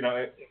either,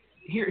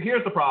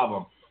 here's the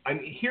problem. I'm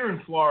here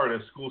in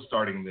Florida, school's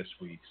starting this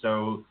week.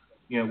 So,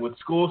 with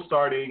school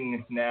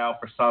starting now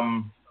for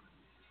some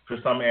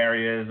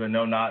areas, I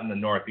know not in the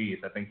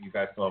Northeast. I think you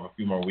guys still have a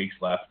few more weeks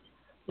left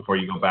before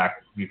you go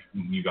back. You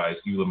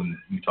live in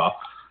Utah.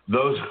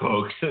 Those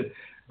folks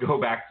go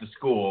back to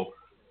school.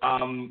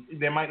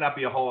 There might not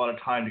be a whole lot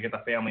of time to get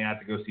the family out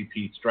to go see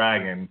Pete's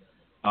Dragon.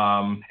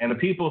 And the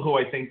people who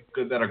I think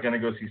that are going to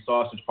go see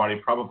Sausage Party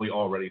probably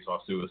already saw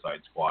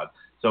Suicide Squad.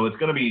 So it's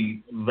going to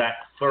be that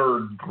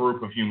third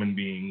group of human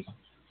beings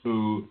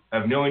who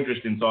have no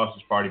interest in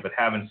Sausage Party but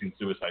haven't seen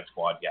Suicide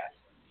Squad yet.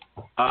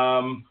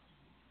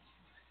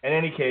 In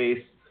any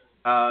case,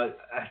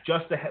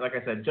 just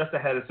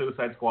ahead of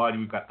Suicide Squad,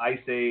 we've got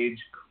Ice Age,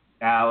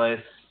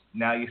 Alice,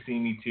 Now You See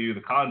Me 2, The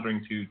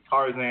Conjuring 2,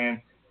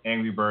 Tarzan,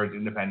 Angry Birds,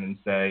 Independence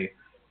Day,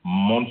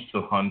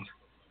 Monster Hunt,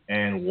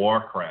 and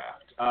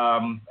Warcraft.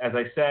 As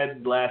I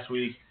said last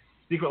week,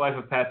 Secret Life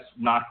of Pets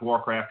knocked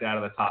Warcraft out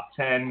of the top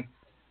 10.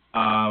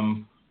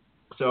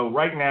 So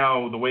right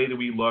now, the way that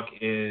we look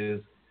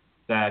is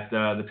that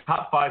the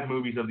top 5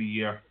 movies of the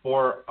year,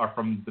 4 are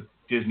from the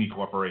Disney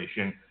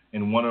Corporation,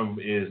 and one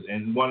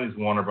is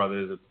Warner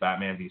Brothers. It's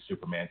Batman v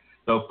Superman.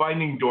 So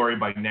Finding Dory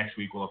by next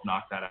week will have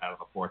knocked that out of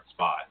the 4th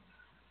spot.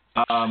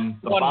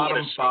 The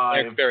bottom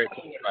 5 very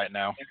close right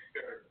now.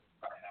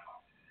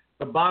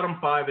 The bottom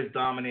 5 is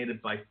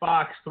dominated by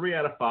Fox. 3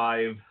 out of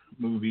 5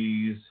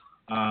 movies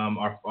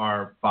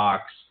are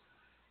Fox.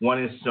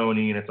 One is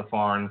Sony, and it's a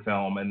foreign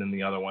film, and then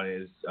the other one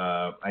is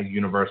a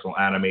Universal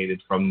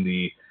animated from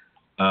the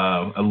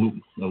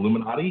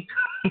Illuminati?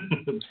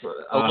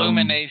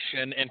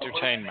 Illumination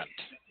Entertainment.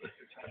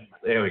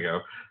 There we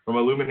go. From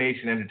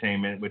Illumination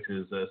Entertainment, which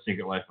is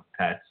Secret Life of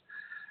Pets.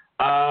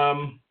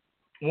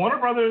 Warner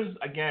Brothers,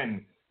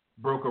 again,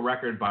 broke a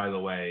record, by the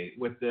way.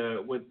 With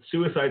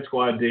Suicide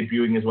Squad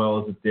debuting as well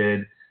as it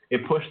did,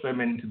 it pushed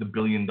them into the $1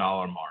 billion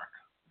mark.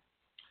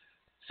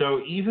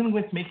 So even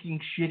with making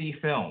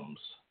shitty films,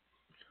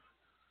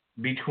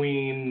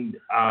 between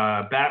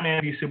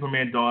Batman v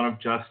Superman Dawn of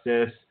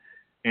Justice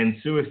and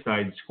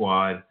Suicide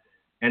Squad,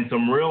 and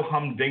some real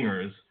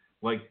humdingers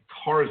like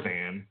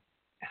Tarzan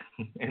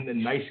and The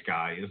Nice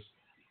Guys,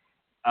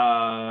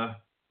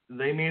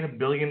 they've made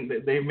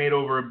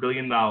over $1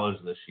 billion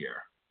this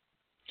year.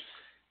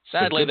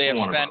 Sadly, they have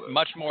spent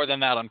much more than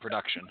that on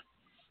production.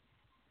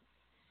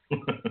 We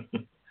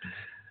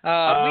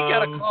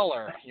got a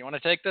caller. You want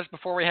to take this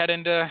before we head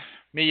into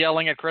me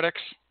yelling at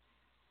critics?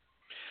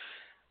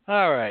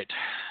 All right.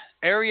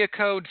 Area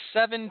code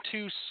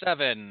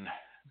 727.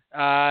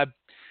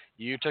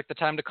 You took the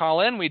time to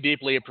call in. We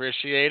deeply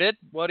appreciate it.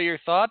 What are your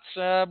thoughts?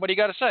 What do you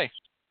got to say?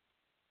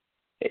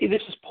 Hey,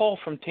 this is Paul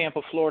from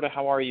Tampa, Florida.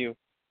 How are you?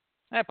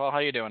 Hey, Paul. How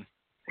you doing?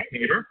 Hey,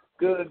 neighbor.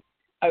 Good.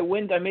 I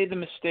made the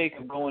mistake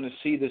of going to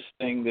see this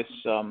thing.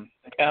 And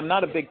I'm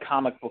not a big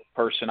comic book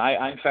person.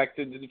 I in fact,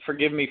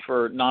 forgive me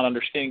for not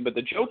understanding, but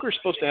the Joker's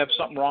supposed to have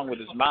something wrong with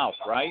his mouth,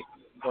 right?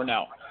 Or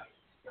no?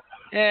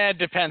 It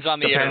depends on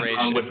the iteration.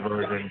 On which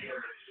version.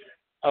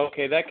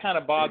 Okay, that kind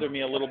of bothered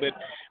me a little bit.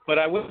 But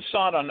I went and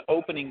saw it on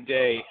opening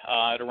day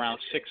at around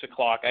 6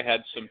 o'clock. I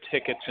had some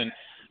tickets and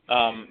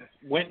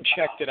went and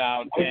checked it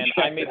out. And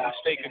I made the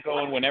mistake of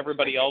going when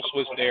everybody else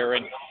was there.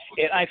 And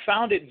I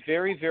found it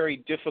very, very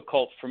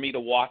difficult for me to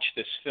watch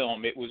this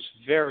film. It was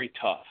very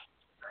tough.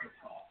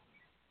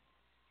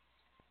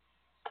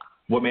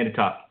 What made it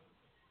tough?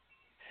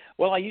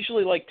 Well, I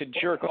usually like to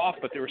jerk off,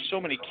 but there were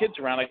so many kids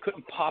around, I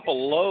couldn't pop a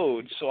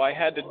load, so I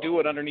had to do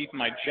it underneath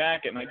my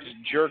jacket, and I just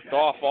jerked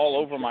off all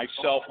over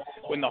myself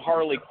when the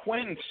Harley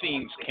Quinn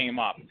scenes came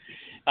up.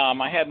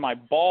 I had my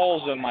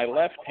balls in my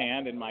left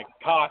hand and my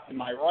cock in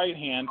my right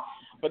hand,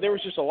 but there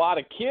was just a lot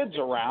of kids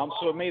around,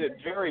 so it made it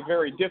very,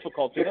 very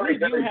difficult. Did any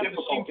of you have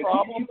the same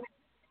problem?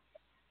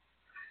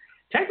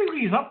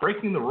 Technically, he's not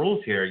breaking the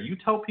rules here. You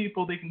tell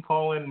people they can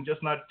call in and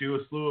just not do a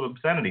slew of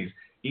obscenities.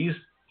 He's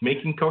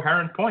making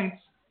coherent points.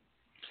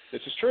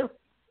 This is true.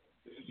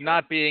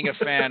 Not being a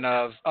fan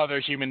of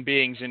other human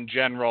beings in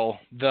general,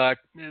 the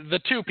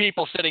two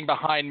people sitting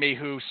behind me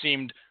who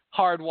seemed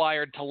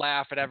hardwired to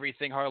laugh at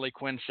everything Harley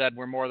Quinn said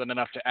were more than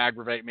enough to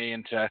aggravate me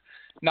into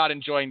not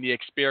enjoying the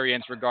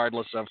experience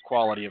regardless of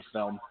quality of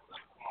film.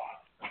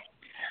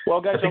 Well,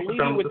 guys, I'll leave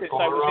you with this.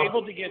 I was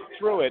able to get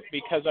through it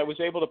because I was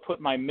able to put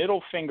my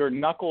middle finger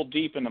knuckle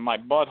deep into my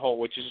butthole,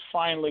 which is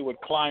finally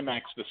what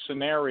climaxed the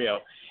scenario.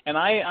 And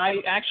I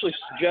actually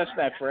suggest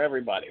that for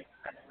everybody.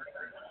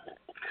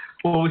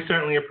 Well, we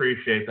certainly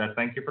appreciate that.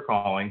 Thank you for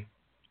calling.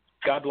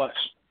 God bless.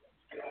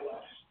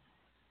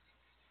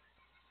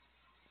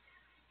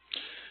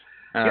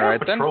 All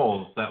right, then.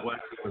 Trolls, that was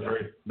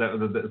very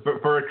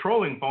for a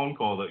trolling phone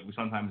call that we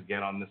sometimes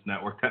get on this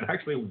network, that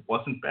actually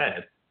wasn't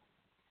bad.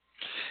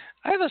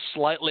 I have a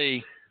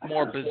slightly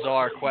more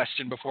bizarre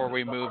question before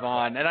we move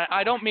on, and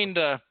I don't mean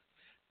to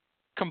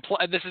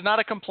complain. This is not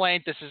a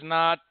complaint. This is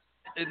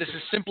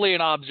simply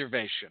an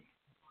observation.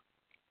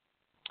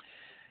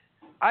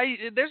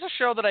 There's a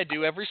show that I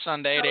do every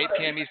Sunday at 8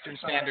 p.m. Eastern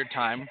Standard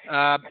Time,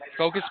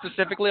 focused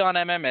specifically on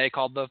MMA,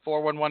 called the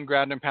 411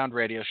 Ground and Pound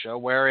Radio Show,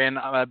 wherein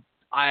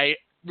I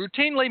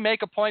routinely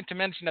make a point to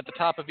mention at the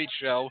top of each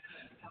show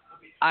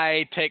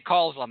I take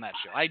calls on that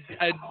show.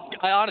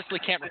 I honestly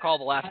can't recall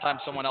the last time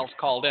someone else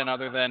called in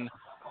other than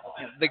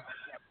the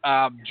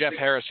Jeff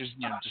Harris, who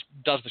just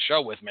does the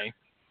show with me.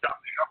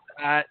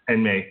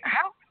 And me.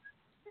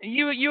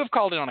 You have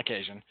called in on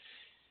occasion.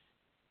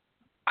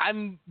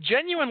 I'm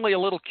genuinely a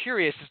little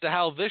curious as to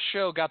how this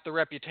show got the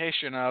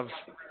reputation of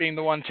being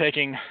the one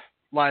taking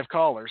live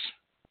callers.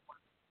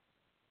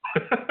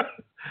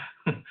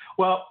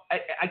 Well,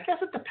 I guess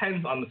it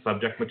depends on the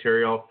subject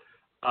material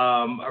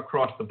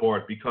across the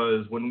board,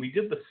 because when we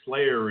did the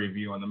Slayer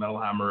review on the Metal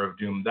Hammer of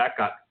Doom, that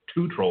got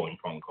 2 trolling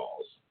phone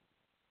calls.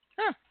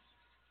 Huh.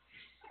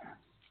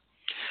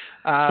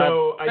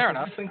 So fair I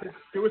enough. think that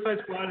Suicide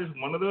Squad is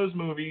one of those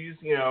movies,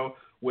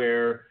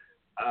 where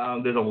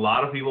there's a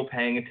lot of people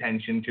paying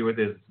attention to it.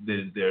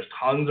 There's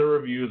tons of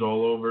reviews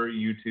all over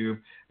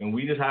YouTube, and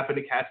we just happened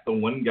to catch the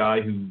one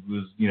guy who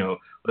was,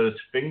 let his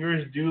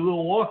fingers do a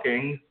little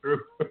walking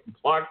through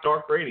Block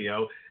Talk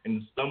Radio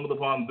and stumbled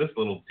upon this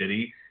little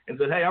ditty and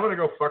said, "Hey, I'm gonna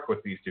go fuck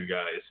with these 2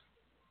 guys."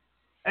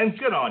 And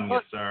good on you,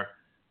 sir.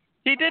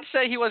 He did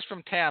say he was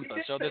from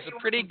Tampa, so there's a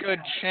pretty good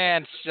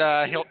chance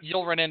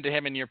you'll run into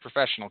him in your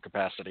professional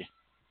capacity.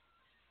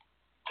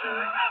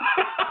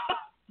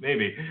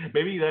 Maybe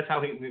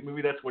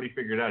that's what he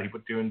figured out. He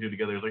put 2 and 2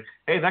 together. He's like,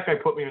 "Hey, that guy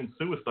put me in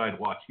Suicide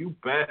Watch. You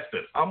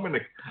bastard! I'm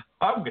gonna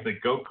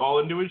go call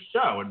into his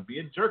show and be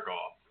a jerk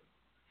off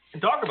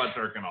and talk about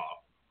jerking off."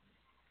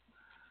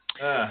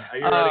 Are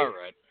you ready? All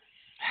right.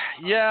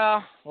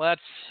 Yeah,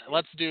 let's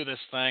do this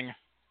thing.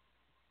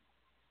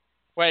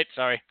 Wait,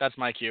 sorry, that's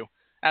my cue.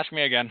 Ask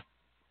me again.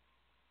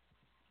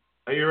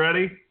 Are you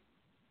ready?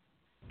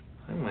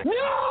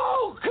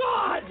 No,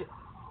 God!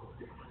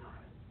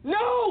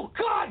 No,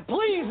 God,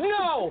 please,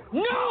 no!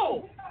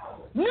 No!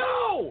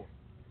 No!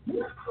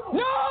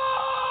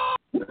 No!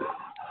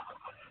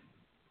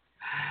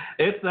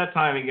 It's that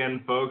time again,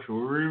 folks.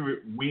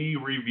 We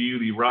review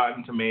the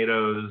Rotten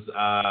Tomatoes,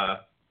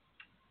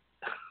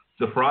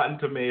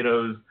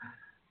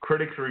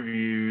 critics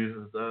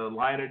reviews, a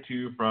line or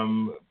 2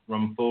 from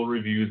full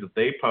reviews that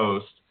they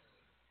post,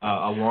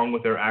 along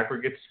with their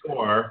aggregate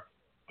score,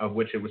 of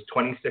which it was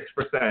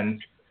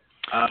 26%.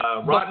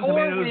 Rotten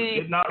Tomatoes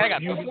did not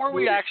review. Before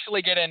we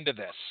actually get into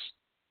this,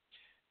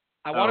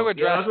 I want to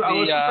address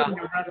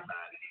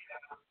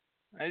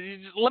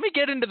let me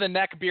get into the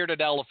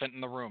neck-bearded elephant in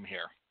the room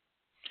here.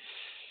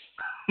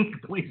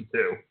 Please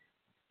do.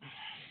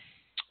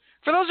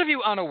 For those of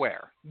you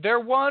unaware, there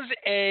was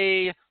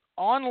a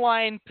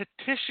online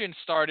petition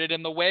started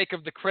in the wake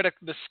of the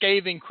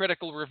scathing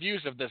critical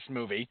reviews of this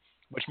movie,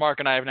 which Mark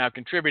and I have now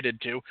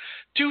contributed to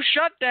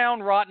shut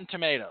down Rotten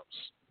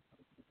Tomatoes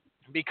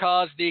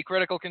because the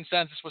critical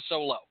consensus was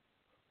so low.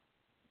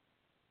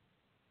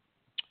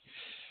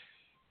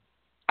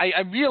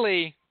 I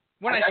really,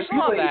 when I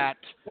saw that,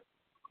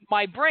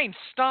 my brain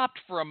stopped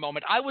for a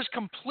moment. I was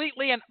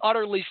completely and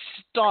utterly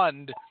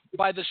stunned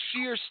by the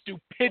sheer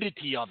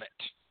stupidity of it.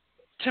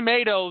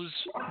 Tomatoes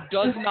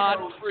does not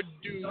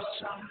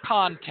produce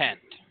content.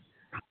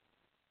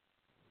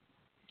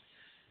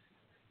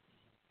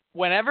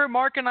 Whenever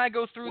Mark and I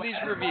go through these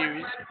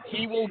reviews,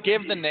 he will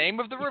give the name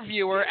of the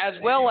reviewer as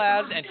well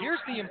as, and here's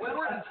the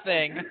important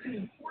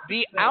thing,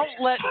 the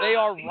outlet they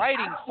are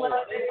writing for.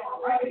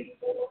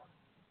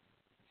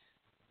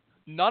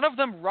 None of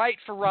them write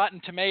for Rotten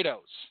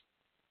Tomatoes.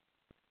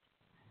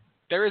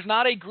 There is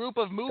not a group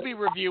of movie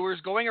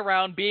reviewers going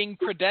around being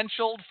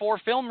credentialed for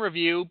film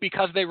review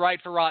because they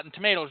write for Rotten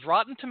Tomatoes.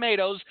 Rotten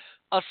Tomatoes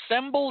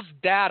assembles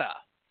data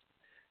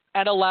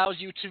and allows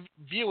you to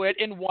view it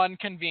in one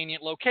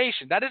convenient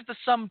location. That is the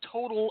sum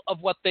total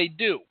of what they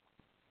do.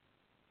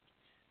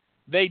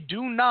 They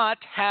do not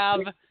have,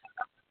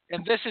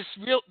 and this is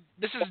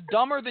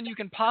dumber than you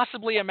can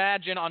possibly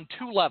imagine on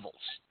 2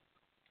 levels.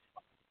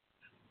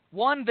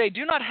 One, they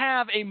do not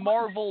have a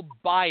Marvel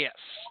bias.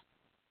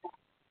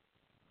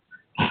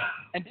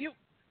 And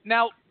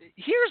now,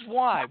 here's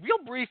why, real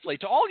briefly,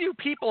 to all you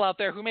people out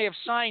there who may have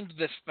signed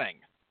this thing.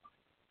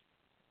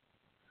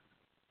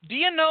 Do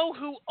you know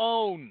who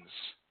owns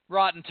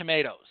Rotten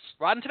Tomatoes?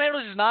 Rotten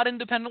Tomatoes is not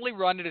independently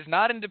run. It is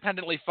not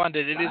independently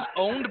funded. It is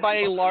owned by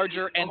a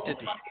larger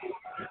entity.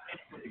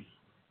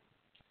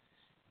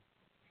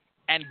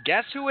 And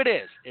guess who it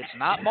is? It's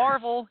not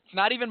Marvel. It's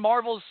not even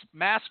Marvel's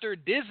master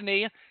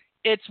Disney.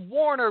 It's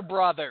Warner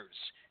Brothers,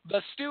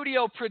 the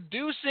studio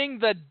producing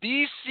the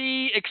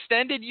DC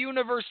Extended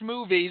Universe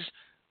movies,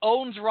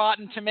 owns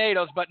Rotten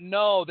Tomatoes, but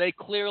no, they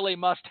clearly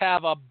must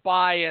have a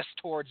bias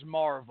towards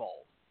Marvel.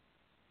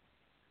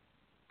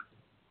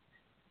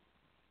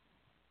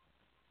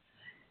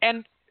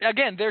 And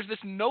again, there's this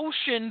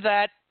notion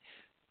that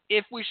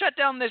if we shut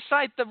down this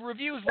site, the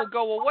reviews will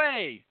go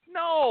away.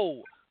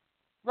 No!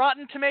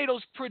 Rotten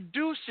Tomatoes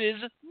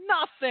produces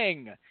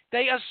nothing.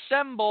 They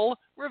assemble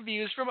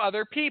reviews from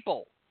other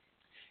people.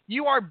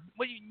 You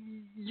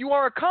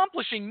are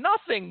accomplishing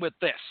nothing with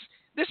this.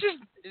 This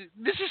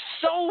is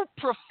so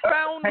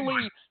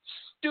profoundly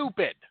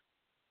stupid.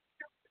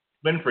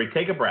 Winfree,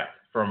 take a breath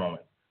for a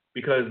moment,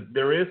 because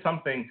there's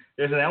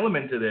an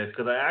element to this,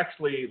 because I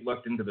actually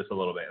looked into this a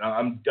little bit.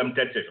 I'm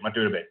dead serious. I'm not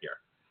doing a bit here.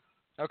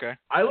 Okay.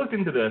 I looked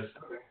into this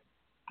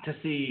to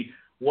see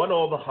what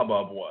all the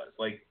hubbub was.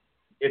 Like,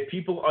 if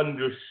people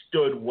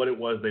understood what it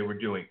was they were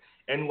doing.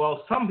 And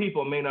while some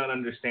people may not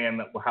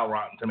understand how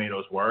Rotten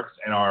Tomatoes works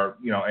and are,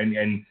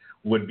 and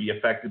would be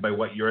affected by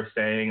what you're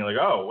saying, like,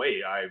 oh,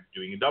 wait, I'm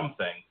doing a dumb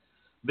thing.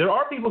 There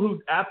are people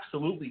who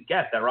absolutely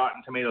get that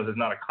Rotten Tomatoes is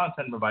not a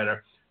content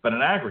provider, but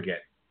an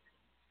aggregate.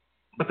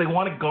 But they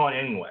want it gone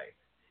anyway.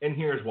 And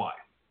here's why.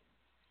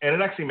 And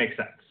it actually makes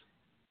sense.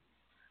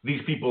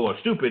 These people are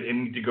stupid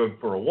and need to go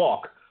for a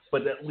walk,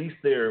 but at least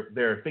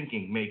their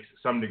thinking makes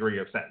some degree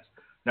of sense.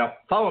 Now,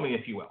 follow me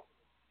if you will.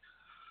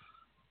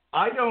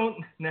 I don't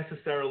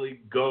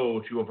necessarily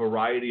go to a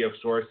variety of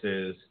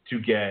sources to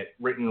get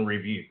written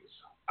reviews.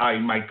 I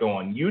might go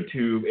on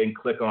YouTube and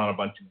click on a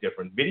bunch of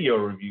different video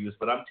reviews,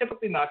 but I'm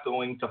typically not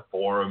going to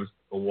Forbes,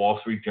 the Wall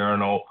Street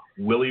Journal,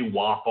 Willy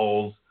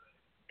Waffles,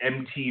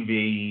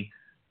 MTV,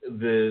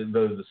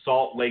 the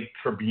Salt Lake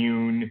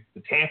Tribune,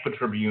 the Tampa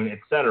Tribune,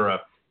 etc.,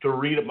 to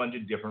read a bunch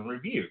of different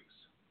reviews.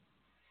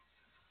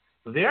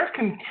 Their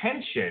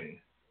contention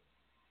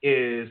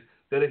is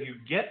that if you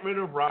get rid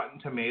of Rotten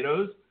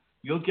Tomatoes,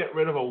 you'll get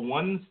rid of a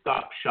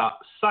one-stop shop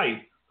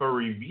site for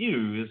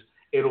reviews.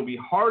 It'll be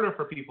harder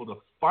for people to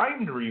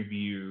find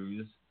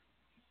reviews,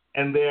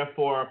 and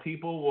therefore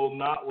people will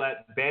not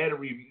let bad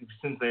reviews,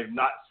 since they're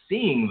not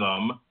seeing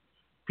them,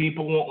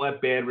 people won't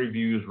let bad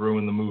reviews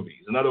ruin the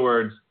movies. In other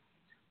words,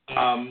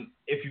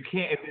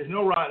 if there's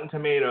no Rotten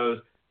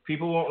Tomatoes,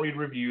 people won't read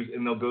reviews,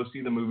 and they'll go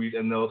see the movies,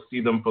 and they'll see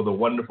them for the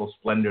wonderful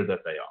splendor that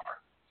they are.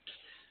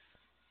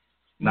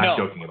 Not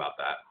joking about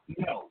that.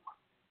 No.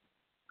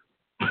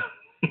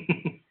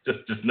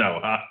 just no,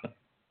 huh?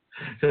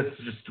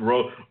 just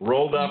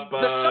rolled up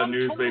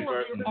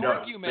newspaper.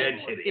 No,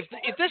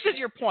 if this is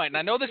your point, and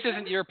I know this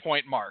isn't your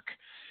point, Mark,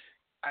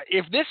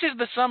 if this is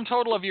the sum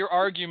total of your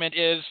argument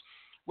is,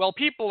 well,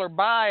 people are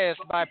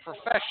biased by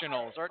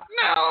professionals, or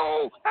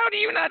no, how do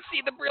you not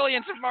see the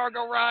brilliance of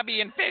Margot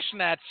Robbie and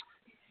fishnets?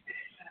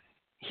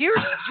 Here's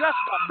just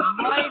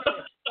a minor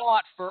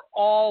thought for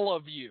all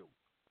of you.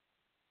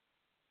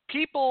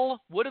 People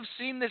would have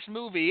seen this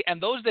movie,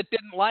 and those that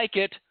didn't like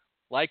it,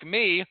 like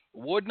me,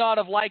 would not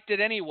have liked it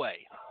anyway.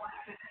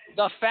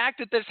 The fact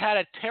that this had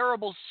a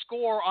terrible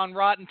score on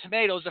Rotten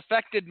Tomatoes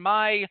affected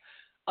my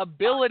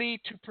ability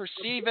to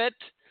perceive it,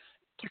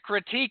 to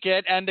critique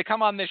it, and to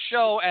come on this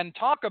show and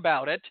talk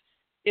about it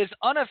is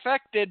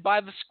unaffected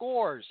by the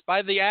scores,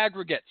 by the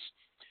aggregates.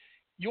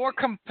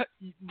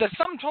 The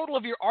sum total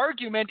of your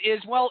argument is,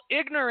 well,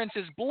 ignorance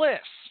is bliss.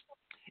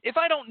 If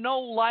I don't know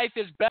life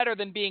is better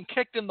than being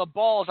kicked in the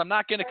balls, I'm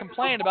not going to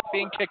complain about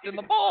being kicked in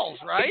the balls,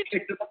 right?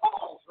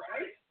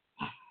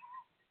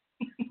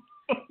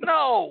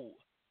 No.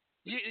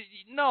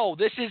 No,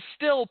 this is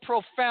still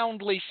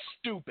profoundly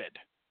stupid.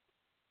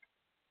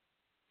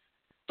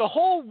 The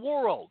whole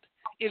world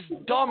is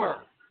dumber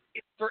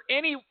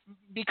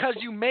because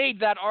you made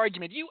that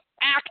argument. You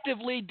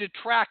actively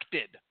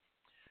detracted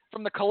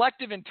from the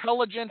collective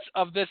intelligence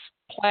of this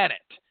planet,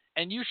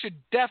 and you should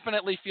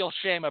definitely feel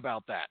shame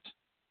about that.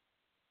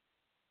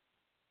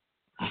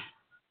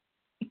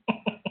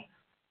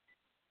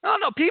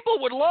 No, people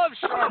would love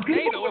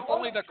Sharknado if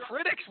only the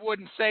critics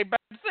wouldn't say bad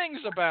things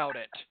about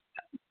it.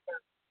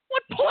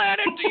 What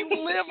planet do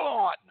you live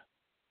on?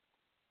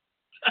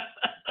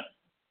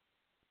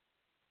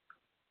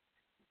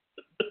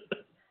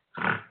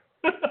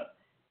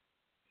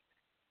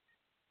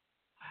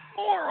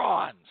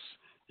 Morons.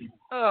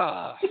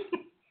 Ugh. Are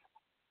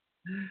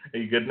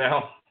you good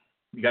now?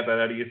 You got that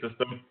out of your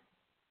system?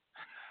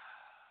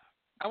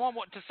 I want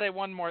to say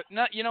one more.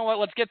 No, you know what?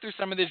 Let's get through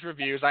some of these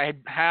reviews. I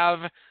have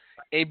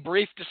a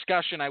brief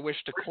discussion I wish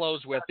to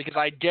close with, because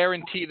I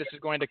guarantee this is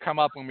going to come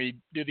up when we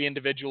do the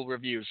individual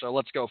reviews. So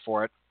let's go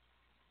for it.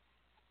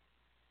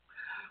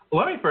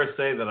 Let me first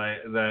say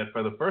that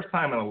for the first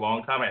time in a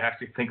long time, I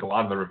actually think a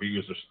lot of the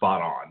reviews are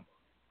spot on.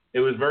 It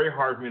was very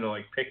hard for me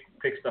to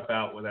pick stuff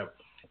out without.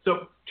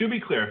 So to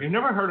be clear, if you've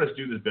never heard us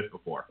do this bit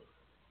before,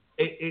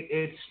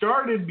 it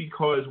started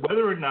because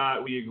whether or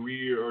not we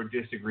agreed or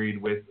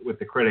disagreed with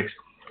the critics,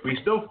 we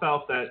still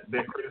felt that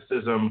their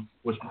criticism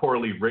was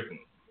poorly written.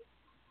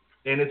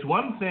 And it's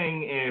one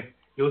thing if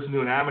you listen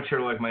to an amateur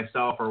like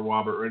myself or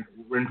Robert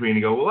Winfree and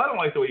you go, well, I don't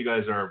like the way you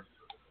guys are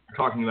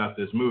talking about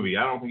this movie.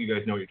 I don't think you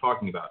guys know what you're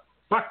talking about.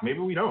 Fuck, maybe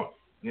we don't.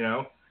 You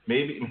know,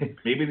 maybe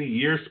the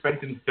years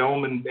spent in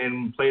film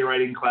and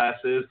playwriting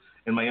classes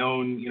and my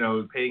own, you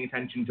know, paying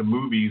attention to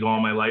movies all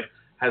my life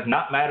has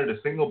not mattered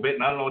a single bit,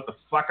 and I don't know what the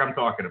fuck I'm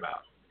talking about.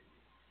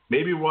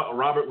 Maybe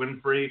Robert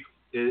Winfree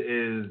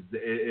is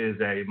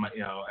a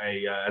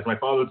as my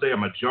father would say, a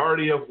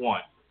majority of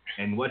one,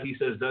 and what he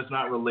says does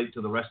not relate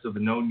to the rest of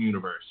the known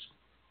universe.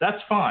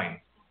 That's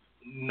fine.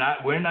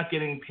 We're not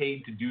getting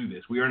paid to do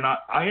this. We are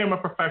not. I am a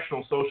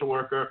professional social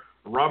worker.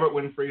 Robert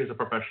Winfree is a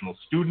professional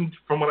student,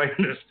 from what I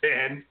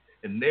understand,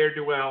 and ne'er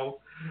do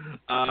well.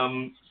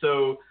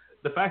 So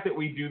the fact that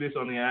we do this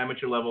on the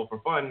amateur level for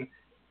fun,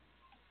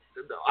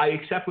 I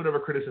accept whatever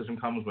criticism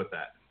comes with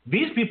that.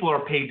 These people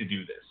are paid to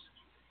do this.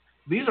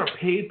 These are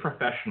paid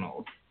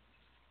professionals.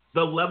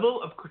 The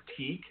level of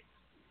critique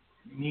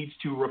needs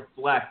to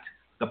reflect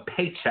the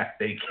paycheck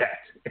they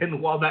get.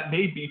 And while that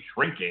may be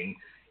shrinking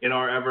in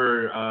our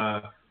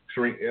ever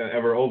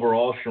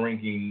overall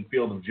shrinking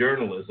field of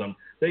journalism,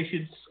 they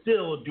should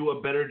still do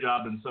a better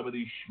job than some of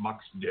these schmucks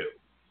do.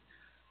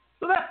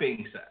 So that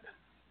being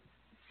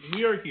said,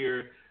 we are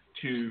here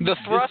to the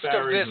thrust of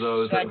disparage this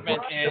those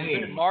segment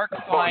is Mark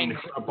finds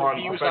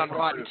reviews on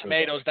Rotten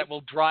Tomatoes that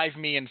will drive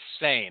me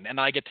insane, and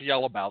I get to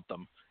yell about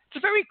them. It's a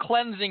very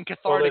cleansing,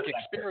 cathartic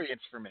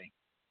experience for me.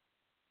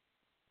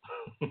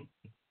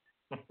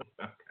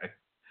 Okay.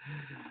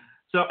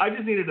 So I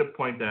just needed to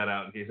point that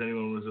out in case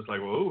anyone was just like,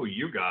 well, ooh,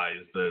 you guys,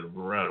 the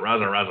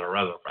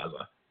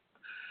raza.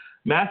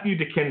 Matthew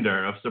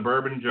DeKinder of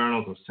Suburban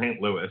Journals of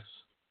St. Louis.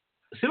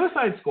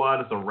 Suicide Squad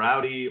is a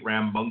rowdy,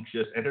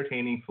 rambunctious,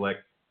 entertaining flick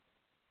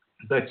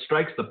that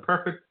strikes the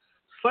perfect,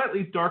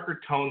 slightly darker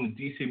tone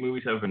the DC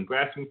movies have been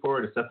grasping for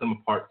to set them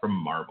apart from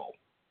Marvel.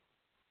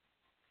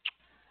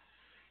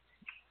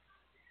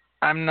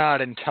 I'm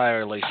not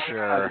entirely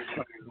sure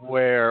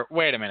where...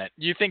 Wait a minute.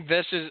 You think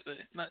this is...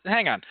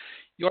 Hang on.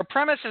 Your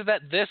premise is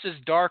that this is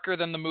darker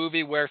than the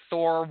movie where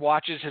Thor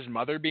watches his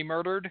mother be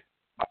murdered?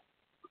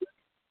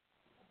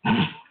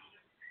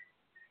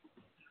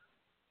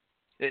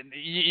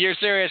 You're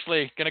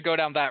seriously going to go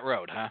down that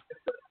road, huh?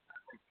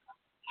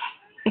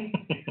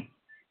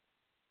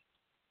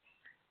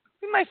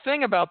 My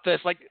thing about this,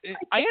 like,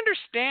 I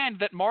understand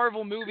that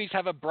Marvel movies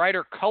have a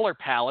brighter color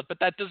palette, but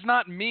that does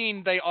not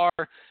mean they are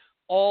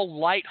all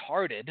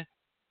lighthearted.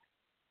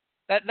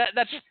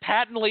 That's just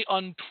patently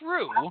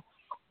untrue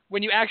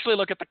when you actually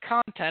look at the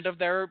content of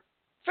their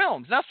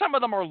films. Now, some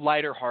of them are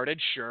lighter-hearted,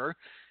 sure.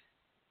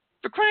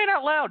 For crying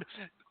out loud,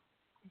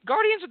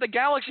 Guardians of the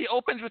Galaxy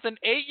opens with an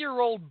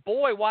 8-year-old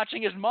boy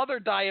watching his mother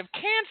die of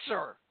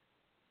cancer.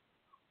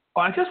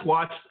 Well, I just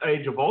watched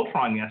Age of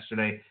Ultron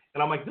yesterday,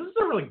 and I'm like, this is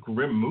a really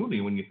grim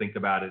movie when you think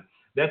about it.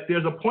 That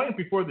there's a point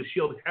before the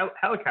S.H.I.E.L.D.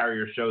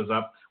 helicarrier shows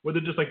up where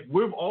they're just like,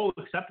 we've all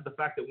accepted the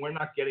fact that we're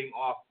not getting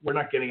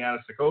out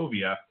of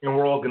Sokovia, and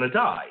we're all going to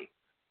die.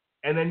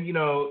 And then, you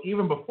know,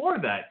 even before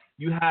that,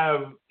 you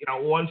have, you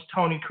know, once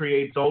Tony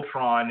creates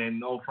Ultron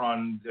and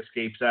Ultron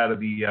escapes out of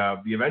the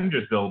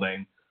Avengers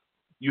building,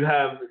 you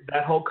have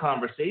that whole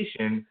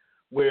conversation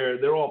where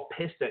they're all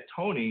pissed at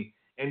Tony,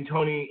 and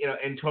Tony, you know,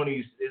 and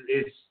Tony's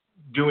is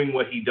doing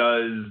what he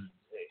does,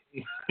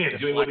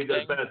 doing what he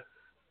does best,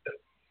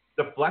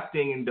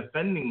 deflecting and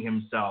defending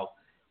himself,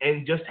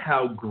 and just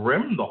how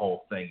grim the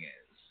whole thing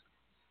is.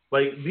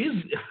 Like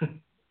these,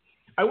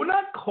 I would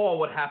not call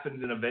what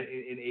happens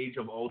in Age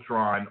of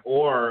Ultron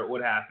or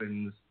what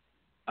happens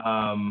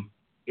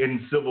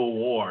in Civil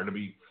War to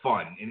be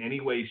fun in any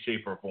way,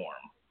 shape, or form.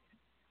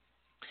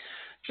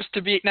 Just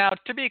to be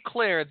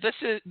clear, this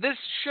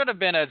should have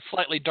been a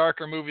slightly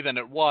darker movie than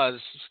it was,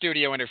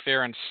 studio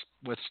interference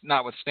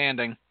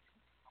notwithstanding.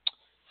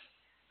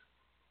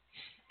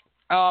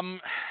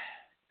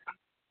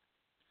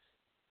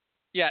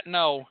 Yeah,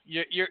 no,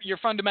 you're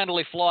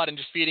fundamentally flawed in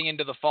just feeding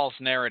into the false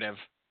narrative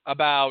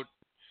about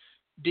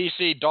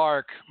DC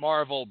dark,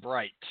 Marvel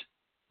bright,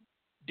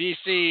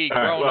 DC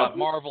grown up,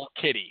 Marvel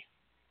kiddie.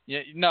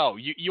 No,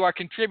 you are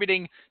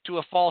contributing to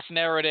a false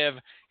narrative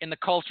in the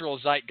cultural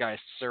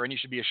zeitgeist, sir, and you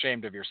should be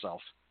ashamed of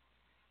yourself.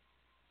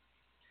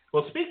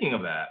 Well, speaking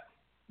of that,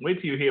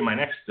 wait till you hear my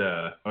next.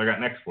 What I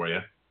got next for you,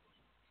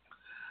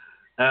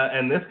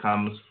 and this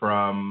comes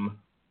from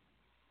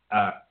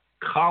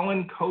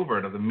Colin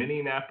Covert of the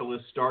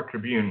Minneapolis Star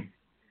Tribune,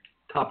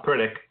 top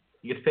critic.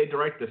 He gets paid to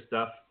write this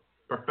stuff.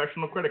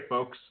 Professional critic,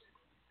 folks.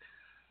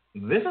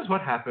 This is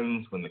what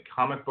happens when the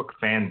comic book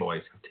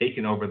fanboys have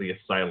taken over the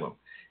asylum.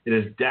 It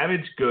is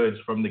damaged goods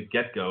from the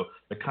get-go,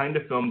 the kind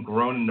of film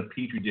grown in the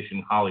Petri dish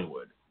in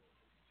Hollywood.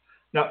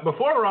 Now,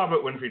 before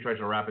Robert Winfree tries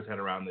to wrap his head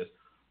around this,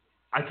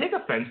 I take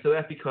offense to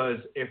that because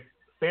if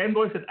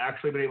fanboys had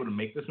actually been able to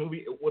make this movie,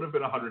 it would have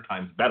been 100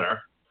 times better,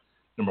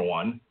 number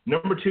one.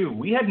 Number two,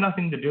 we had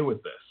nothing to do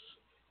with this.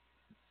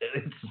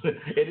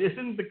 It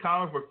isn't the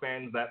comic book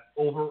fans that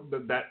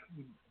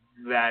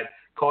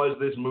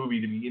caused this movie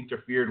to be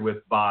interfered with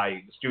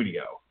by the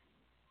studio.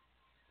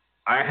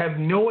 I have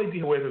no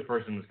idea where this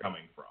person is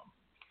coming from.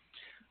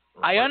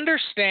 I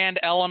understand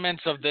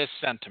elements of this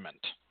sentiment.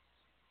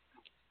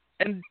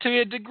 And to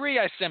a degree,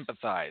 I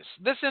sympathize.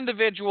 This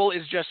individual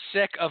is just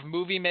sick of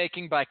movie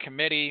making by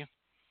committee,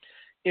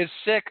 is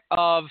sick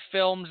of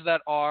films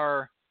that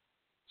are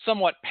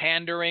somewhat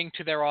pandering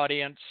to their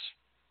audience.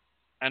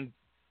 And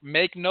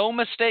make no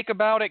mistake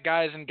about it,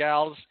 guys and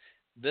gals,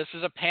 this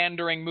is a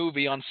pandering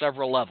movie on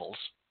several levels.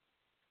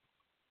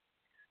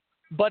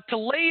 But to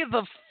lay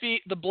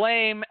the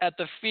blame at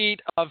the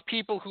feet of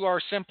people who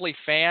are simply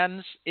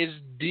fans is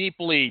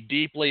deeply,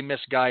 deeply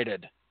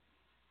misguided.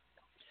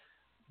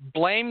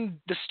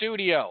 Blame the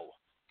studio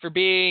for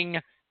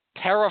being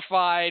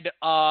terrified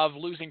of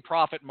losing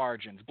profit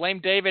margins. Blame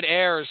David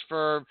Ayers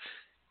for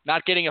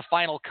not getting a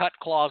final cut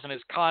clause in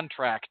his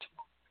contract.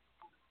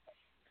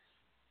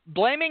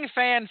 Blaming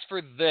fans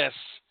for this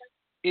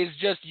is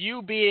just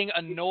you being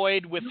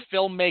annoyed with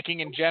filmmaking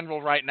in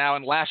general right now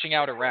and lashing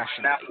out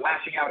irrationally.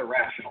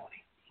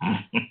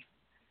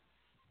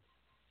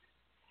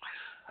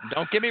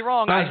 Don't get me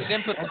wrong, I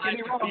sympathize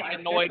with being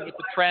annoyed with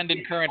the trend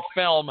in current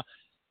film.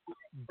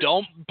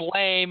 Don't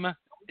blame...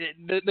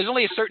 There's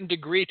only a certain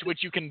degree to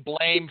which you can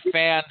blame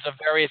fans of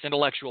various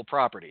intellectual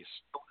properties.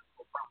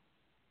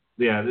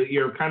 Yeah,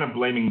 you're kind of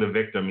blaming the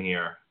victim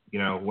here. You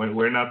know, when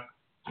we're not...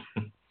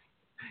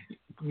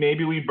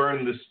 Maybe we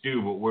burn the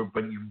stew,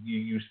 but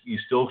you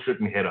still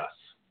shouldn't hit us.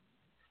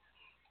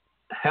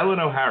 Helen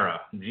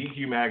O'Hara,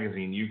 GQ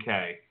Magazine,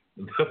 UK.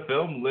 The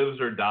film lives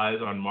or dies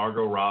on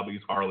Margot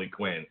Robbie's Harley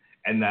Quinn,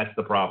 and that's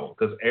the problem,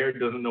 because Ayer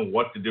doesn't know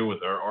what to do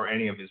with her or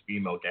any of his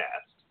female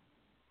cast.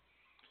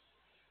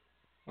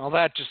 Well,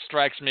 that just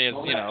strikes me as,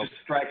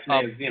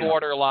 a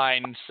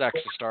borderline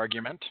sexist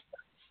argument.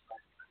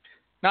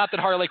 Not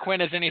that Harley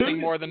Quinn is anything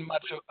more than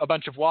a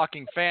bunch of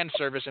walking fan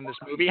service in this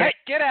movie. Hey,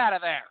 get out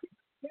of there!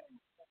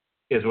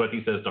 Is what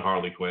he says to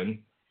Harley Quinn.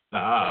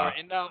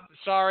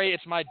 Sorry,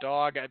 it's my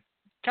dog.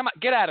 Come on,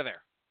 get out of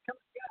there.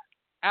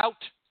 Out.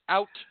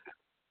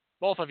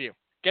 Both of you,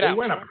 get out.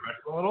 We're not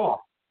professional at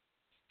all.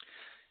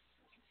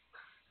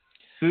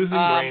 Susan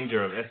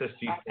Granger of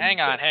SSG. Hang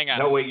on.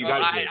 No, wait, you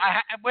got it.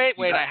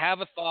 Wait, I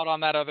have a thought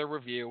on that other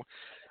review.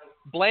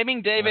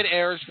 Blaming David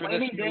Ayers for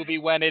this movie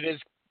when it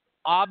is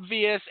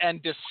obvious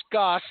and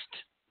discussed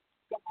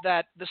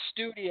that the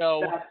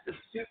studio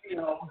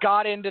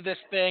got into this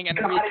thing and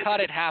recut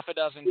it half a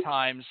dozen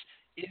times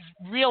is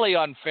really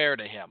unfair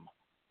to him.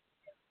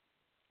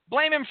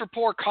 Blame him for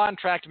poor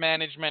contract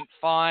management,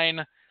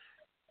 fine.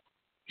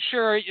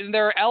 Sure,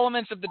 there are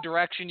elements of the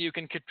direction you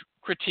can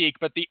critique,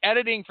 but the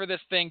editing for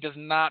this thing does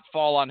not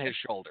fall on his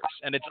shoulders,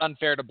 and it's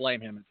unfair to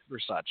blame him for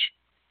such.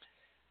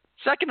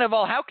 Second of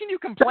all, how can you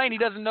complain he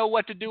doesn't know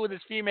what to do with his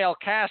female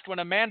cast when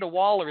Amanda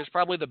Waller is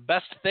probably the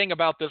best thing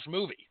about this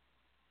movie?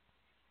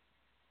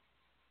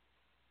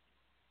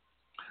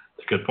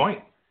 Good point.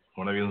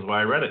 One of the reasons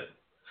why I read it.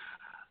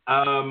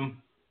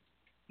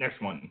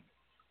 Next one.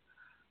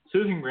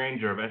 Susan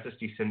Granger of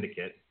SSG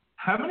Syndicate.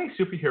 How many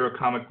superhero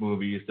comic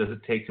movies does it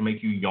take to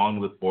make you yawn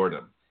with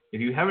boredom?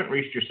 If you haven't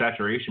reached your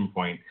saturation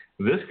point,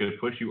 this could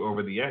push you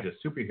over the edge as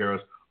superheroes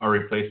are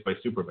replaced by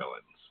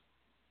supervillains.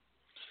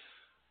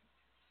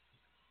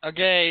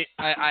 Okay.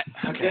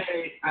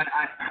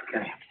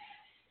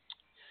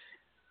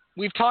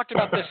 We've talked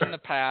about this in the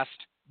past.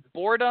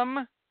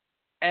 Boredom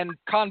and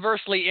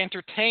conversely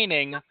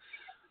entertaining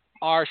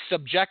are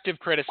subjective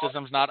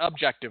criticisms, not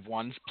objective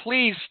ones.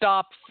 Please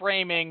stop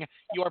framing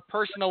your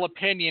personal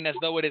opinion as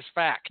though it is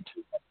fact.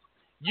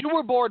 You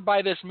were bored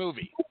by this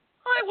movie.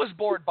 I was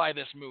bored by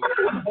this movie.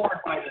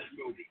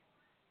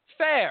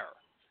 Fair.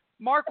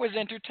 Mark was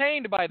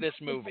entertained by this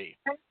movie.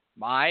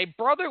 My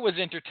brother was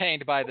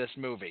entertained by this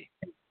movie.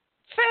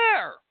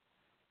 Fair.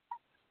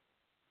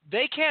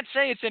 They can't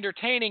say it's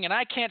entertaining, and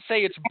I can't say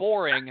it's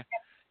boring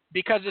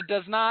because it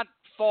does not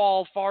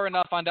fall far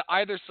enough onto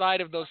either side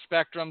of those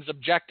spectrums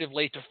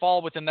objectively to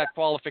fall within that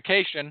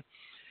qualification.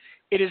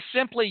 It is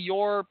simply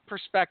your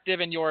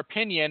perspective and your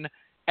opinion,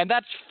 and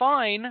that's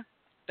fine.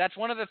 That's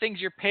one of the things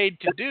you're paid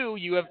to do.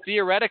 You have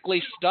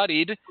theoretically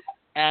studied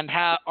and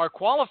are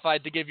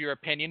qualified to give your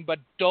opinion, but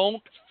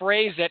don't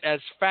phrase it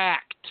as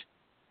fact.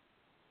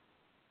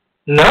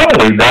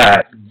 Not only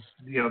that,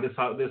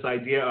 this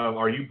idea of,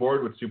 are you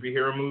bored with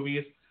superhero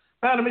movies?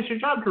 Adam, it's your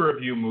job to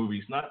review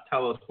movies, not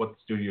tell us what the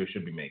studio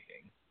should be making.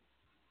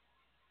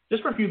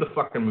 Just review the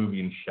fucking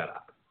movie and shut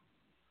up.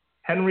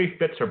 Henry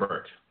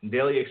Fitzherbert,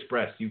 Daily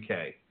Express,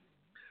 UK.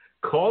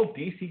 Called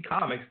DC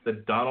Comics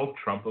the Donald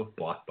Trump of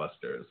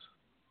blockbusters.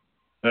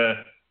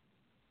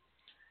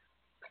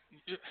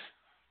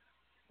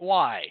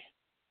 Why?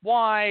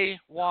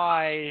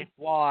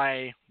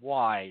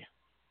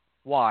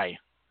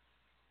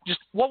 Just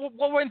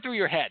what went through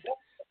your head?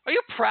 Are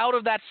you proud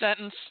of that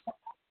sentence?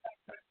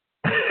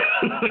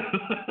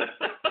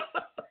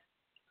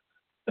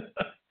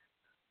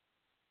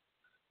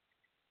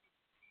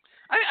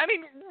 I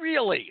mean,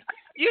 really,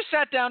 You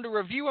sat down to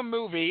review a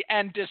movie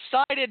and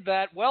decided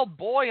that, well,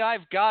 boy,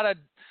 I've got to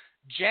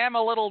jam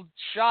a little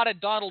shot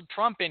at Donald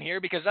Trump in here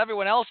because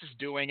everyone else is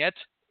doing it.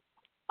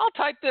 I'll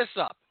type this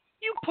up.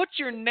 You put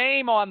your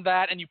name on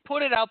that and you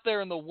put it out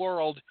there in the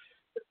world.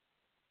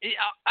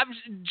 I'm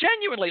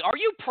genuinely, are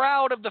you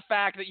proud of the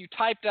fact that you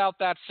typed out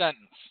that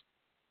sentence?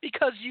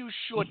 Because you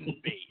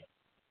shouldn't be.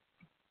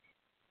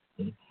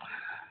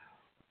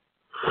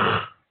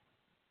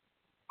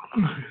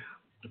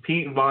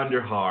 Pete Von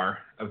der Haar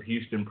of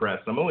Houston Press.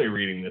 I'm only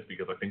reading this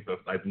because I think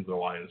the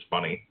line is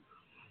funny.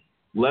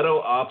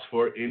 Leto opts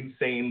for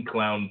insane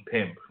clown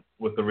pimp,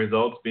 with the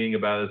results being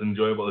about as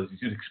enjoyable as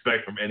you'd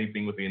expect from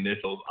anything with the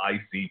initials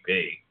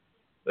ICP.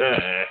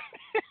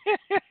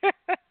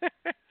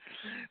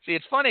 See,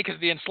 it's funny because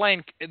the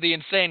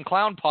insane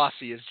clown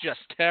posse is just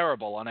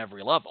terrible on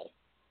every level.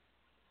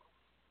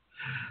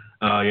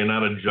 You're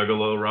not a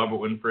juggalo, Robert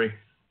Winfree?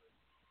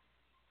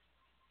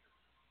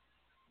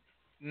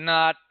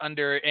 Not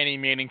under any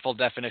meaningful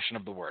definition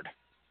of the word.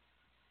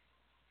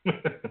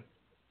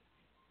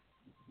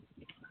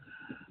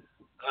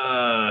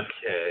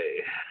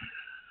 Okay.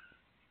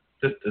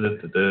 See,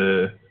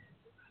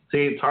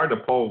 it's hard to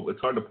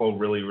pull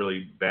really,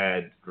 really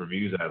bad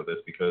reviews out of this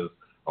because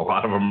a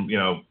lot of them,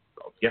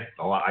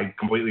 I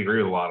completely agree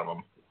with a lot of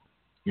them.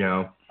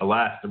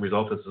 Alas, the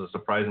result is a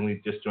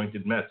surprisingly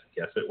disjointed mess.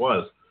 Yes, it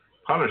was.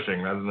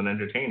 Punishing rather than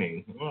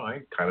entertaining. Well,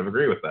 I kind of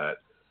agree with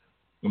that.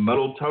 A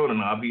muddled tone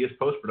and obvious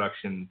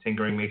post-production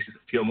tinkering makes it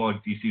feel more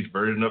like DC's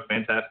version of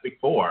Fantastic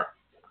Four.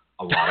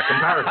 A lot of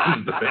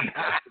comparisons to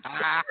Fantastic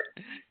Four.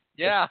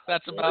 Yeah,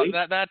 that's about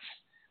that.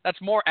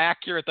 That's more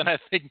accurate than I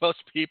think most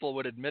people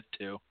would admit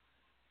to.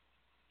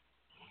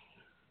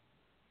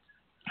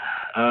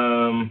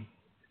 Oh,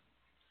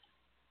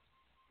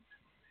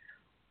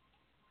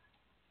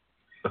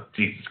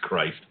 Jesus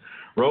Christ.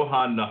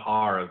 Rohan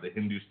Nahar of the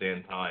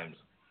Hindustan Times.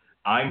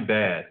 I'm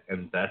bad,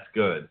 and that's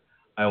good.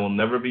 I will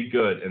never be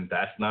good, and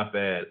that's not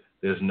bad.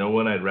 There's no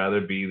one I'd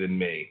rather be than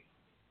me.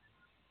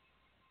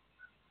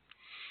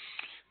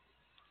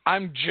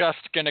 I'm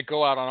just going to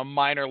go out on a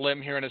minor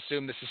limb here and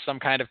assume this is some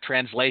kind of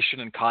translation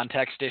and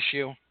context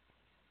issue.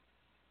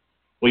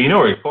 Well, you know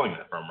where he's pulling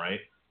that from, right?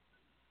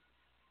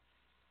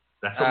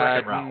 That's from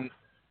Wreck-It Ralph.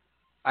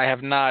 I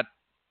have not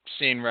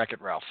seen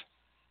Wreck-It Ralph.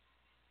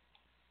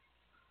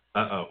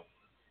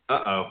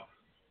 Uh-oh.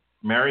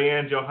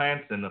 Marianne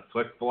Johansson, a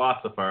flick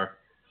philosopher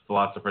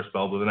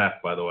spelled with an F,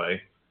 by the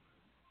way.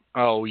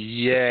 Oh,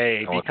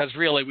 yay. Because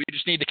really, we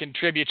just need to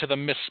contribute to the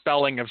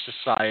misspelling of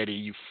society,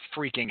 you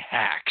freaking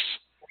hacks.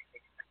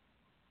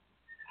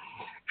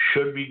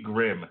 Should be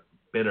grim,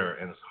 bitter,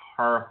 and as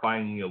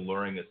horrifyingly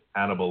alluring as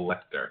Hannibal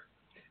Lecter.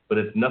 But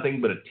it's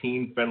nothing but a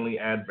teen-friendly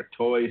ad for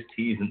toys,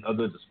 teas, and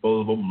other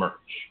disposable merch.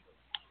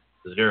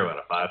 0 out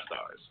of 5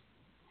 stars.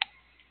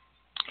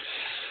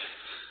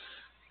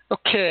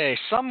 Okay,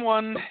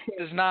 someone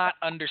does not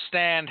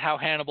understand how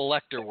Hannibal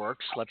Lecter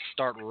works. Let's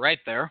start right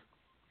there.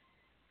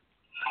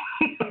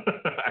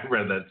 I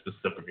read that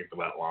specifically for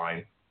that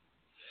line.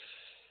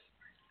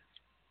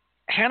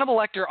 Hannibal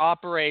Lecter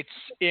operates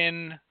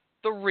in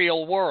the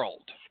real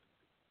world.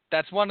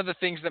 That's one of the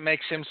things that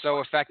makes him so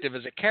effective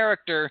as a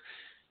character.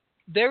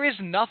 There is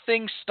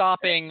nothing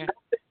stopping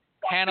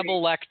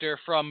Hannibal Lecter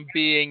from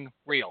being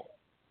real.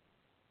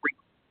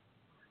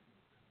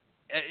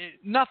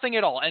 Nothing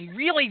at all. And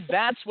really,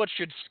 that's what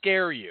should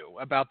scare you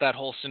about that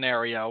whole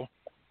scenario.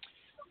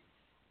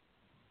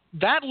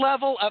 That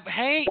level of,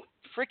 hey,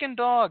 frickin'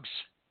 dogs.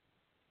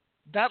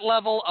 That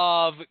level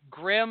of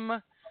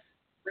grim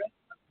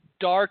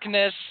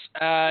darkness,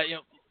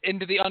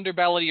 into the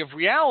underbelly of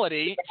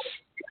reality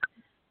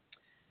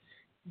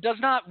does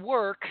not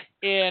work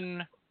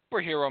in a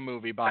superhero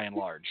movie by and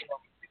large.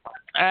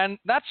 And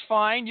that's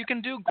fine. You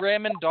can do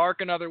grim and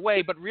dark another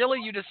way, but really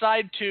you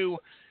decide to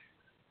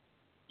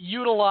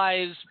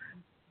utilize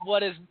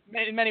what is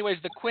in many ways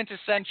the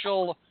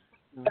quintessential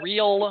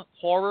real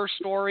horror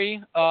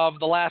story of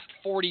the last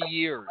 40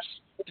 years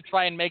to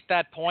try and make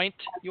that point.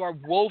 You are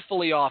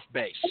woefully off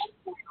base.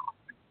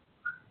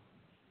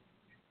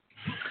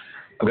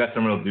 I've got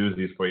some real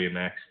doozies for you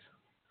next.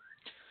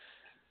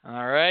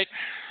 All right.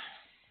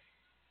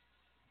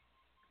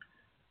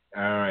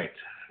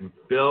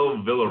 Bill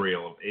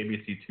Villarreal of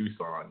ABC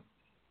Tucson.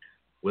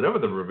 Whatever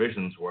the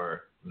revisions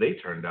were, they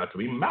turned out to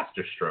be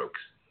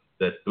masterstrokes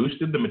that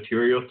boosted the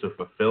material to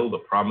fulfill the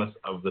promise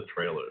of the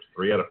trailers.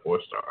 3 out of 4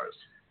 stars.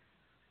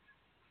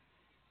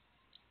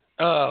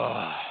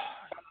 Oh,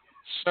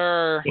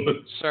 sir.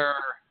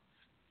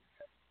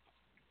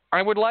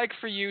 I would like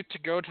for you to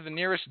go to the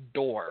nearest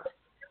door.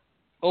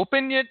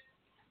 Open it,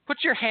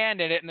 put your hand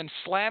in it, and then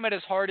slam it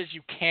as hard as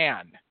you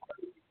can.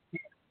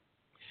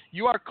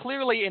 You are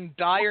clearly in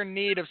dire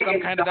need of some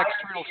kind of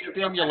external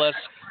stimulus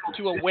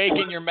to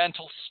awaken your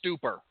mental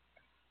stupor.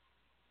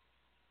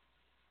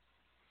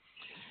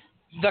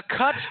 The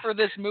cuts for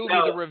this movie,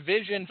 the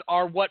revisions,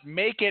 are what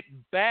make it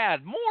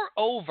bad.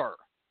 Moreover,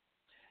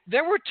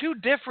 there were 2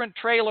 different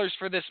trailers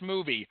for this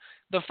movie,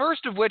 the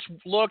first of which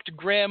looked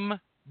grim,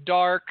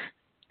 dark,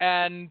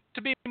 and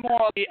to be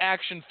more on the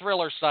action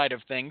thriller side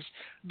of things.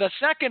 The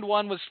second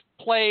one was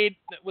played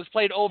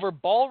over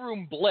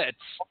Ballroom Blitz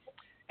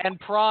and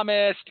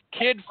promised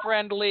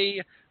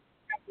kid-friendly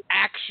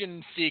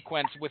action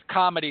sequence with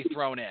comedy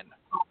thrown in.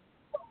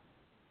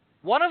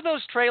 One of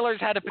those trailers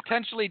had a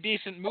potentially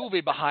decent movie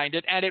behind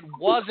it, and it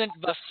wasn't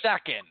the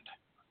second.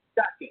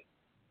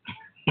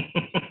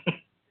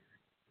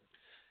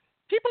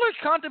 People are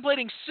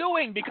contemplating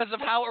suing because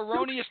of how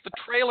erroneous the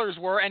trailers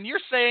were, and you're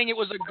saying it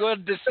was a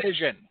good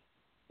decision.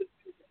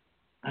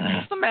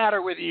 What's the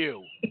matter with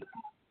you?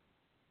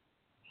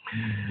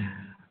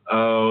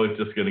 Oh, it's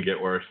just going to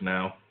get worse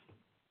now.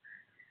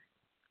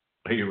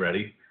 Are you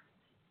ready?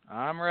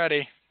 I'm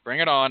ready. Bring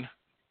it on.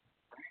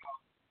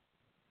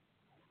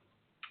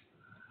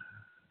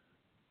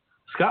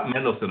 Scott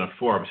Mendelson of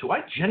Forbes, who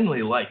I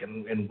genuinely like,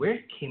 and where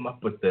he came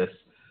up with this,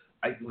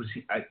 like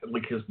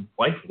his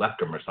wife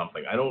left him or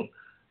something.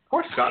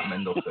 Poor Scott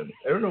Mendelson.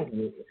 I don't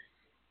know.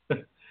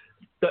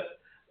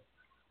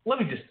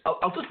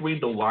 I'll just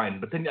read the line,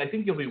 but then I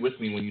think you'll be with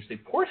me when you say,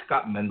 poor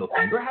Scott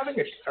Mendelson, you're having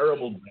a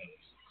terrible day.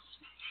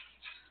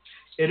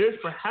 It is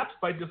perhaps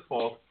by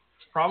default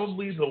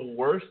probably the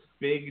worst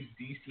big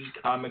DC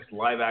Comics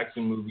live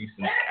action movie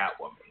since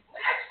Catwoman.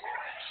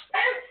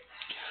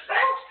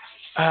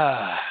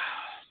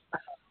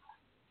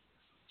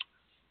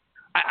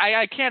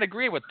 I can't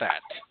agree with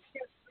that.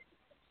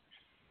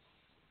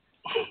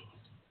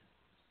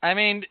 I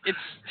mean,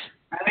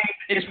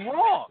 it's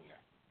wrong.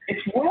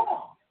 It's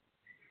wrong.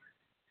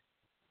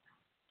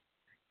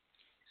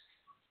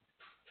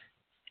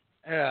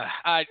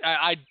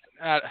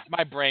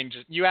 My brain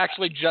you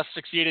actually just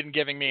succeeded in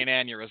giving me an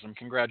aneurysm.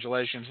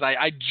 Congratulations.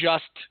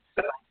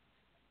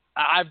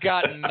 I've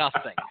got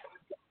nothing.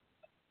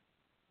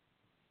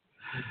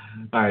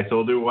 All right, so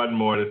we'll do one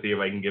more to see if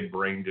I can get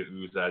brain to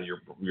ooze out of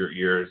your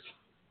ears.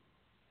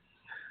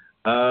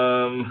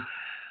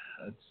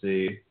 Let's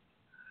see.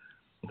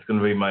 What's going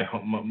to be my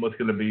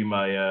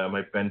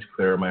bench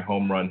clearer, my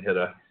home run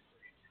hitter?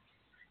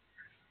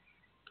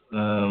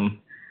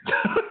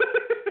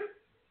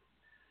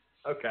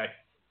 Okay.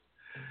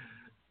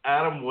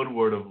 Adam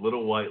Woodward of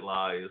Little White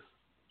Lies,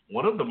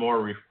 one of the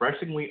more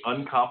refreshingly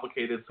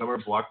uncomplicated summer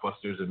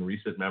blockbusters in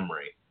recent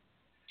memory.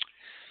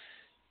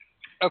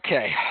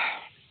 Okay.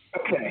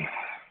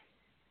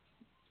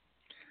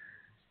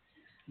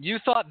 You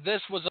thought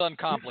this was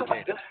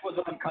uncomplicated.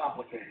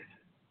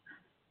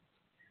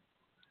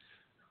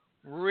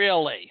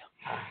 Really?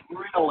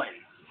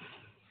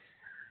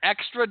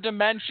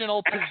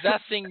 Extra-dimensional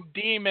possessing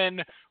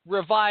demon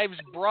revives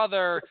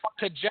brother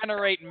to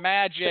generate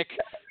magic,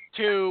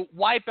 to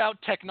wipe out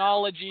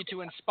technology,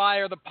 to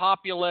inspire the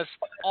populace.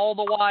 All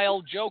the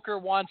while, Joker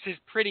wants his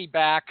pretty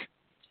back,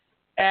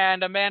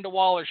 and Amanda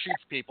Waller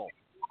shoots people.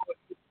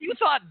 You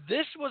thought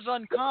this was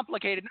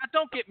uncomplicated. Now,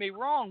 don't get me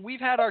wrong. We've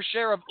had our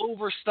share of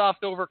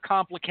overstuffed,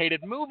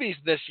 overcomplicated movies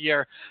this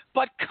year.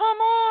 But come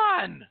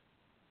on!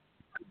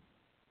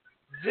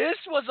 This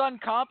was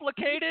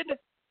uncomplicated?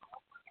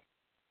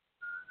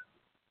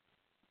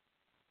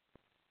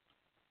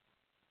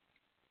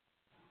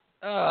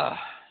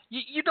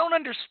 You don't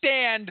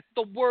understand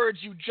the words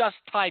you just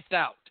typed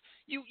out.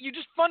 You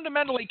just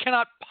fundamentally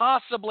cannot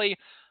possibly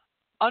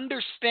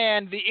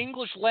understand the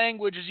English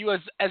language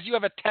as you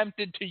have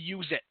attempted to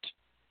use it.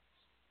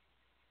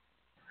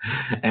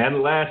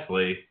 And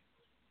lastly,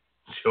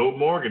 Joe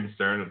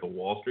Morgenstern of the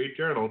Wall Street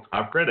Journal,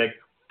 top critic,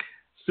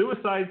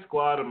 Suicide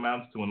Squad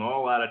amounts to an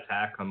all-out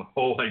attack on the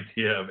whole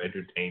idea of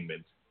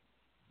entertainment.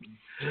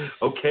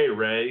 Okay,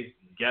 Ray,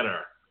 get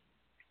her.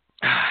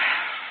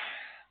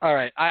 All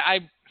right,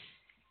 I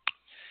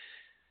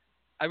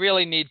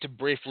really need to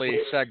briefly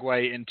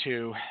segue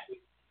into.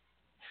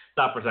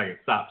 Stop for a second.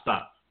 Stop.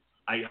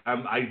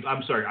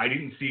 I'm sorry. I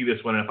didn't see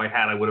this one. And if I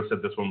had, I would have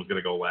said this one was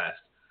going to go last.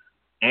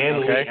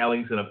 Anne Lee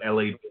Ellington of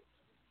LA.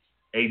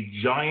 A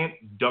giant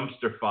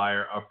dumpster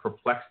fire of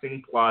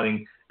perplexing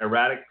plotting,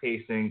 erratic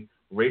pacing,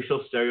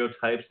 racial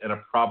stereotypes, and a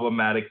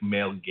problematic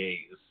male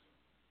gaze.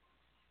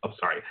 I'm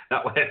sorry.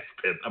 That last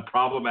bit. A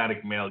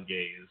problematic male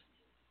gaze.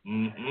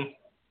 Mm-hmm.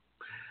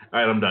 All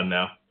right, I'm done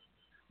now.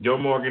 Joe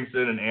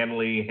Morgenstern and Anne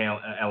Lee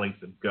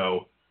Ellington,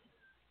 go.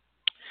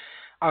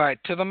 All right,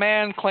 to the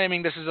man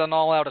claiming this is an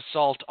all-out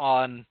assault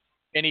on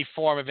any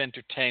form of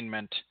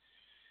entertainment,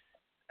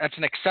 that's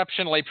an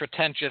exceptionally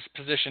pretentious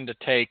position to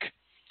take.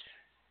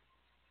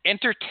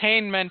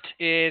 Entertainment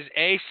is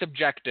A,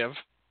 subjective,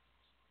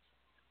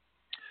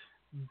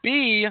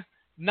 B,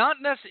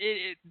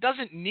 it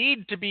doesn't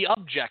need to be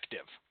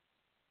objective.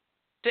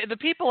 The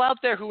people out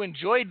there who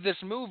enjoyed this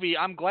movie,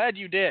 I'm glad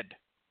you did.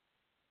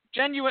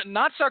 Genuine,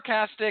 not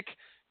sarcastic,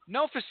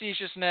 no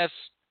facetiousness,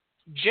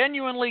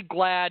 genuinely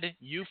glad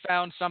you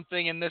found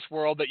something in this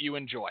world that you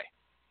enjoy.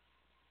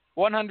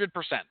 100%.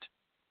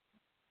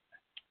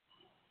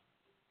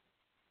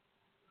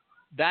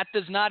 That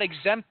does not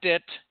exempt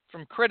it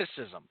from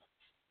criticism.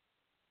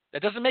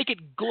 That doesn't make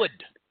it good.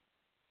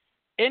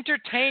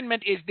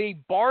 Entertainment is the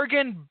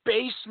bargain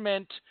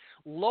basement,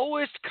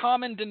 lowest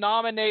common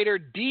denominator,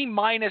 D-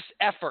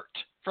 effort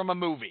from a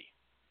movie.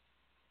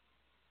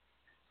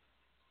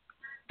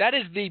 That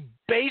is the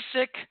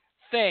basic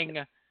thing,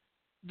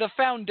 the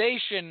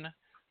foundation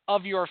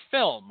of your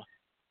film.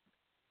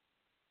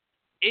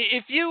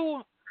 If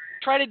you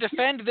try to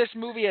defend this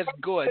movie as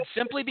good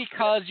simply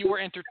because you were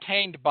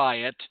entertained by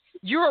it,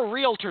 you're a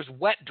realtor's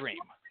wet dream.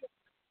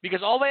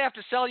 Because all they have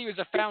to sell you is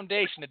a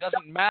foundation. It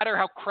doesn't matter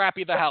how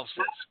crappy the house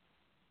is.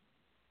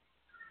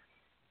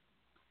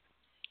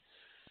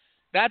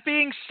 That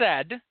being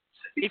said,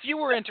 if you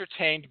were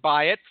entertained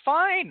by it,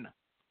 fine.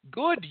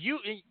 Good.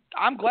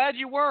 I'm glad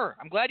you were.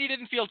 I'm glad you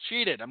didn't feel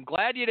cheated. I'm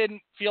glad you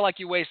didn't feel like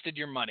you wasted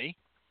your money.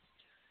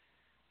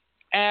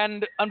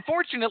 And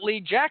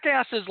unfortunately,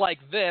 jackasses like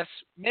this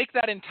make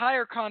that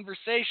entire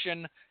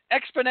conversation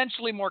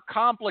exponentially more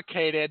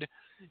complicated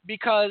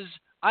because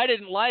I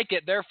didn't like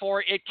it,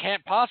 therefore it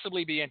can't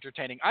possibly be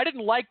entertaining. I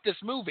didn't like this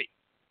movie.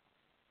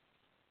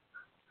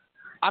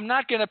 I'm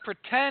not going to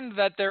pretend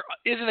that there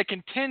isn't a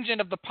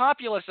contingent of the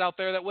populace out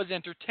there that was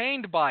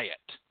entertained by it.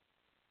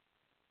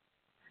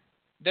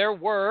 There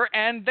were,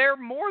 and they're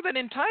more than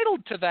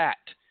entitled to that.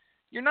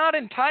 You're not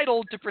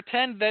entitled to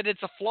pretend that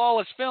it's a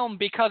flawless film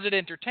because it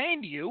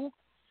entertained you.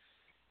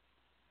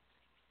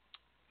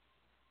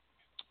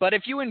 But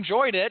if you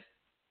enjoyed it,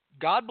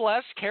 God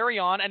bless, carry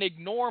on, and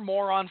ignore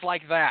morons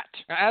like that.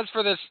 As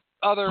for this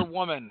other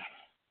woman,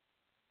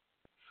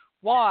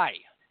 why?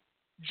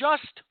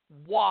 Just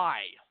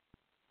why?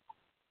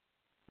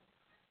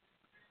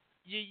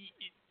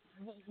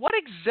 What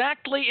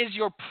exactly is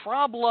your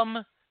problem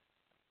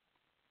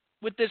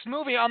with this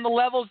movie on the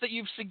levels that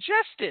you've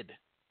suggested?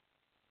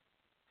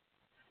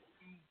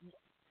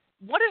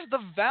 What is the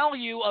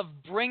value of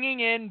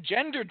bringing in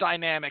gender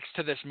dynamics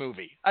to this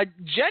movie? A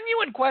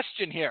genuine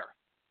question here.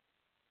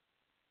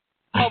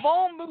 Of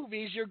all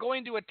movies you're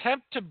going to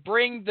attempt to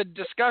bring the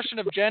discussion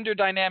of gender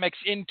dynamics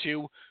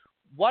into,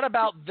 what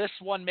about this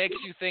one makes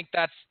you think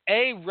that's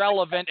A,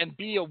 relevant, and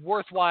B, a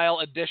worthwhile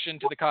addition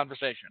to the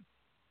conversation?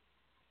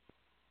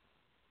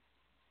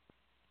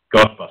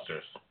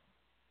 Ghostbusters.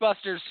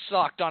 Ghostbusters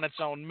sucked on its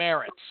own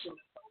merits.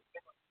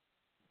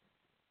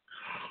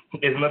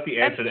 Isn't that the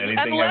answer to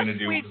anything having to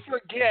do with... Unless we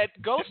forget,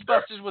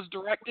 Ghostbusters was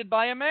directed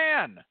by a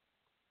man.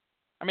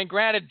 I mean,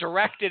 granted,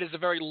 directed is a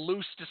very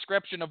loose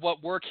description of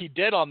what work he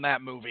did on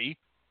that movie.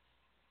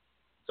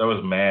 So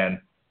was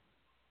man.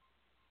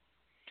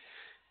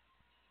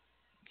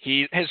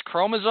 His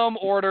chromosome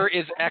order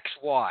is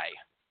XY.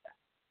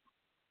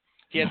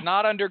 He has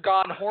not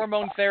undergone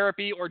hormone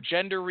therapy or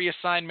gender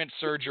reassignment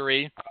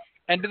surgery,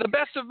 and to the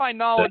best of my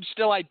knowledge,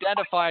 still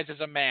identifies as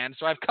a man,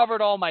 so I've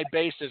covered all my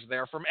bases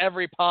there from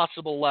every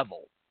possible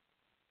level.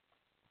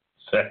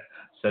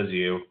 Says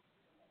you.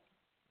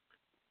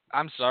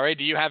 I'm sorry,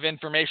 do you have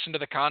information to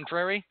the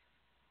contrary?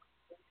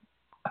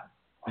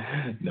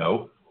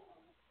 No.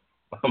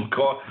 I'm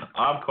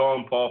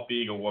calling Paul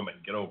Feig a woman.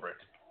 Get over it.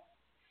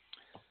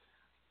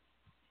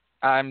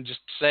 I'm just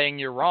saying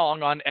you're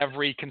wrong on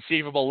every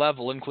conceivable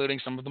level,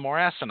 including some of the more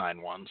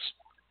asinine ones.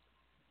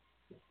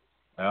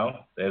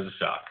 Well, there's a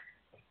shock.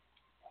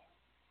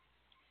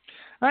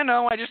 I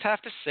know, I just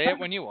have to say it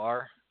when you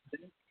are.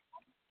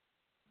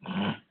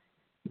 Okay.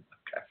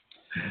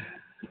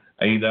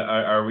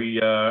 Are we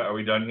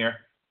done here?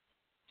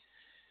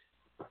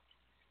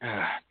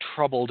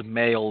 Troubled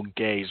male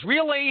gaze.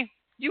 Really?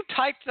 You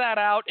typed that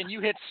out and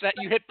you hit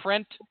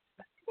print?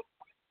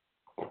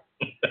 What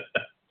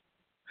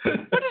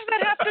does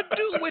that have to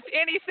do with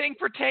anything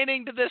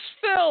pertaining to this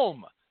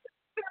film?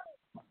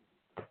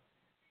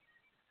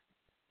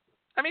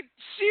 I mean,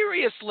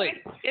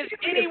 seriously, is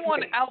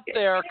anyone out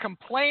there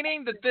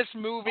complaining that this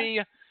movie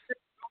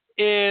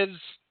is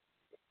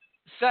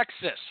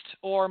sexist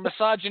or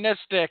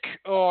misogynistic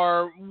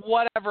or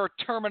whatever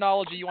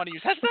terminology you want to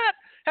use?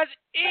 Has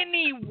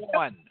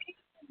anyone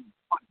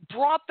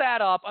brought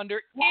that up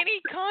under any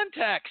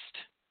context?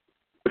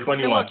 Which one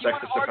you want,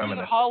 sexist or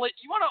feminist?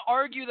 You want to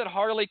argue that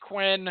Harley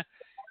Quinn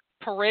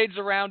parades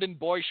around in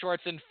boy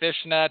shorts and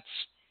fishnets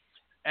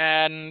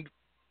and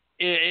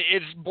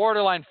it's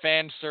borderline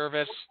fan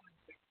service.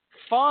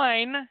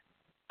 Fine.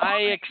 I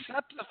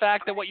accept the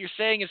fact that what you're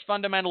saying is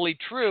fundamentally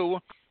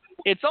true.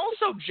 It's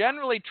also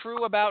generally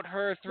true about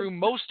her through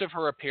most of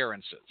her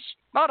appearances.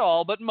 Not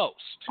all, but most.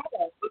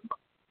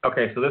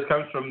 Okay, so this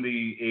comes from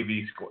the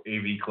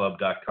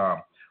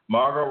avclub.com.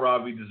 Margot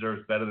Robbie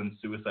deserves better than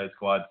Suicide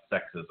Squad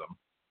sexism.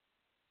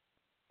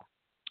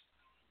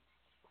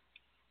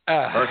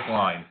 First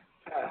line.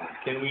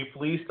 Can we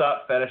please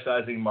stop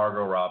fetishizing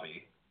Margot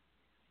Robbie?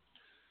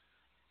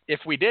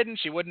 If we didn't,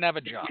 she wouldn't have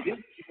a job.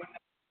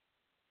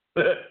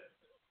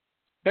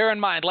 Bear in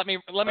mind, let me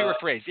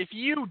rephrase. If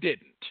you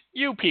didn't,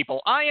 you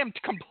people, I am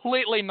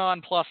completely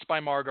nonplussed by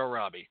Margot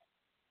Robbie.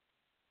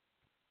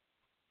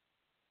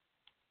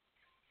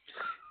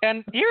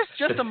 And here's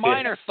just a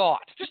minor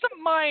thought. Just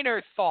a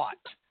minor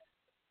thought.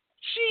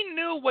 She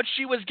knew what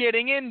she was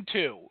getting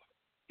into.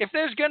 If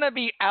there's going to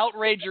be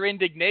outrage or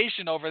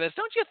indignation over this,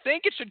 don't you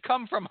think it should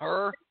come from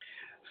her?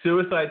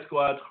 Suicide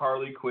Squad's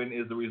Harley Quinn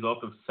is the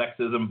result of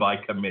sexism by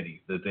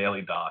committee, the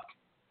Daily Doc.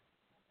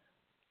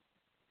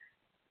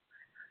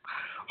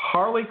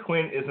 Harley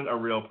Quinn isn't a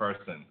real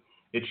person.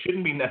 It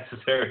shouldn't be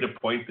necessary to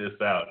point this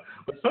out,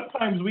 but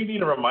sometimes we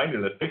need a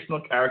reminder that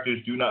fictional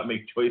characters do not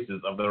make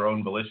choices of their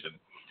own volition.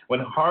 When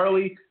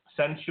Harley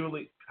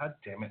sensually, God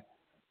damn it,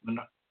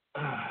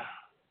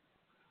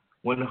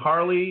 when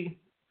Harley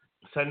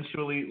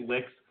sensually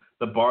licks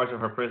the bars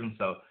of her prison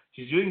cell,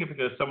 she's doing it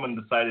because someone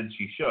decided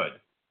she should.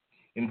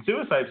 In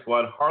Suicide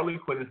Squad, Harley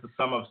Quinn is the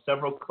sum of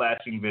several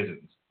clashing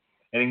visions.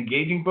 An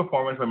engaging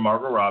performance by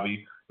Margot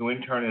Robbie, who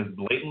in turn is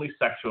blatantly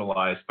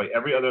sexualized by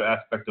every other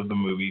aspect of the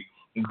movie,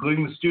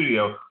 including the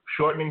studio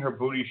shortening her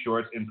booty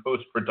shorts in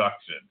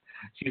post-production.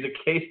 She's a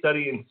case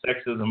study in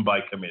sexism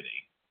by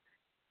committee.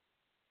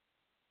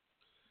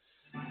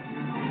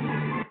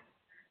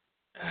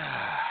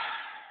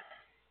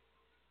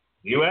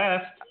 You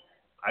asked.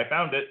 I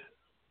found it.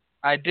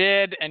 I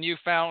did, and you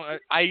found...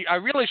 I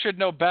really should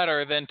know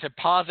better than to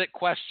posit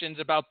questions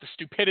about the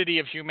stupidity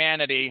of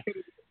humanity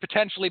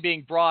potentially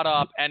being brought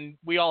up, and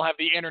we all have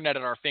the internet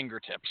at our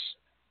fingertips.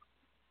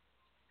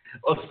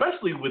 Well,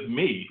 especially with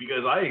me,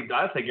 because I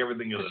take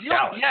everything as a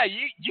challenge. Yeah,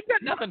 you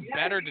got nothing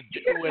better to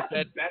do with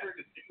it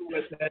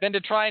than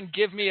to try and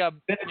give me a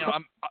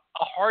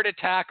heart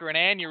attack or an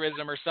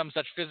aneurysm or some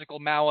such physical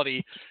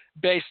malady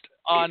based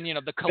on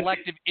the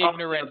collective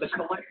ignorance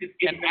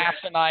and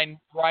asinine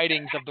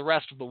writings of the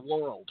rest of the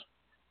world.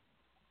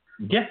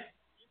 Yeah.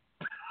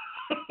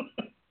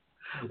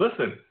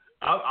 Listen,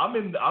 I'm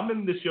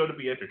in this show to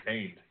be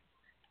entertained.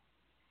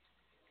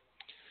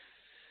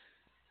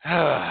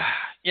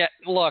 Yeah,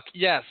 look,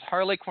 yes,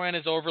 Harley Quinn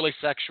is overly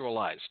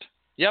sexualized.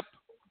 Yep.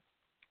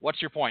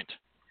 What's your point?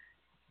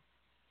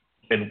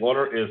 And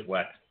water is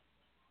wet.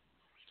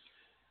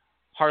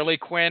 Harley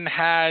Quinn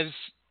has...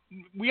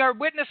 We are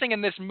witnessing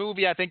in this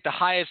movie, I think, the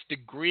highest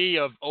degree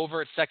of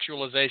overt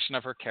sexualization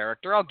of her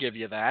character. I'll give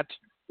you that.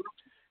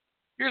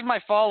 Here's my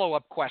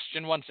follow-up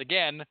question once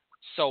again.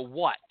 So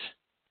what?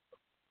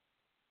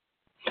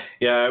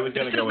 Yeah, I was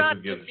going to go with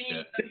who gives a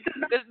shit.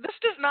 This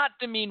does not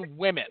demean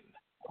women,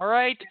 all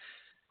right?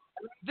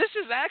 This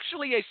is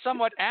actually a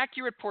somewhat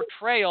accurate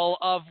portrayal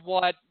of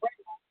what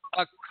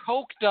a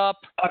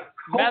coked-up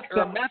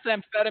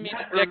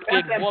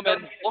methamphetamine-addicted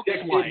woman looks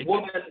like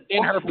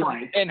in her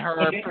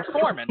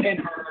performance.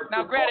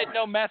 Now, granted,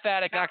 no meth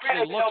addict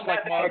actually looks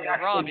like Margot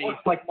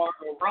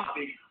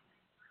Robbie.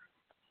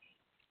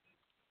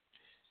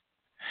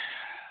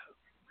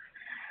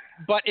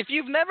 But if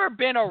you've never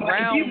been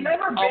around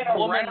a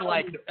woman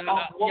like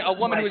a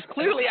woman who is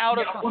clearly out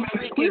of her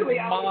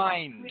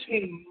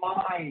freaking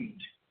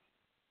mind.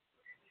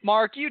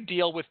 Mark, you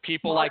deal with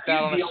people like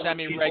that on a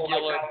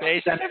semi-regular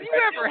basis. Have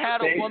you ever had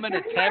a woman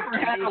attempt to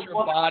use her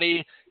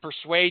body,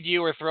 persuade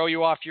you, or throw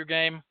you off your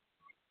game?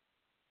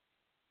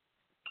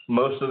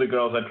 Most of the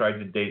girls I tried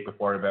to date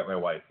before I met my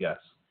wife, yes.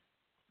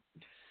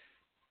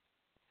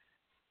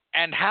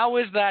 And how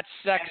is that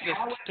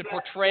sexist to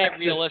portray it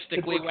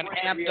realistically when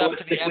amped up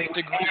to the nth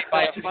degree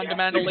by a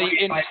fundamentally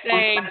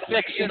insane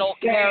fictional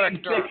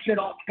character?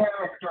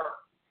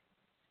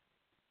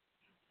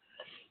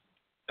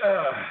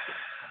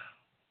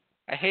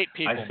 I hate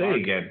people, I say Mark.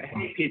 again. I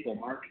hate people,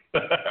 Mark.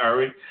 Are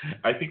we?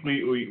 I think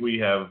we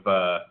have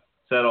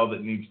said all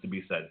that needs to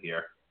be said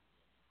here.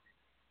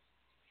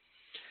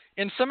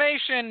 In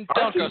summation,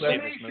 don't go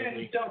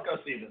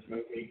see this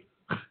movie.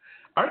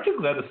 Aren't you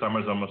glad the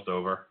summer's almost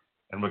over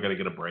and we're going to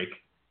get a break?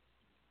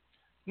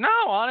 No,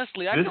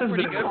 honestly, I feel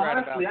pretty good right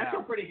about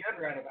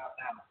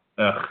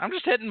now. I'm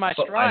just hitting my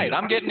stride.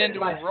 I'm getting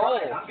into a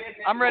roll.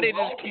 I'm ready to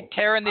just keep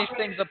tearing these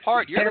things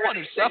apart. You're the one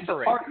who's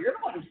suffering.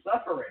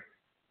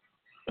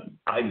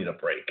 I need a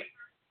break.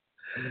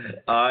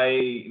 I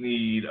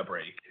need a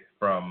break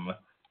from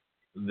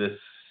this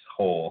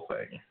whole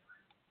thing.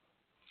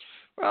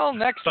 Well,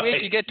 next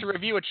week you get to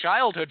review a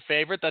childhood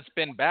favorite that's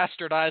been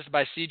bastardized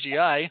by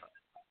CGI.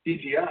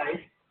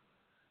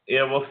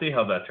 Yeah, we'll see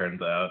how that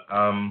turns out.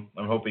 I'm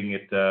hoping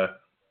it.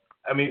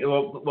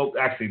 Well,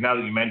 actually, now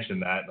that you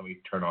mentioned that, let me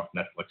turn off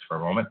Netflix for a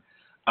moment.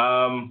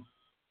 I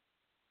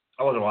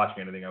wasn't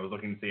watching anything. I was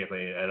looking to see if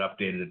they had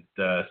updated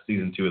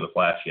season 2 of The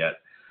Flash yet.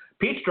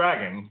 Pete's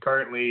Dragon,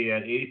 currently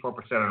at 84%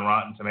 on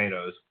Rotten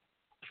Tomatoes.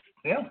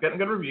 Yeah, it's getting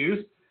good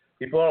reviews.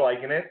 People are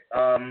liking it.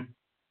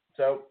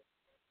 So,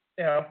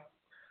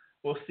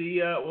 we'll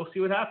see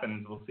what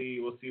happens. We'll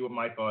see what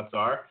my thoughts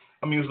are.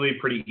 I'm usually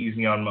pretty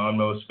easy on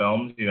most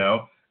films,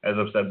 as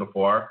I've said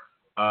before.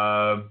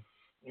 If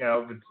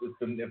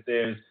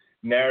there's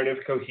narrative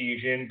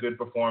cohesion, good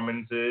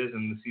performances,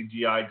 and the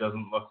CGI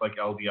doesn't look like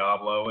El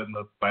Diablo in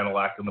the final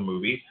act of the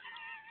movie,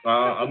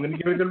 I'm going to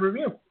give it a good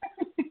review.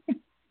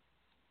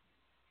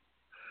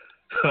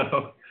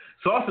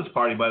 Sausage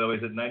Party, by the way,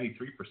 is at 93%.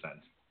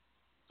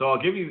 So I'll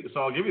give you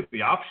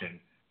the option.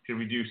 Should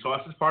we do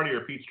Sausage Party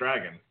or Pete's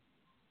Dragon?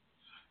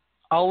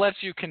 I'll let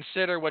you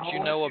consider what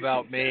you know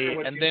about me,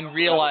 and then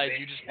realize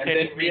you just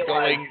pitched me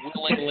going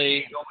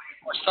willingly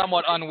or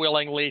somewhat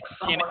unwillingly to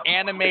see an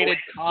animated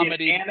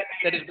comedy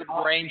that is the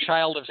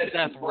brainchild of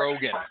Seth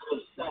Rogen.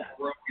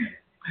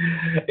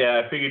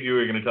 Yeah, I figured you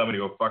were going to tell me to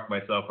go fuck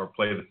myself or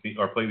play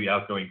the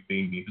outgoing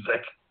theme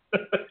music.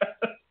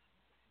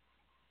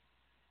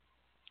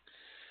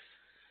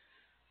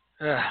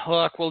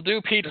 Look, we'll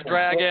do Pete's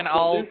Dragon.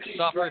 I'll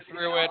suffer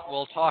through it.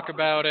 We'll talk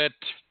about it.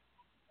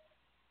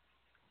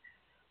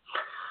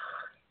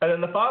 And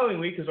then the following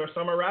week is our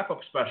summer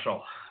wrap-up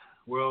special.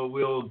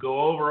 We'll go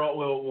over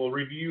we'll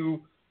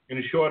review in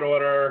a short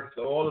order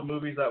all the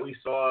movies that we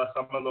saw,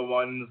 some of the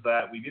ones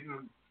that we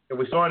didn't. If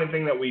we saw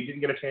anything that we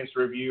didn't get a chance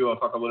to review, I'll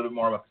talk a little bit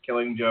more about The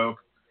Killing Joke.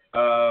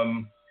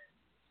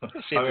 Let's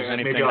see if there's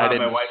anything I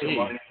didn't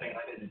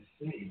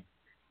see.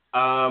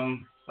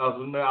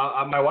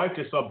 My wife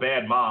just saw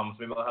Bad Moms.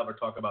 Maybe I'll have her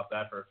talk about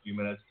that for a few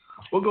minutes.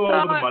 We'll go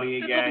over the money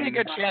again. It'll be a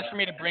good chance for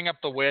me to bring up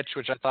The Witch,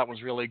 which I thought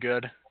was really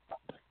good.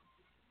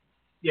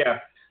 Yeah.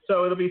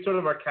 So it'll be sort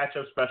of our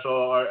catch-up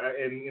special,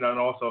 and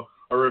also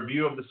a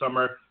review of the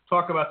summer.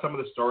 Talk about some of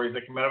the stories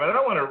that came out of it. I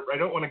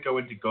don't want to go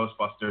into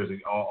Ghostbusters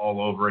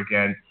all over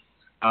again.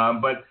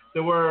 But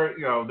there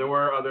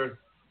were other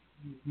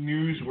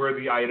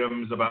newsworthy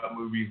items about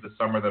movies this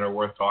summer that are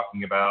worth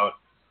talking about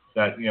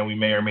that we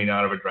may or may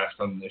not have addressed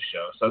on this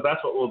show. So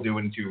that's what we'll do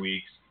in 2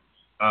 weeks.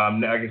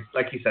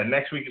 Like you said,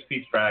 next week is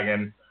Pete's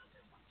Dragon.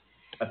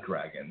 A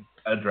dragon.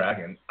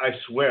 I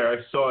swear I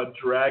saw a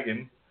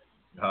dragon.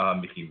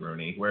 Mickey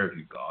Rooney, where have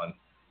you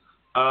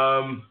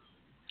gone?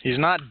 He's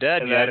not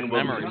dead yet. His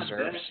memory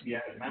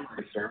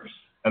serves.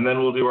 And then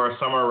we'll do our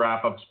summer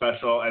wrap-up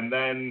special, and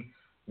then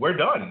we're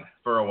done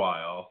for a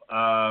while.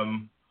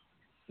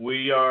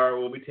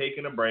 We'll be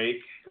taking a break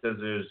because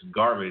there's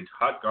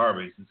hot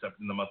garbage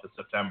in the month of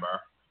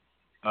September,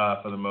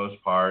 for the most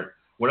part.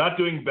 We're not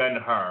doing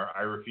Ben-Hur.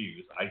 I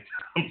refuse. I'm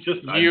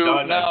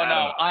done.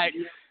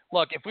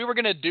 Look, if we were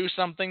going to do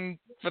something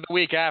for the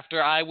week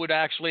after, I would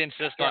actually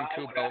insist on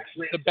Kubo.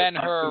 The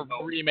Ben-Hur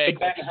remake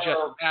was just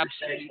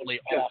absolutely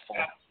awful.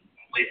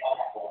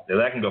 Yeah,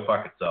 that can go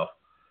fuck itself.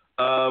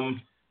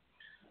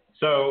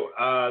 So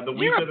the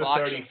week of the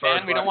 31st.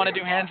 Fan. We don't want to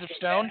do Hands of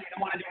Stone?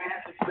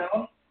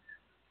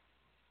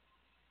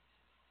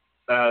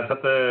 Is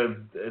that the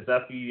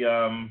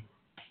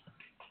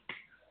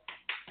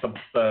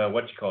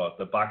what you call it?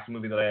 The boxing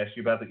movie that I asked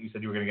you about that you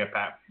said you were going to get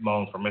Pat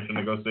Mullins' permission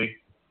to go see?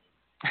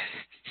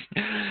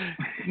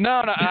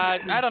 No,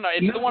 I don't know.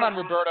 It's the one on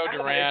Roberto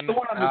Duran.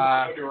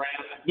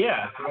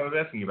 Yeah, that's what I was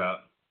asking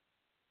about.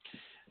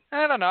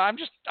 I don't know.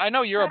 I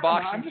know you're a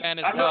boxing fan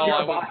as well.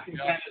 I was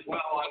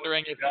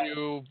wondering if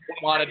you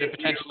wanted to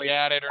potentially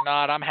add it or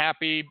not. I'm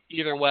happy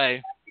either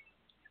way.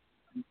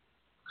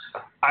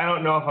 I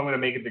don't know if I'm going to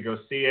make it to go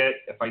see it.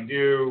 If I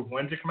do,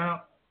 when's it come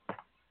out?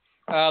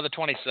 The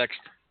 26th.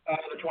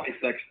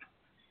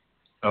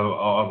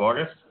 Of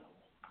August?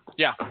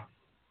 Yeah.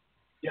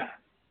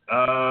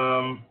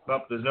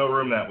 Well, there's no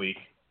room that week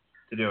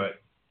to do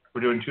it.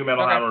 We're doing 2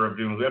 Metal Hammer of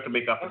Doom. We have to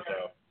make up a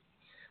show.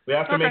 We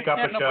have to make up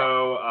a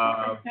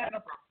show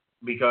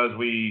because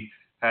we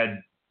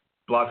had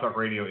Blog Talk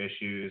Radio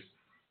issues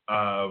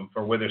for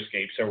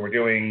Witherscape. So we're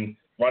doing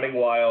Running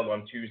Wild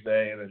on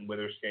Tuesday and then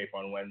Witherscape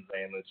on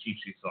Wednesday and the Cheap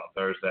Seats on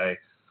Thursday.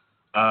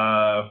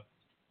 For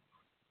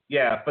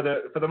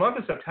the month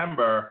of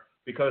September,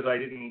 because I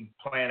didn't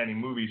plan any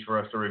movies for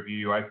us to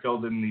review, I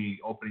filled in the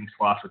opening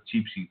slots with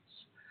Cheap Seats.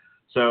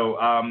 So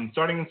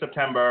starting in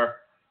September,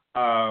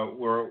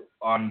 we're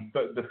on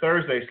the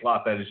Thursday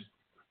slot that is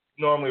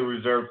normally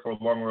reserved for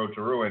Long Road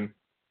to Ruin.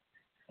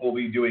 We'll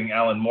be doing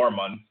Alan Moore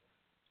month.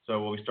 So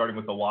we'll be starting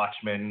with The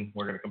Watchmen.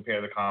 We're going to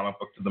compare the comic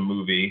book to the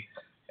movie,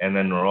 and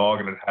then we're all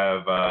going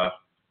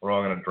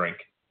to drink.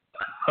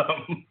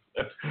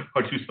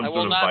 Or do some I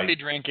will not be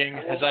drinking,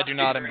 as I do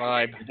not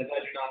imbibe.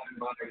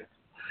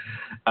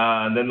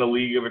 And then The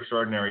League of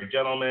Extraordinary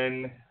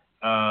Gentlemen.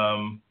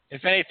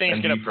 If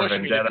anything's going to push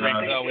me to drink,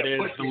 though, it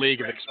is The League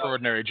of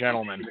Extraordinary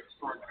Gentlemen.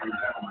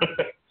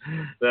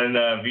 Then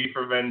V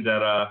for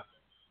Vendetta.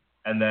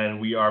 And then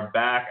we are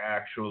back,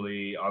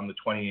 actually, on the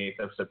 28th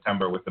of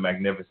September with The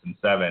Magnificent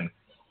Seven.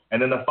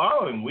 And then the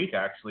following week,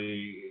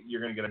 actually,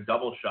 you're going to get a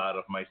double shot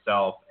of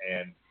myself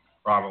and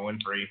Robert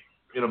Winfree.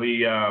 It'll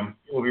be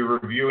we'll be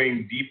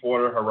reviewing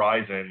Deepwater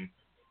Horizon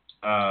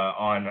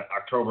on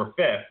October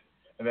 5th.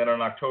 And then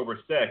on October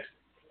 6th,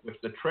 which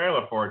the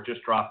trailer for it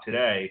just dropped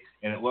today,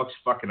 and it looks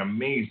fucking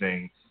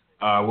amazing,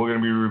 we're going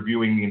to be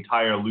reviewing the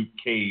entire Luke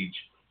Cage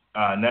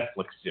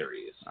Netflix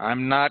series.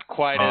 I'm not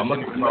quite as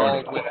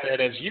involved with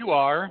it as you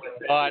are,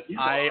 but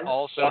I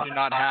also do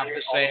not have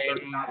the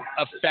same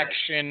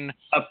affection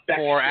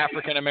for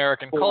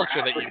African-American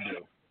culture that you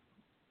do.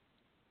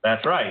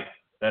 That's right,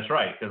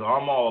 because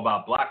I'm all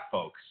about black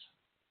folks.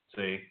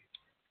 See?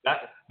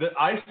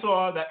 I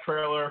saw that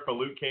trailer for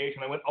Luke Cage,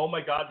 and I went, oh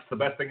my God, it's the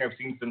best thing I've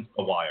seen since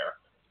The Wire.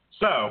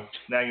 So,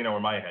 now you know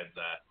where my head's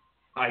at.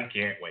 I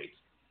can't wait.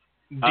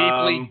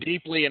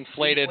 Deeply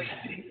inflated.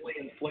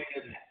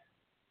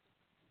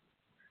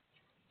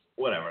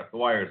 Whatever. The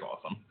Wire is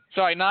awesome.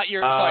 Sorry, not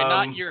your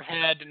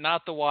head,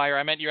 not The Wire.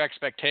 I meant your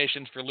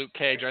expectations for Luke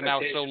Cage are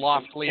now so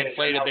loftily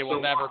inflated they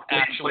will never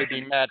actually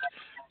be met,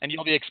 and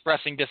you'll be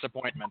expressing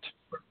disappointment.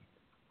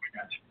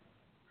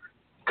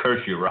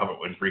 Curse you, Robert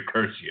Winfree.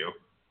 Curse you.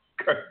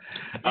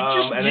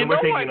 And then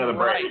we're taking another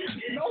break.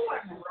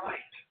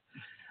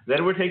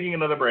 Then we're taking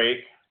another break.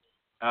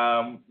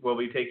 We'll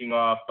be taking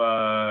off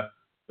the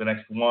the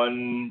next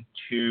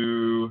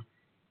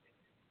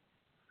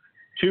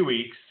 2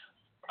 weeks.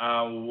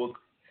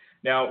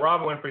 Now,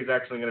 Rob Winfree is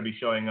actually going to be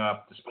showing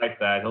up. Despite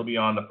that, he'll be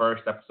on the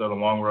first episode of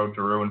Long Road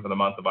to Ruin for the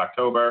month of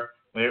October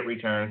when it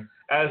returns,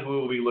 as we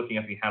will be looking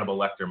at the Hannibal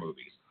Lecter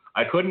movies.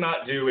 I could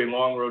not do a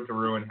Long Road to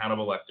Ruin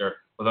Hannibal Lecter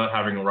without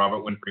having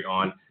Robert Winfree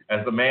on,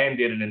 as the man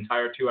did an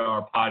entire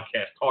 2-hour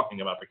podcast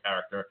talking about the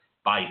character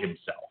by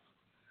himself.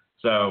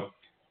 So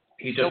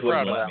he just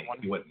wouldn't let me.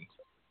 He wouldn't.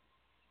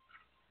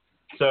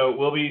 So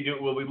we'll be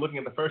looking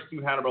at the first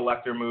 2 Hannibal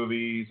Lecter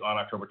movies on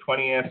October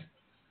 20th.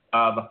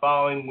 The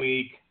following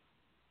week,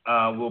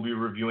 we'll be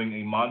reviewing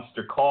A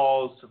Monster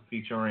Calls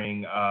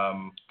featuring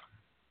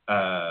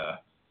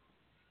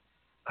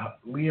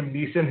Liam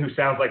Neeson, who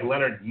sounds like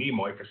Leonard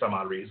Nimoy for some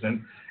odd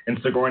reason, and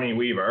Sigourney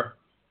Weaver.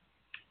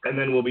 And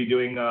then we'll be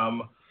doing,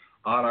 on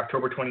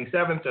October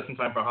 27th, just in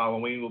time for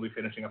Halloween, we'll be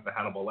finishing up the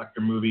Hannibal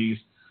Lecter movies.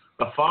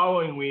 The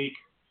following week,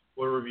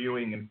 we're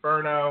reviewing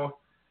Inferno,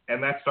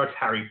 and that starts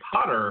Harry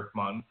Potter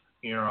month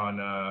here on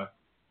the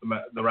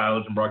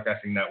Radulich and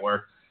Broadcasting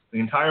Network. The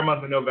entire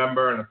month of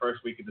November and the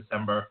first week of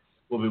December,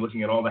 we'll be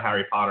looking at all the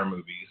Harry Potter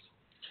movies.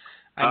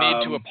 I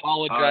need to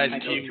apologize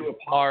to you,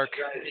 Mark,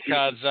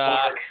 because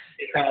I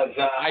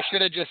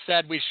should have just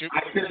said we should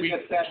have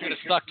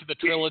stuck to the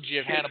trilogy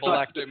of Hannibal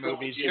Lecter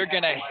movies. You're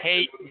gonna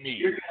hate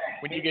me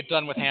when you get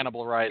done with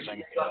Hannibal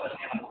Rising.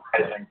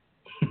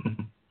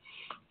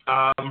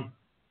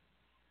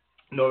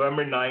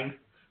 November 9th,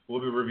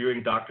 we'll be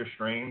reviewing Doctor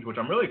Strange, which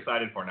I'm really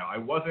excited for now. I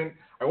wasn't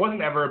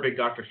ever a big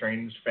Doctor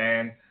Strange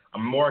fan.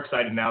 I'm more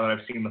excited now that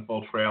I've seen the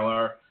full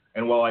trailer.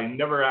 And while I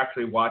never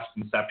actually watched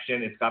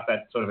Inception, it's got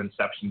that sort of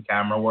Inception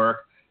camera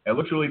work. It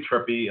looks really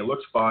trippy. It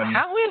looks fun.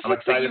 How is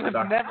it that you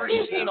have never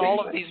seen all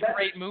of these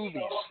great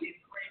movies?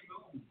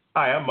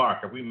 Hi, I'm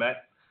Mark. Have we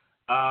met?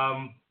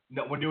 No,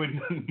 we're doing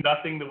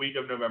nothing the week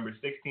of November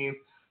 16th,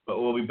 but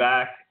we'll be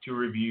back to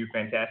review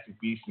Fantastic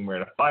Beasts and Where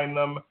to Find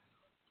Them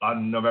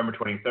on November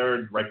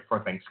 23rd, right before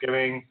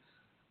Thanksgiving.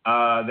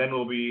 Then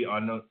we'll be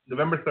on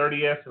November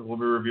 30th, we'll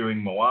be reviewing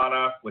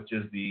Moana, which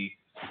is the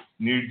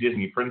new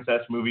Disney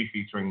princess movie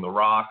featuring The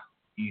Rock.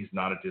 He's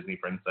not a Disney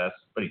princess,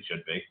 but he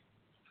should be.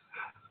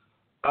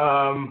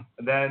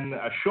 Then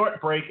a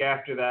short break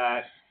after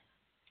that,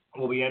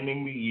 we'll be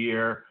ending the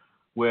year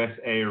with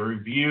a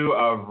review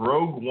of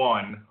Rogue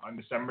One on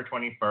December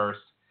 21st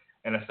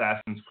and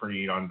Assassin's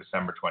Creed on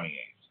December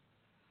 28th.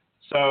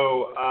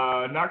 So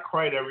not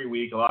quite every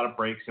week, a lot of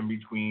breaks in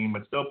between,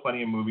 but still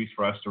plenty of movies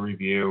for us to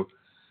review.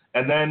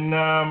 And then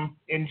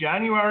in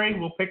January,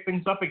 we'll pick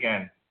things up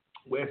again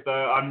with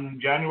on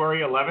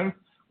January 11th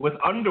with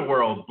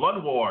Underworld,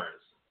 Blood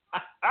Wars.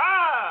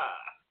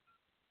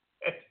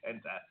 It's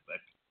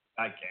fantastic.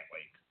 I can't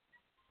wait.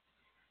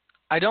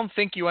 I don't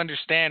think you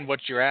understand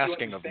what you're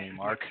asking of me,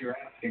 Mark. You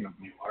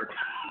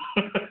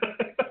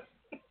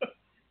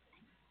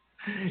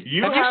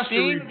have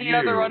you seen the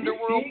other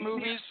Underworld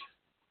movies?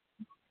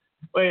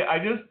 Wait, I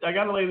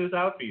got to lay this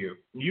out for you.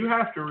 You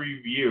have to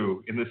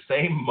review in the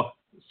same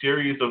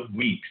series of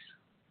weeks,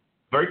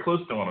 very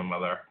close to one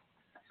another,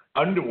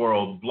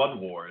 Underworld, Blood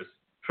Wars,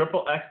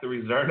 Triple X, The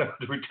Return of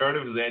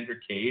Xander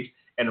Cage,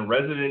 and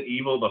Resident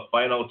Evil, The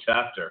Final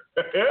Chapter.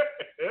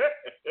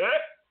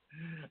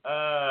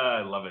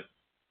 I love it.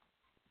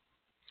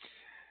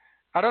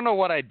 I don't know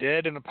what I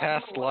did in a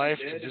past life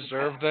to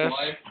deserve this.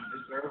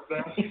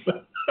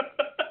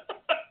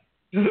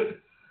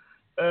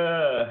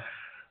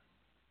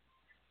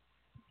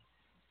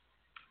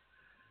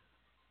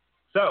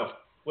 So,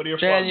 what are your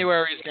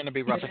January is going to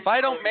be rough. If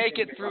I don't make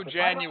it through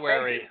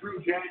January,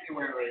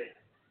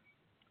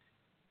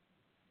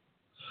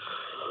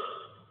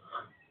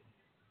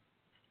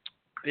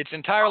 it's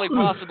entirely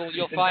possible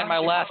you'll find my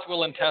last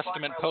will and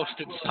testament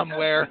posted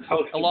somewhere,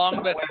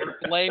 along with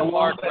blame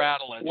Mark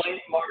Radulich.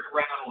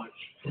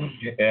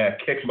 Yeah,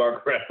 kick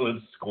Mark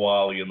Radulich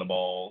squally in the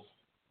balls.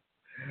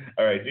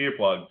 All right, do your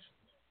plugs.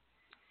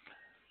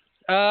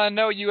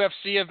 No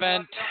UFC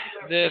event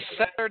this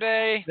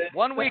Saturday.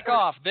 1 week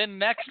off. Then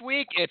next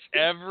week, it's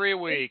every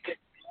week.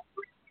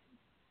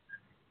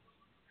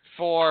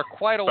 For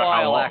quite a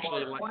while,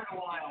 actually.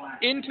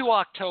 Into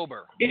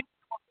October.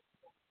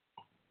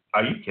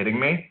 Are you kidding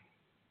me?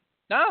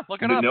 No,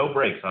 look it up. No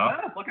breaks,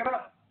 huh? Look it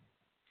up.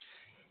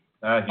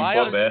 You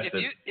poor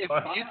bastard. If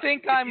you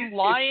think I'm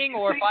lying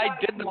or if I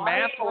did the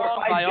math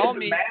wrong, by all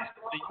means,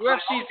 the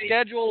UFC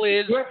schedule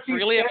is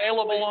freely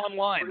available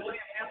online.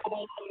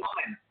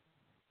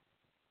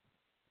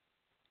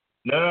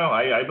 No,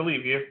 I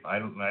believe you. I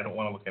don't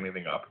want to look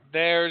anything up.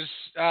 There's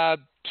 2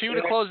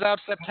 to close out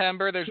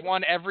September. There's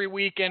one every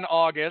week in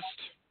August.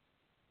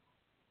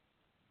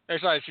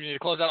 To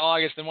close out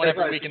August, and one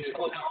every week in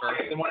September.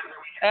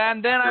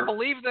 And then I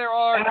believe there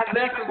are 3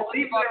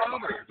 for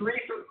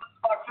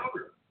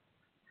October.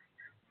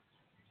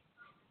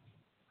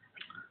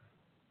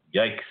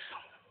 Yikes.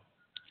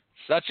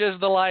 Such is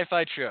the life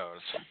I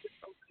chose.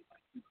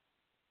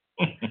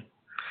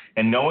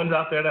 And no one's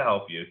out there to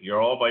help you.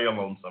 You're all by your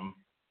lonesome.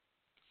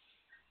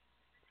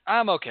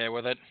 I'm okay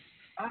with it.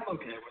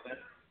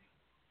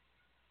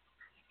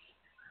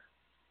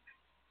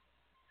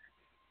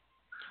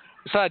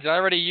 Besides, I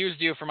already used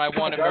you for my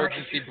one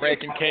emergency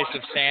break in case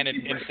of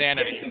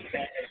insanity.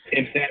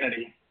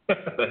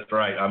 That's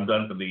right. I'm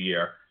done for the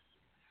year.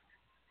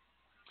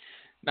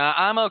 Now,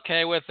 I'm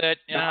okay with it.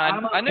 You know,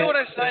 I knew what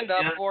I signed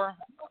up for.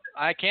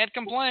 I can't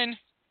complain.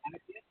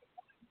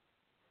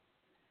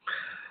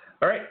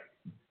 All right.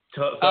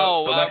 So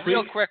next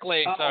real week?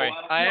 quickly, sorry.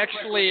 I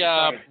actually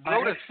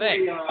wrote a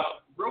thing,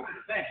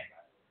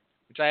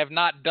 which I have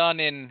not done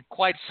in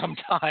quite some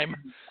time.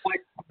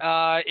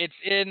 It's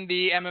in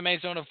the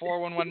MMA Zone of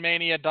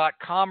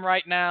 411mania.com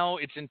right now.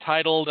 It's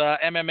entitled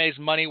MMA's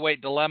Money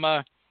Weight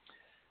Dilemma.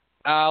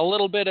 A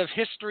little bit of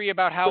history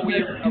about how we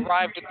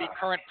arrived at the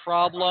current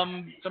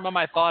problem, some of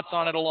my thoughts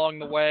on it along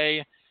the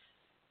way.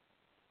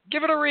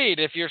 Give it a read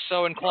if you're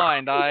so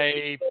inclined.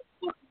 I've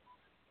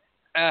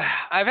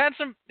had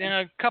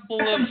a couple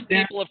of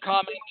people have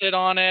commented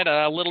on it,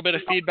 a little bit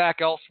of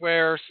feedback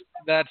elsewhere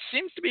that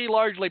seems to be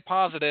largely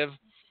positive.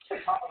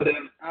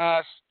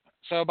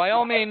 So by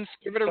all means,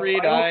 give it a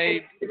read.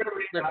 I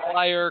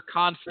require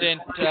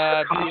constant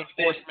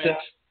reinforcement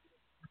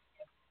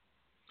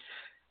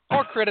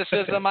or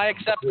criticism. I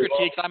accept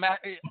critiques. I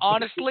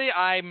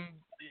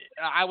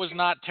was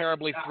not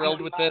terribly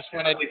thrilled with this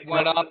when it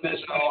went up,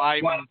 so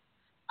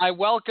I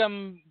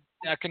welcome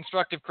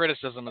constructive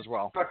criticism as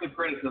well.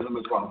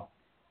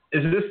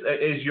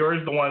 Is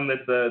yours the one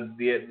that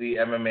the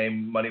MMA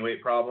money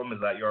weight problem? Is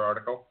that your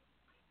article?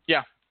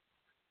 Yeah.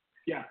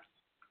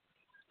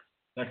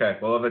 Okay.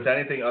 Well, if it's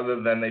anything other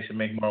than they should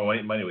make more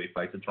money weight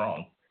fights, it's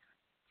wrong.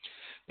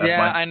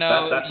 I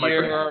know.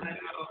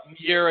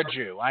 You're a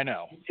Jew. I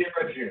know.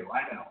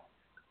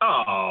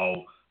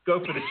 Oh, go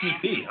for the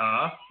TP,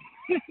 huh?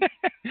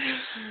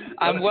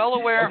 I'm well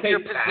aware of your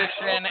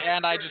position,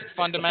 and I just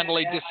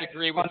fundamentally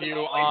disagree with you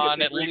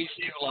on at least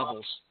two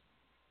levels.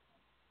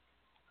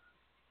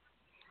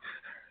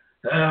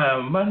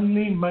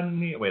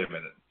 Money. Wait a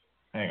minute.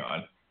 Hang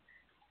on.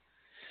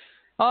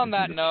 On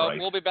that note,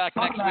 we'll be back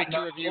next week to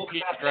review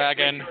Pete's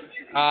Dragon.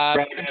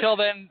 Until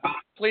then,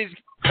 please.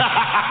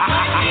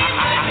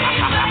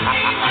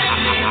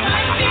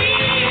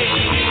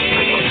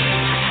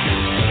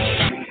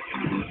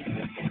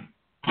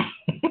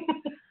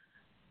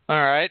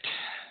 All right,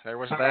 there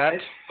was that.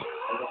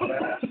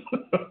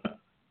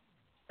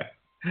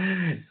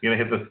 You gonna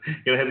hit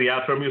the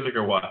outro music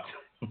or what?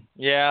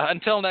 Yeah,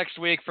 until next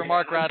week, for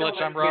Mark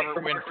Radulich, I'm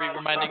Robert Winfree,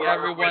 reminding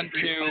everyone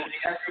to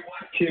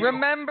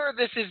remember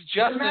this is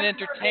just an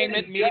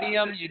entertainment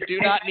medium. You do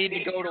not need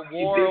to go to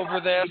war over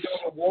this.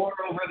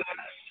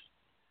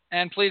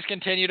 And please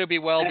continue to be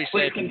well, be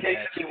safe.